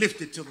says, I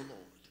lift it to the Lord.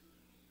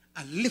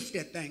 I lift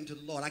that thing to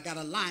the Lord. I got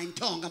a lying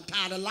tongue. I'm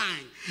tired of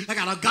lying. I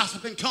got a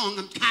gossiping tongue.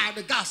 I'm tired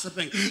of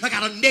gossiping. I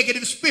got a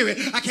negative spirit.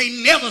 I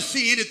can't never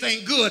see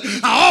anything good.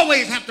 I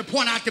always have to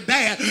point out the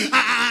bad.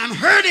 I'm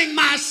hurting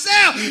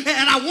myself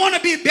and I want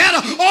to be better.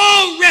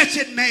 Oh,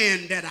 wretched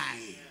man that I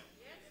am.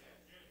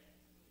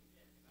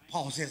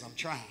 Paul says, I'm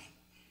trying.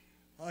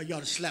 Oh, you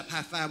ought to slap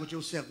high five with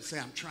yourself and say,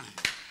 I'm trying.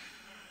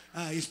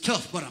 It's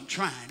tough, but I'm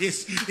trying.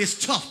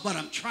 It's tough, but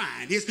I'm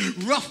trying. It's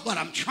rough, but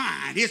I'm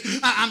trying.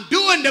 I'm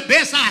doing the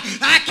best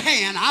I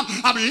can.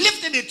 I'm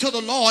lifting it to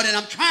the Lord, and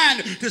I'm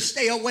trying to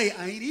stay away.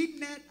 I ain't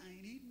eating that. I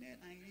ain't eating that.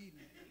 I ain't eating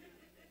that.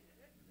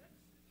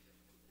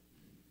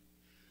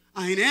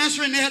 I ain't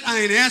answering that.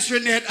 I ain't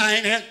answering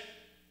that.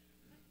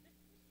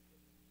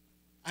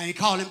 I ain't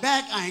calling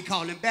back. I ain't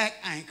calling back.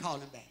 I ain't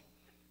calling back.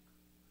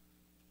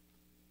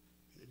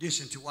 In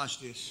addition to, watch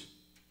this,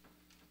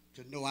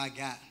 to know I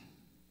got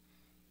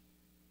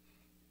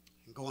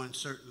going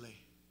certainly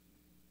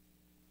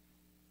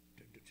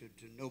to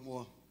know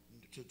more,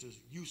 to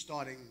you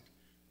starting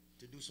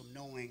to do some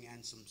knowing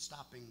and some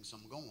stopping,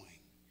 some going.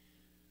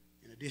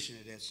 In addition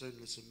to that,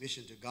 certainly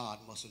submission to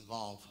God must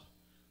involve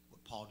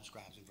what Paul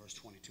describes in verse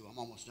 22. I'm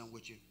almost done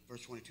with you.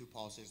 Verse 22,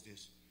 Paul says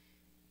this.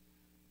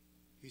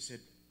 He said,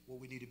 what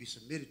we need to be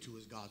submitted to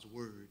is God's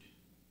word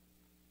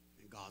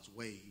and God's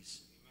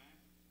ways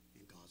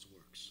and God's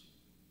works.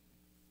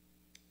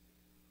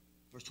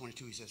 Verse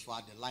 22, he says, for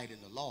I delight in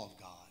the law of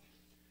God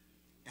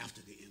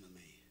after the inner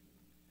man.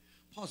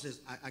 Paul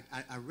says,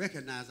 I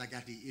recognize I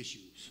got the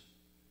issues.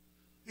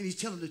 And he's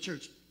telling the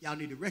church, y'all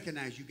need to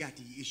recognize you got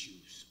the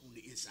issues on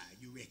the inside.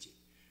 You're wretched.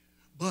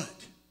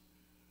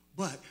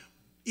 But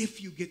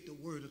if you get the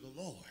word of the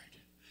Lord,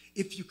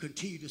 if you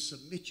continue to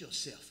submit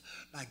yourself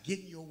by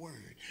getting your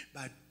word,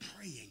 by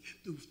praying,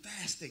 through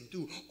fasting,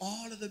 through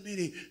all of the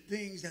many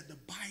things that the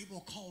Bible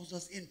calls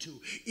us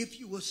into, if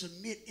you will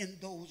submit in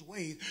those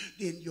ways,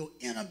 then your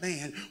inner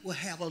man will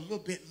have a little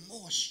bit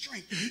more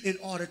strength in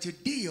order to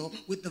deal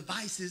with the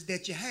vices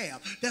that you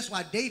have. That's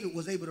why David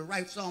was able to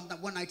write Psalm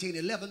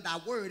 119:11, thy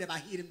word have I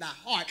hid in thy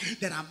heart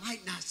that I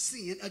might not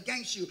sin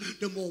against you.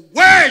 The more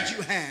words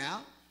you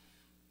have,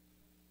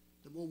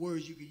 the more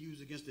words you can use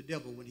against the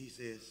devil when he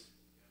says,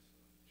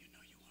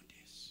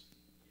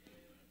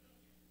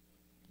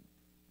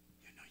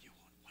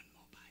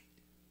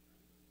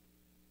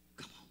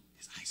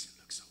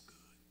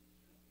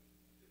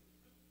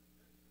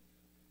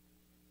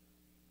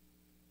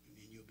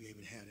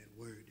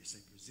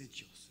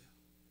 present yourself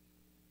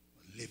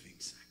a living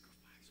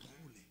sacrifice,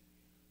 holy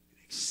and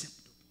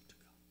acceptable to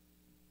God.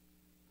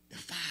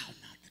 Defile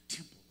not the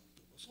temple of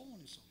the Lord, so on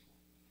and so forth.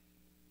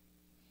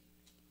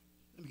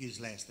 Let me get this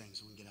last thing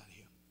so we can get out of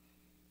here.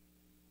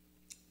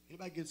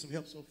 Anybody get some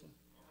help so far?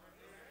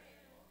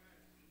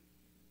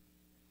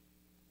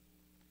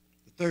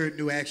 The third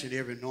new action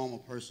every normal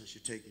person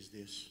should take is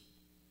this.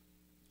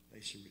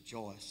 They should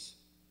rejoice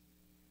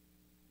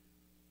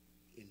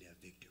in their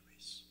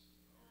victories.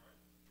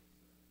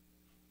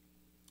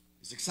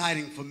 It's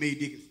exciting for me,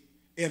 Deacon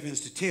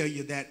Evans, to tell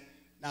you that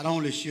not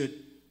only should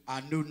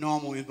our new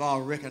normal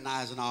involve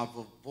recognizing our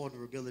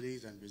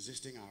vulnerabilities and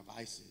resisting our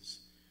vices,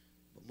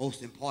 but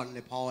most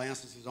importantly, Paul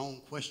answers his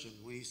own question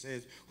when he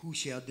says, who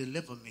shall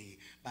deliver me?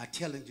 By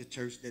telling the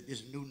church that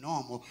this new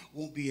normal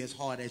won't be as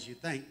hard as you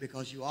think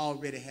because you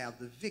already have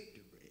the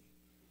victory.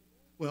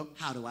 Well,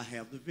 how do I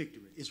have the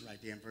victory? It's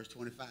right there in verse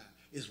 25.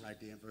 It's right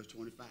there in verse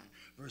 25.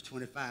 Verse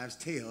 25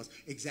 tells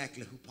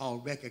exactly who Paul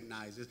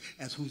recognizes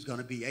as who's going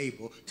to be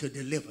able to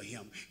deliver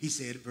him. He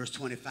said in verse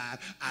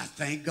 25, I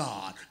thank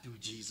God through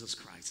Jesus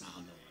Christ our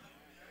Lord.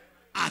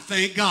 I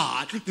thank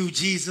God through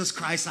Jesus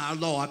Christ our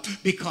Lord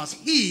because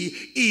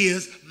he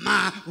is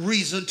my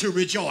reason to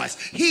rejoice.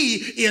 He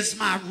is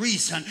my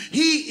reason.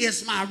 He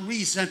is my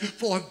reason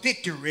for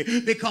victory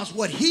because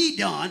what he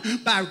done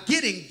by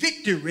getting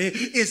victory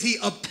is he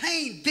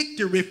obtained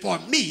victory for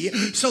me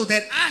so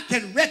that I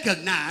can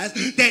recognize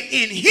that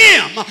in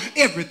him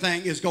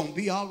everything is going to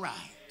be all right.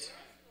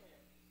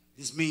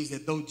 This means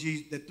that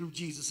through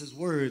Jesus'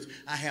 words,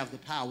 I have the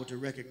power to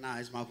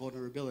recognize my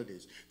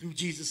vulnerabilities. Through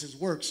Jesus'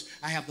 works,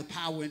 I have the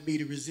power in me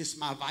to resist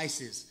my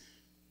vices.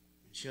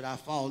 And should I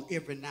fall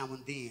every now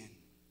and then,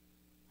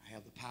 I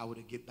have the power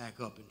to get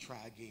back up and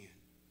try again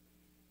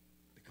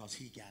because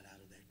he got out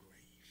of that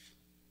grave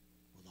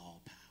with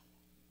all power.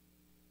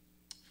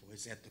 For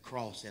it's at the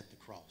cross,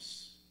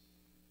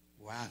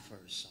 where I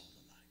first saw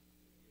the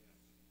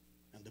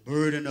light. And the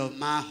burden of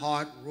my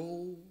heart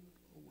rolled.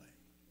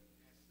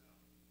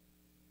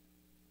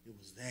 It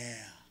was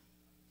there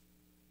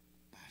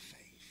by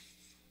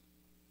faith.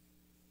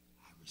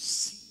 I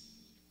received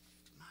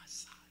my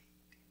sight.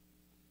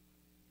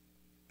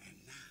 And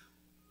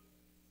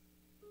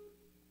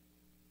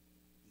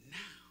now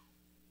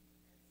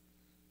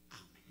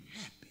I'm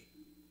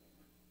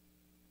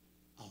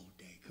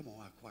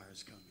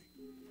is coming.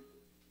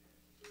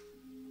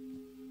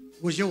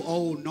 Was your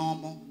old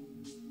normal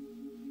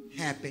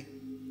happy?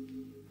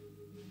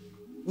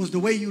 Was the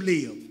way you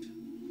lived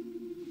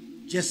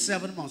just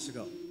 7 months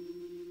ago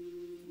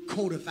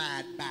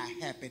codified by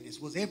happiness?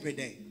 Was every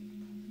day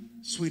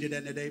sweeter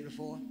than the day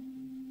before?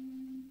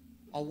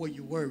 Or were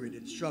you worried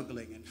and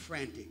struggling and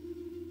frantic?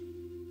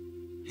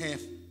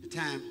 Half the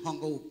time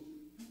hungover,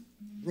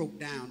 broke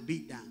down,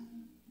 beat down,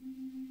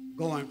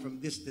 going from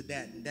this to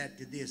that and that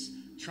to this,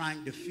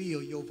 trying to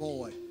fill your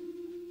void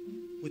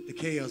with the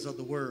cares of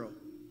the world,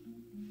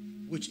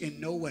 which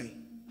in no way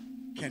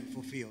can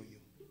fulfill you.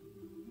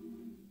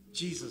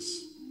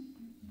 Jesus,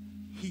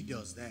 he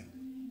does that.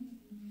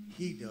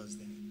 He does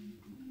that.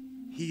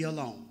 He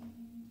alone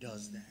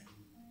does that.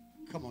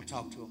 Come on,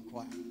 talk to him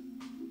quiet.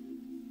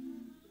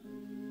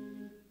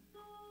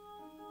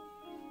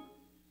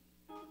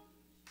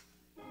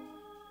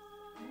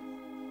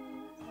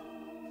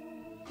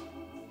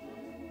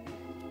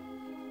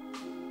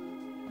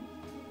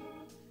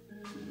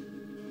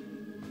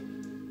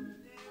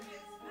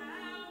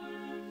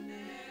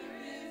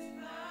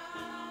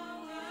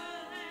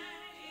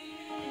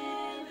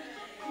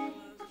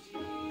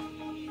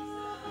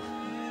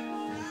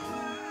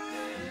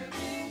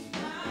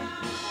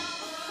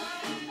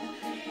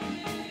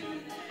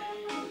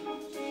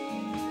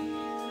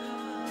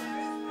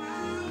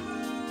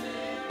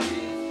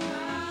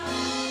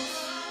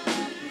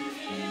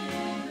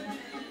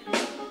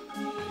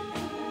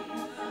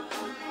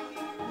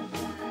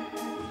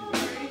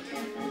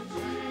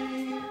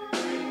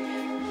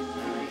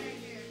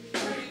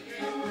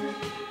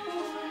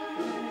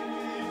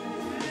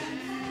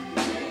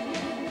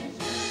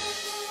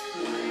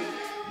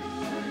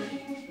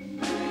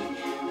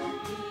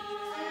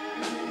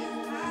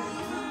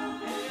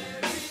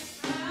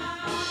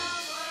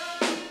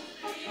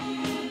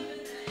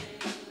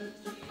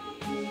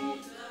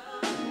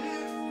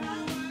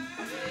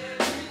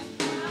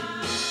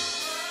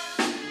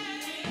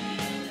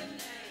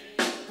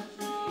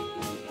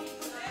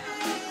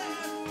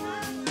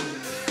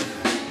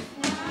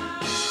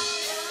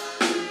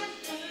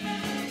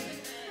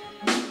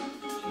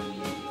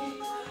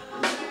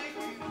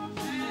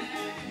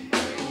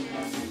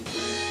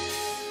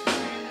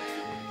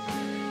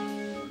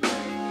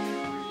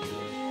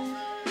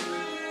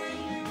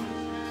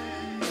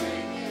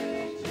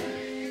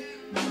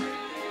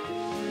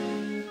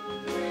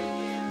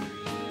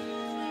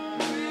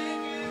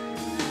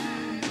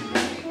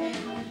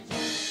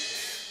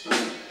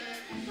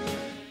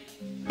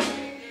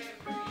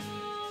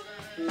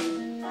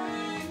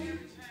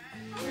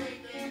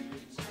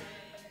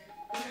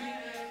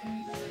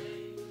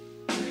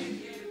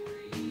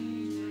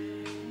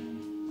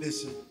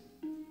 Listen,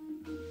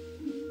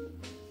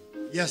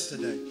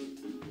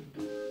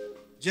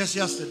 just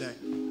yesterday,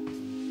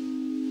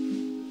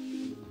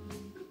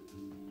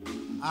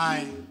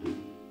 I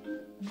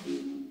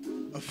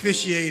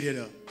officiated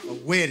a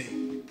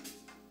wedding.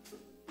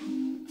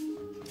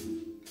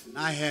 And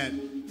I had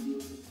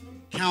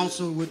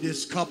counseled with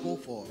this couple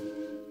for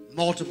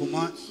multiple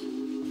months.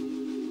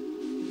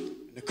 And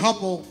the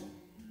couple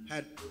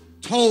had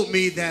told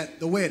me that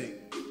the wedding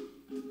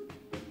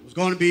was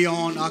going to be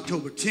on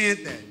October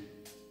 10th at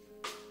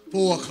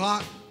 4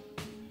 o'clock,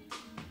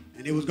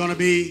 and it was going to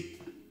be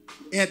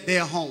at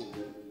their home.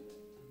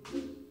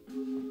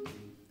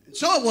 And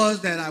so it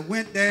was that I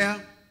went there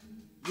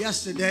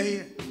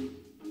yesterday,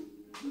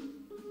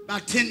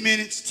 about 10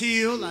 minutes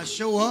till I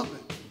show up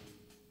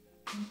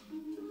and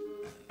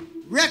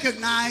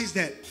recognized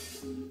that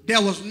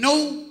there was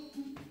nobody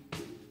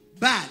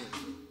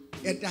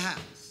at the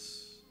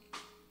house.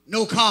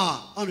 No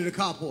car under the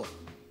carport.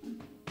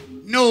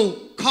 No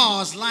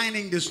cars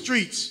lining the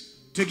streets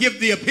to give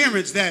the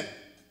appearance that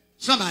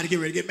somebody get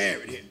ready to get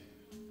married here.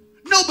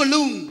 No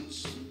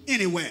balloons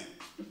anywhere.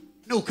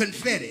 No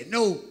confetti.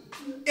 No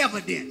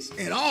evidence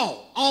at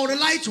all. All the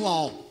lights were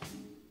off.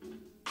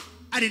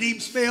 I didn't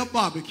even smell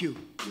barbecue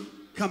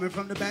coming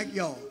from the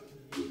backyard.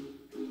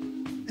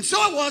 And so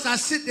it was, I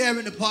sit there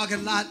in the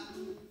parking lot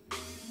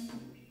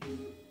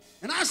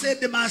and I said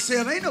to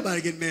myself, ain't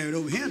nobody getting married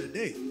over here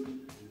today.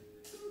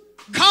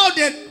 Called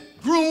that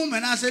groom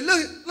and I said,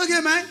 look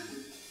here, man.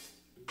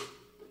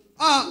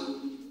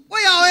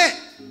 Where y'all at?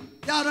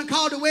 Y'all done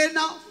called the wedding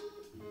off?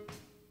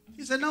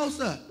 He said, no,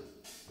 sir.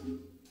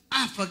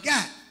 I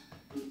forgot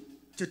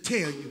to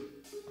tell you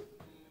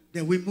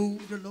that we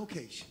moved the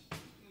location.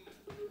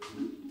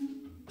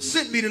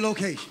 Sent me the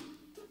location.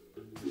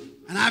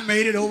 And I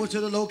made it over to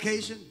the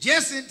location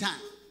just in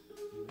time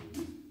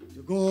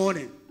to go on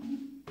and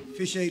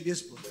officiate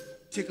this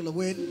particular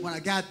wedding. When I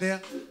got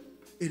there,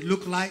 it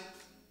looked like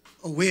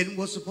a wedding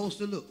was supposed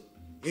to look.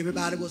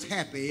 Everybody was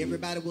happy.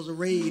 Everybody was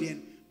arrayed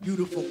in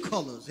beautiful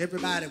colors.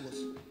 Everybody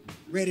was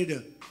ready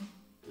to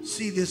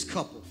see this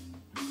couple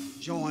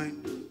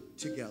join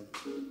together.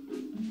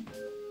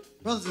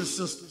 Brothers and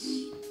sisters,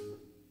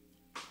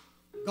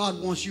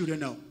 God wants you to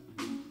know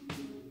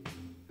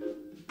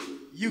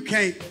you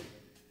can't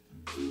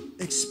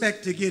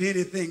expect to get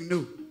anything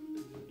new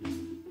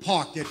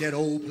parked at that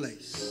old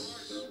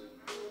place.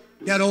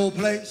 That old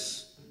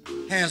place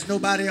has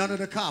nobody under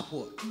the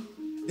carport.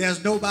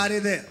 There's nobody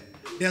there.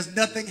 There's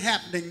nothing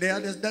happening there.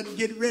 There's nothing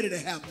getting ready to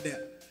happen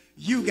there.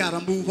 You got to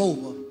move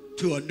over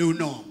to a new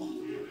normal.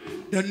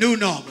 The new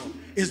normal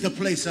is the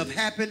place of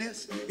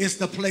happiness. It's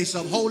the place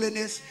of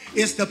holiness.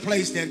 It's the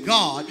place that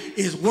God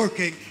is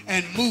working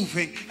and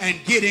moving and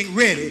getting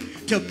ready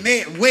to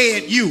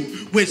wed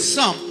you with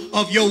some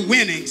of your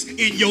winnings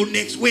in your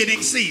next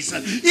winning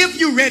season. If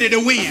you're ready to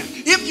win,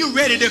 if you're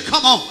ready to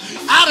come on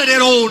out of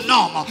that old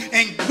normal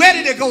and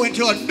ready to go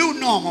into a new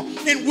normal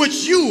in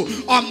which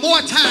you are more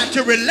tied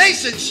to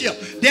relationship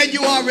than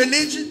you are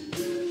religion,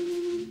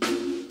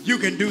 you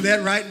can do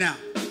that right now.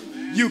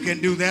 You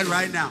can do that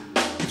right now.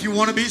 If you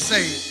want to be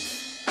saved,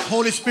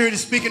 Holy Spirit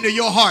is speaking to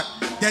your heart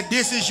that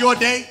this is your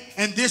day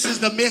and this is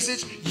the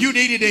message you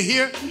needed to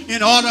hear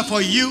in order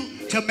for you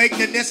to make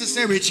the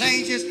necessary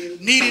changes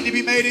needed to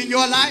be made in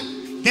your life.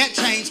 That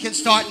change can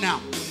start now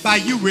by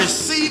you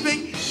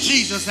receiving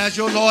Jesus as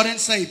your Lord and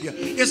Savior.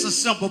 It's a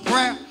simple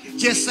prayer,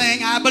 just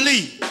saying, I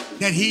believe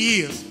that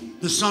he is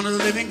the Son of the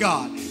living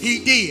God.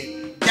 He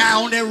did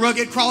die on that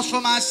rugged cross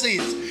for my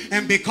sins.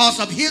 And because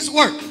of his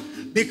work,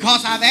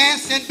 because I've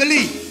asked and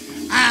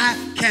believed,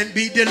 I can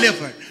be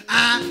delivered.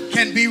 I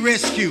can be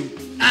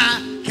rescued.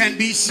 I can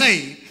be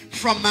saved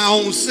from my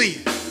own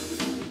sin.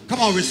 Come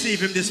on,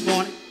 receive him this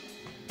morning.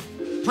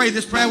 Pray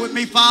this prayer with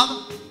me, Father.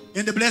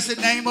 In the blessed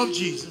name of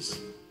Jesus,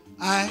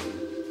 I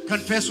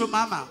confess with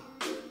my mouth,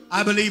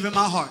 I believe in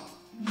my heart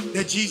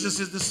that Jesus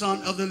is the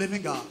Son of the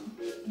living God.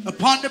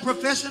 Upon the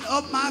profession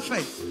of my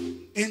faith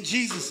in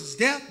Jesus'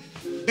 death,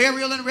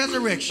 burial, and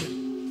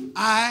resurrection,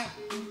 I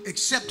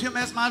accept him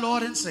as my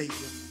Lord and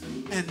Savior,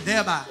 and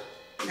thereby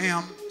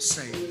am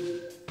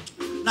saved.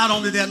 Not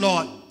only that,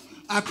 Lord,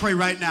 I pray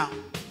right now,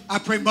 I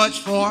pray much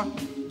for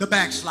the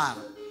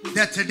backslider,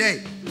 that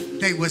today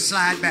they will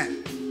slide back.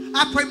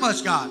 I pray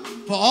much, God,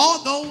 for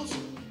all those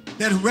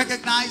that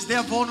recognize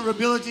their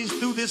vulnerabilities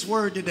through this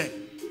word today.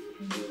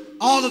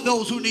 All of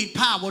those who need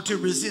power to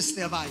resist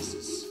their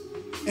vices.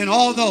 And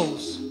all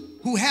those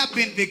who have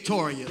been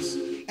victorious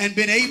and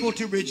been able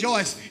to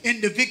rejoice in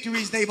the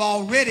victories they've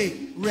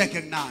already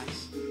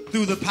recognized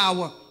through the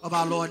power of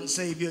our Lord and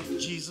Savior,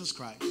 Jesus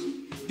Christ.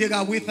 Dear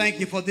God, we thank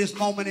you for this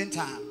moment in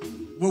time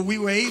where we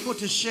were able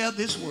to share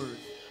this word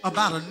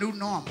about a new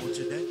normal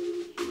today.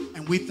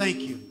 And we thank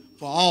you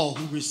for all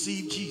who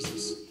received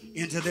Jesus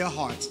into their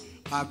hearts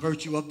by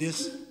virtue of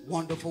this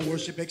wonderful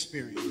worship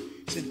experience.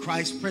 It's in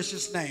Christ's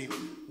precious name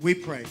we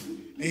pray.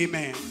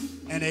 Amen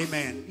and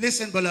amen.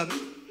 Listen, beloved.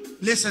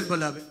 Listen,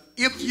 beloved.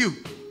 If you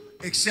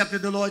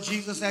accepted the Lord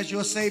Jesus as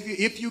your Savior,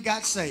 if you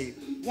got saved,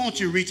 won't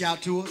you reach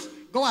out to us?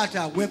 Go out to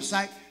our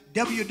website,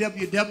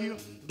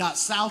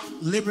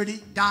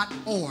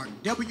 www.southliberty.org.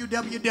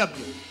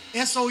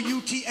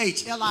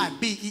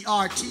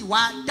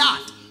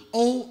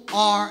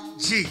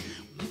 www.southliberty.org.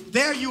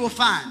 There you will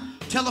find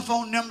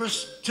telephone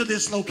numbers to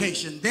this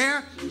location.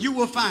 There you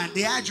will find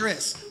the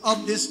address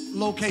of this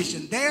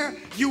location. There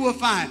you will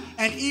find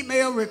an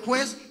email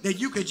request that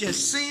you could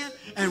just send,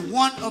 and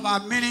one of our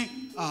many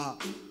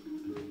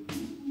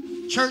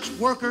church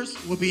workers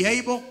will be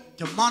able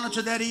to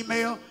monitor that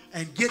email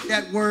and get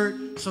that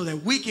word so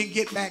that we can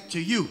get back to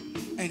you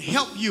and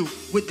help you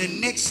with the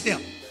next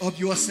step of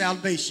your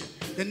salvation.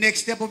 The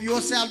next step of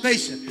your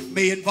salvation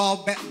may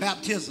involve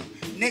baptism.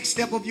 Next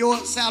step of your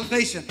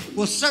salvation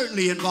will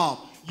certainly involve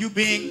you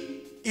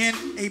being in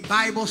a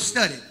Bible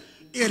study,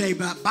 in a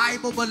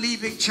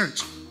Bible-believing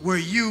church where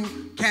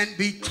you can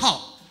be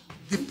taught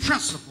the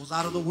principles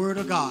out of the Word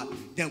of God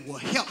that will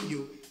help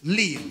you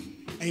live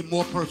a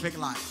more perfect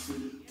life.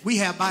 We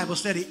have Bible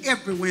study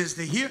every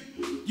Wednesday here.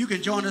 You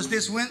can join us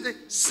this Wednesday,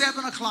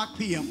 7 o'clock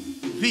p.m.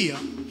 via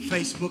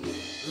Facebook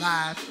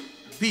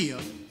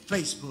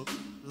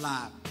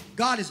Live,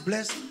 God is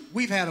blessed.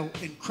 We've had an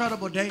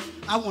incredible day.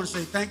 I want to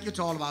say thank you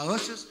to all of our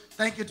ushers.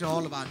 Thank you to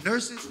all of our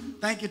nurses.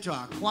 Thank you to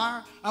our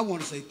choir. I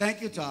want to say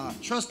thank you to our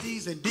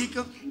trustees and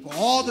deacons for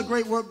all the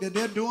great work that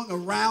they're doing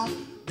around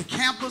the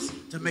campus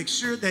to make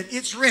sure that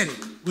it's ready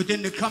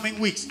within the coming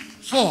weeks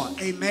for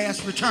a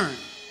mass return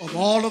of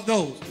all of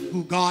those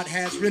who God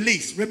has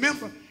released.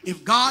 Remember,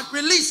 if God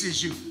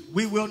releases you,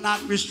 we will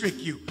not restrict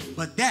you.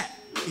 But that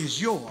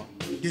is your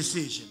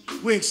decision.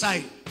 We're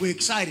excited. We're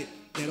excited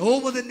that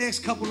over the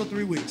next couple of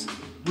 3 weeks,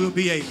 we'll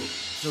be able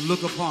to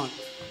look upon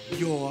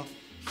your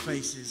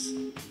faces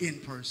in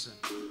person.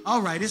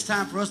 All right, it's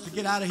time for us to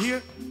get out of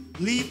here,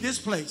 leave this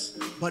place,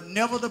 but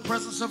never the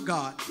presence of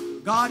God.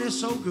 God is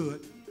so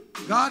good.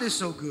 God is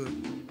so good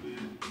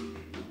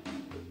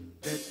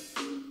that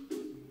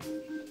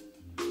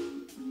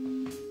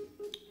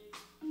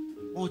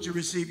won't you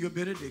receive your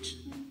benediction?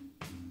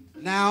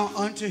 Now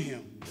unto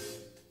him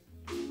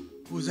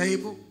who is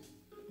able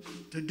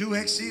to do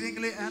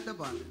exceedingly and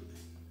abundantly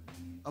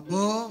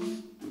above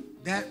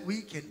that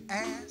we can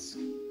ask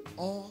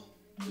or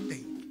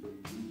think.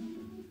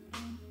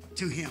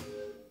 To him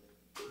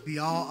be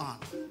all honor,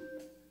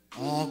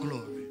 all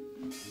glory,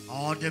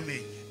 all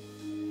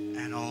dominion,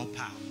 and all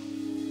power.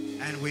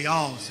 And we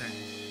all say,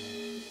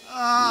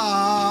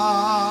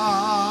 Amen.